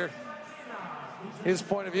interesting to hear his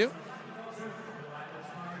point of view.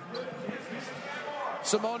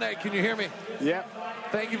 Simone, can you hear me? Yeah.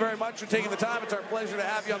 Thank you very much for taking the time. It's our pleasure to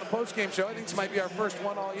have you on the post-game show. I think this might be our first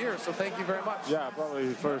one all year, so thank you very much. Yeah,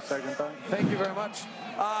 probably first, second time. Thank you very much.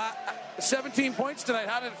 17 points tonight.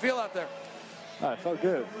 How did it feel out there? It felt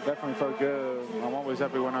good. Definitely felt good. I'm always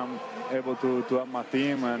happy when I'm able to help my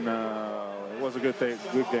team, and it was a good game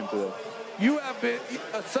today. You have been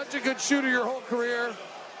such a good shooter your whole career.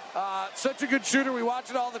 Such a good shooter. We watch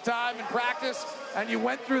it all the time in practice, and you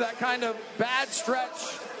went through that kind of bad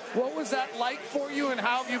stretch. What was that like for you, and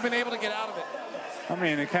how have you been able to get out of it? I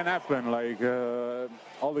mean, it can happen. Like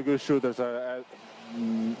all the good shooters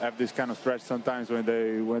have this kind of stretch sometimes when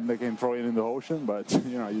they can throw it in the ocean. But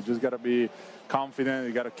you just gotta be confident.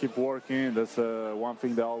 You gotta keep working. That's one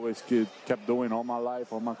thing that I always kept doing all my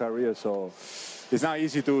life, all my career. So it's not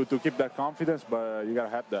easy to keep that confidence, but you gotta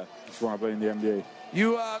have that if you want to play in the NBA.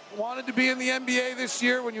 You wanted to be in the NBA this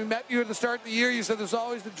year. When you met you at the start of the year, you said there's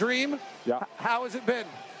always the dream. Yeah. How has it been?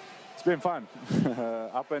 It's been fun.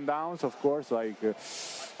 Up and downs, of course. Like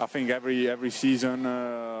I think every season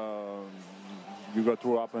you go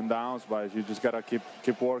through up and downs, but you just gotta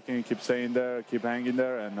keep working, keep staying there, keep hanging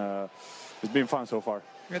there, and it's been fun so far.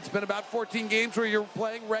 It's been about 14 games where you're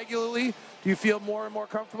playing regularly. Do you feel more and more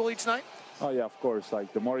comfortable each night? Oh yeah, of course.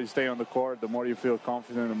 Like the more you stay on the court, the more you feel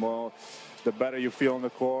confident, the better you feel on the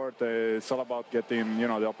court. It's all about getting,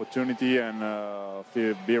 the opportunity and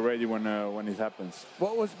be ready when it happens.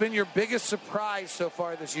 What has been your biggest surprise so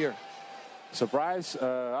far this year? Surprise?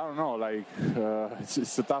 I don't know. Like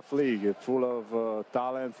it's a tough league, full of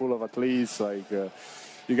talent, full of athletes. Like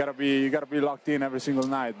you gotta be locked in every single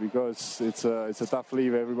night because it's a tough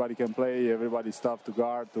league. Everybody can play. Everybody's tough to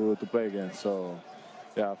guard to play against. So.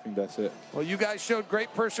 Yeah, I think that's it. Well, you guys showed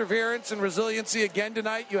great perseverance and resiliency again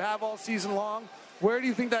tonight. You have all season long. Where do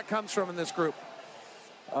you think that comes from in this group?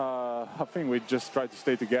 I think we just try to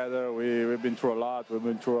stay together. We've been through a lot. We've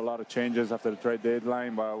been through a lot of changes after the trade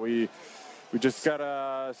deadline, but we just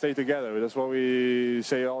gotta stay together. That's what we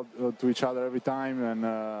say all to each other every time,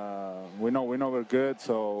 and we know we're good,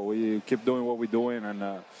 so we keep doing what we're doing, and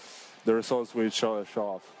the results will show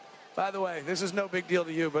off. By the way, this is no big deal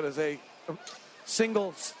to you, but as a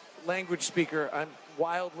single language speaker, I'm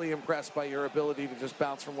wildly impressed by your ability to just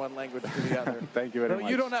bounce from one language to the other. Thank you very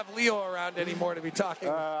much. You don't have Leo around anymore to be talking.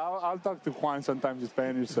 I'll talk to Juan sometimes in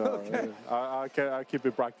Spanish, so okay. I'll keep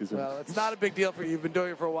it practicing. Well, it's not a big deal for you. You've been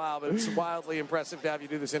doing it for a while, but it's wildly impressive to have you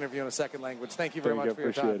do this interview in a second language. Thank you very much for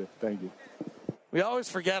your time. Appreciate it. Thank you. We always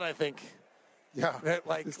forget, I think, that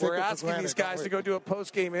we're asking these guys to go do a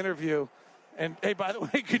post-game interview. And, hey, by the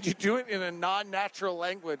way, could you do it in a non-natural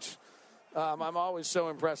language? I'm always so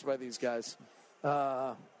impressed by these guys.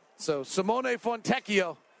 So Simone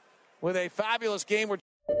Fontecchio with a fabulous game.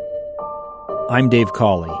 I'm Dave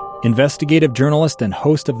Cawley, investigative journalist and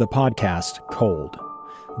host of the podcast Cold.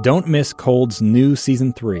 Don't miss Cold's new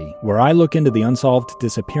Season 3, where I look into the unsolved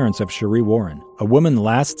disappearance of Cherie Warren, a woman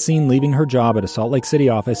last seen leaving her job at a Salt Lake City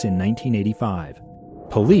office in 1985.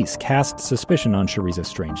 Police cast suspicion on Cherie's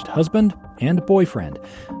estranged husband and boyfriend,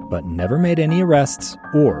 but never made any arrests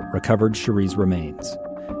or recovered Cherie's remains.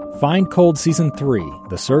 Find Cold Season 3,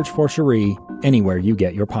 The Search for Cherie, anywhere you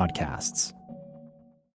get your podcasts.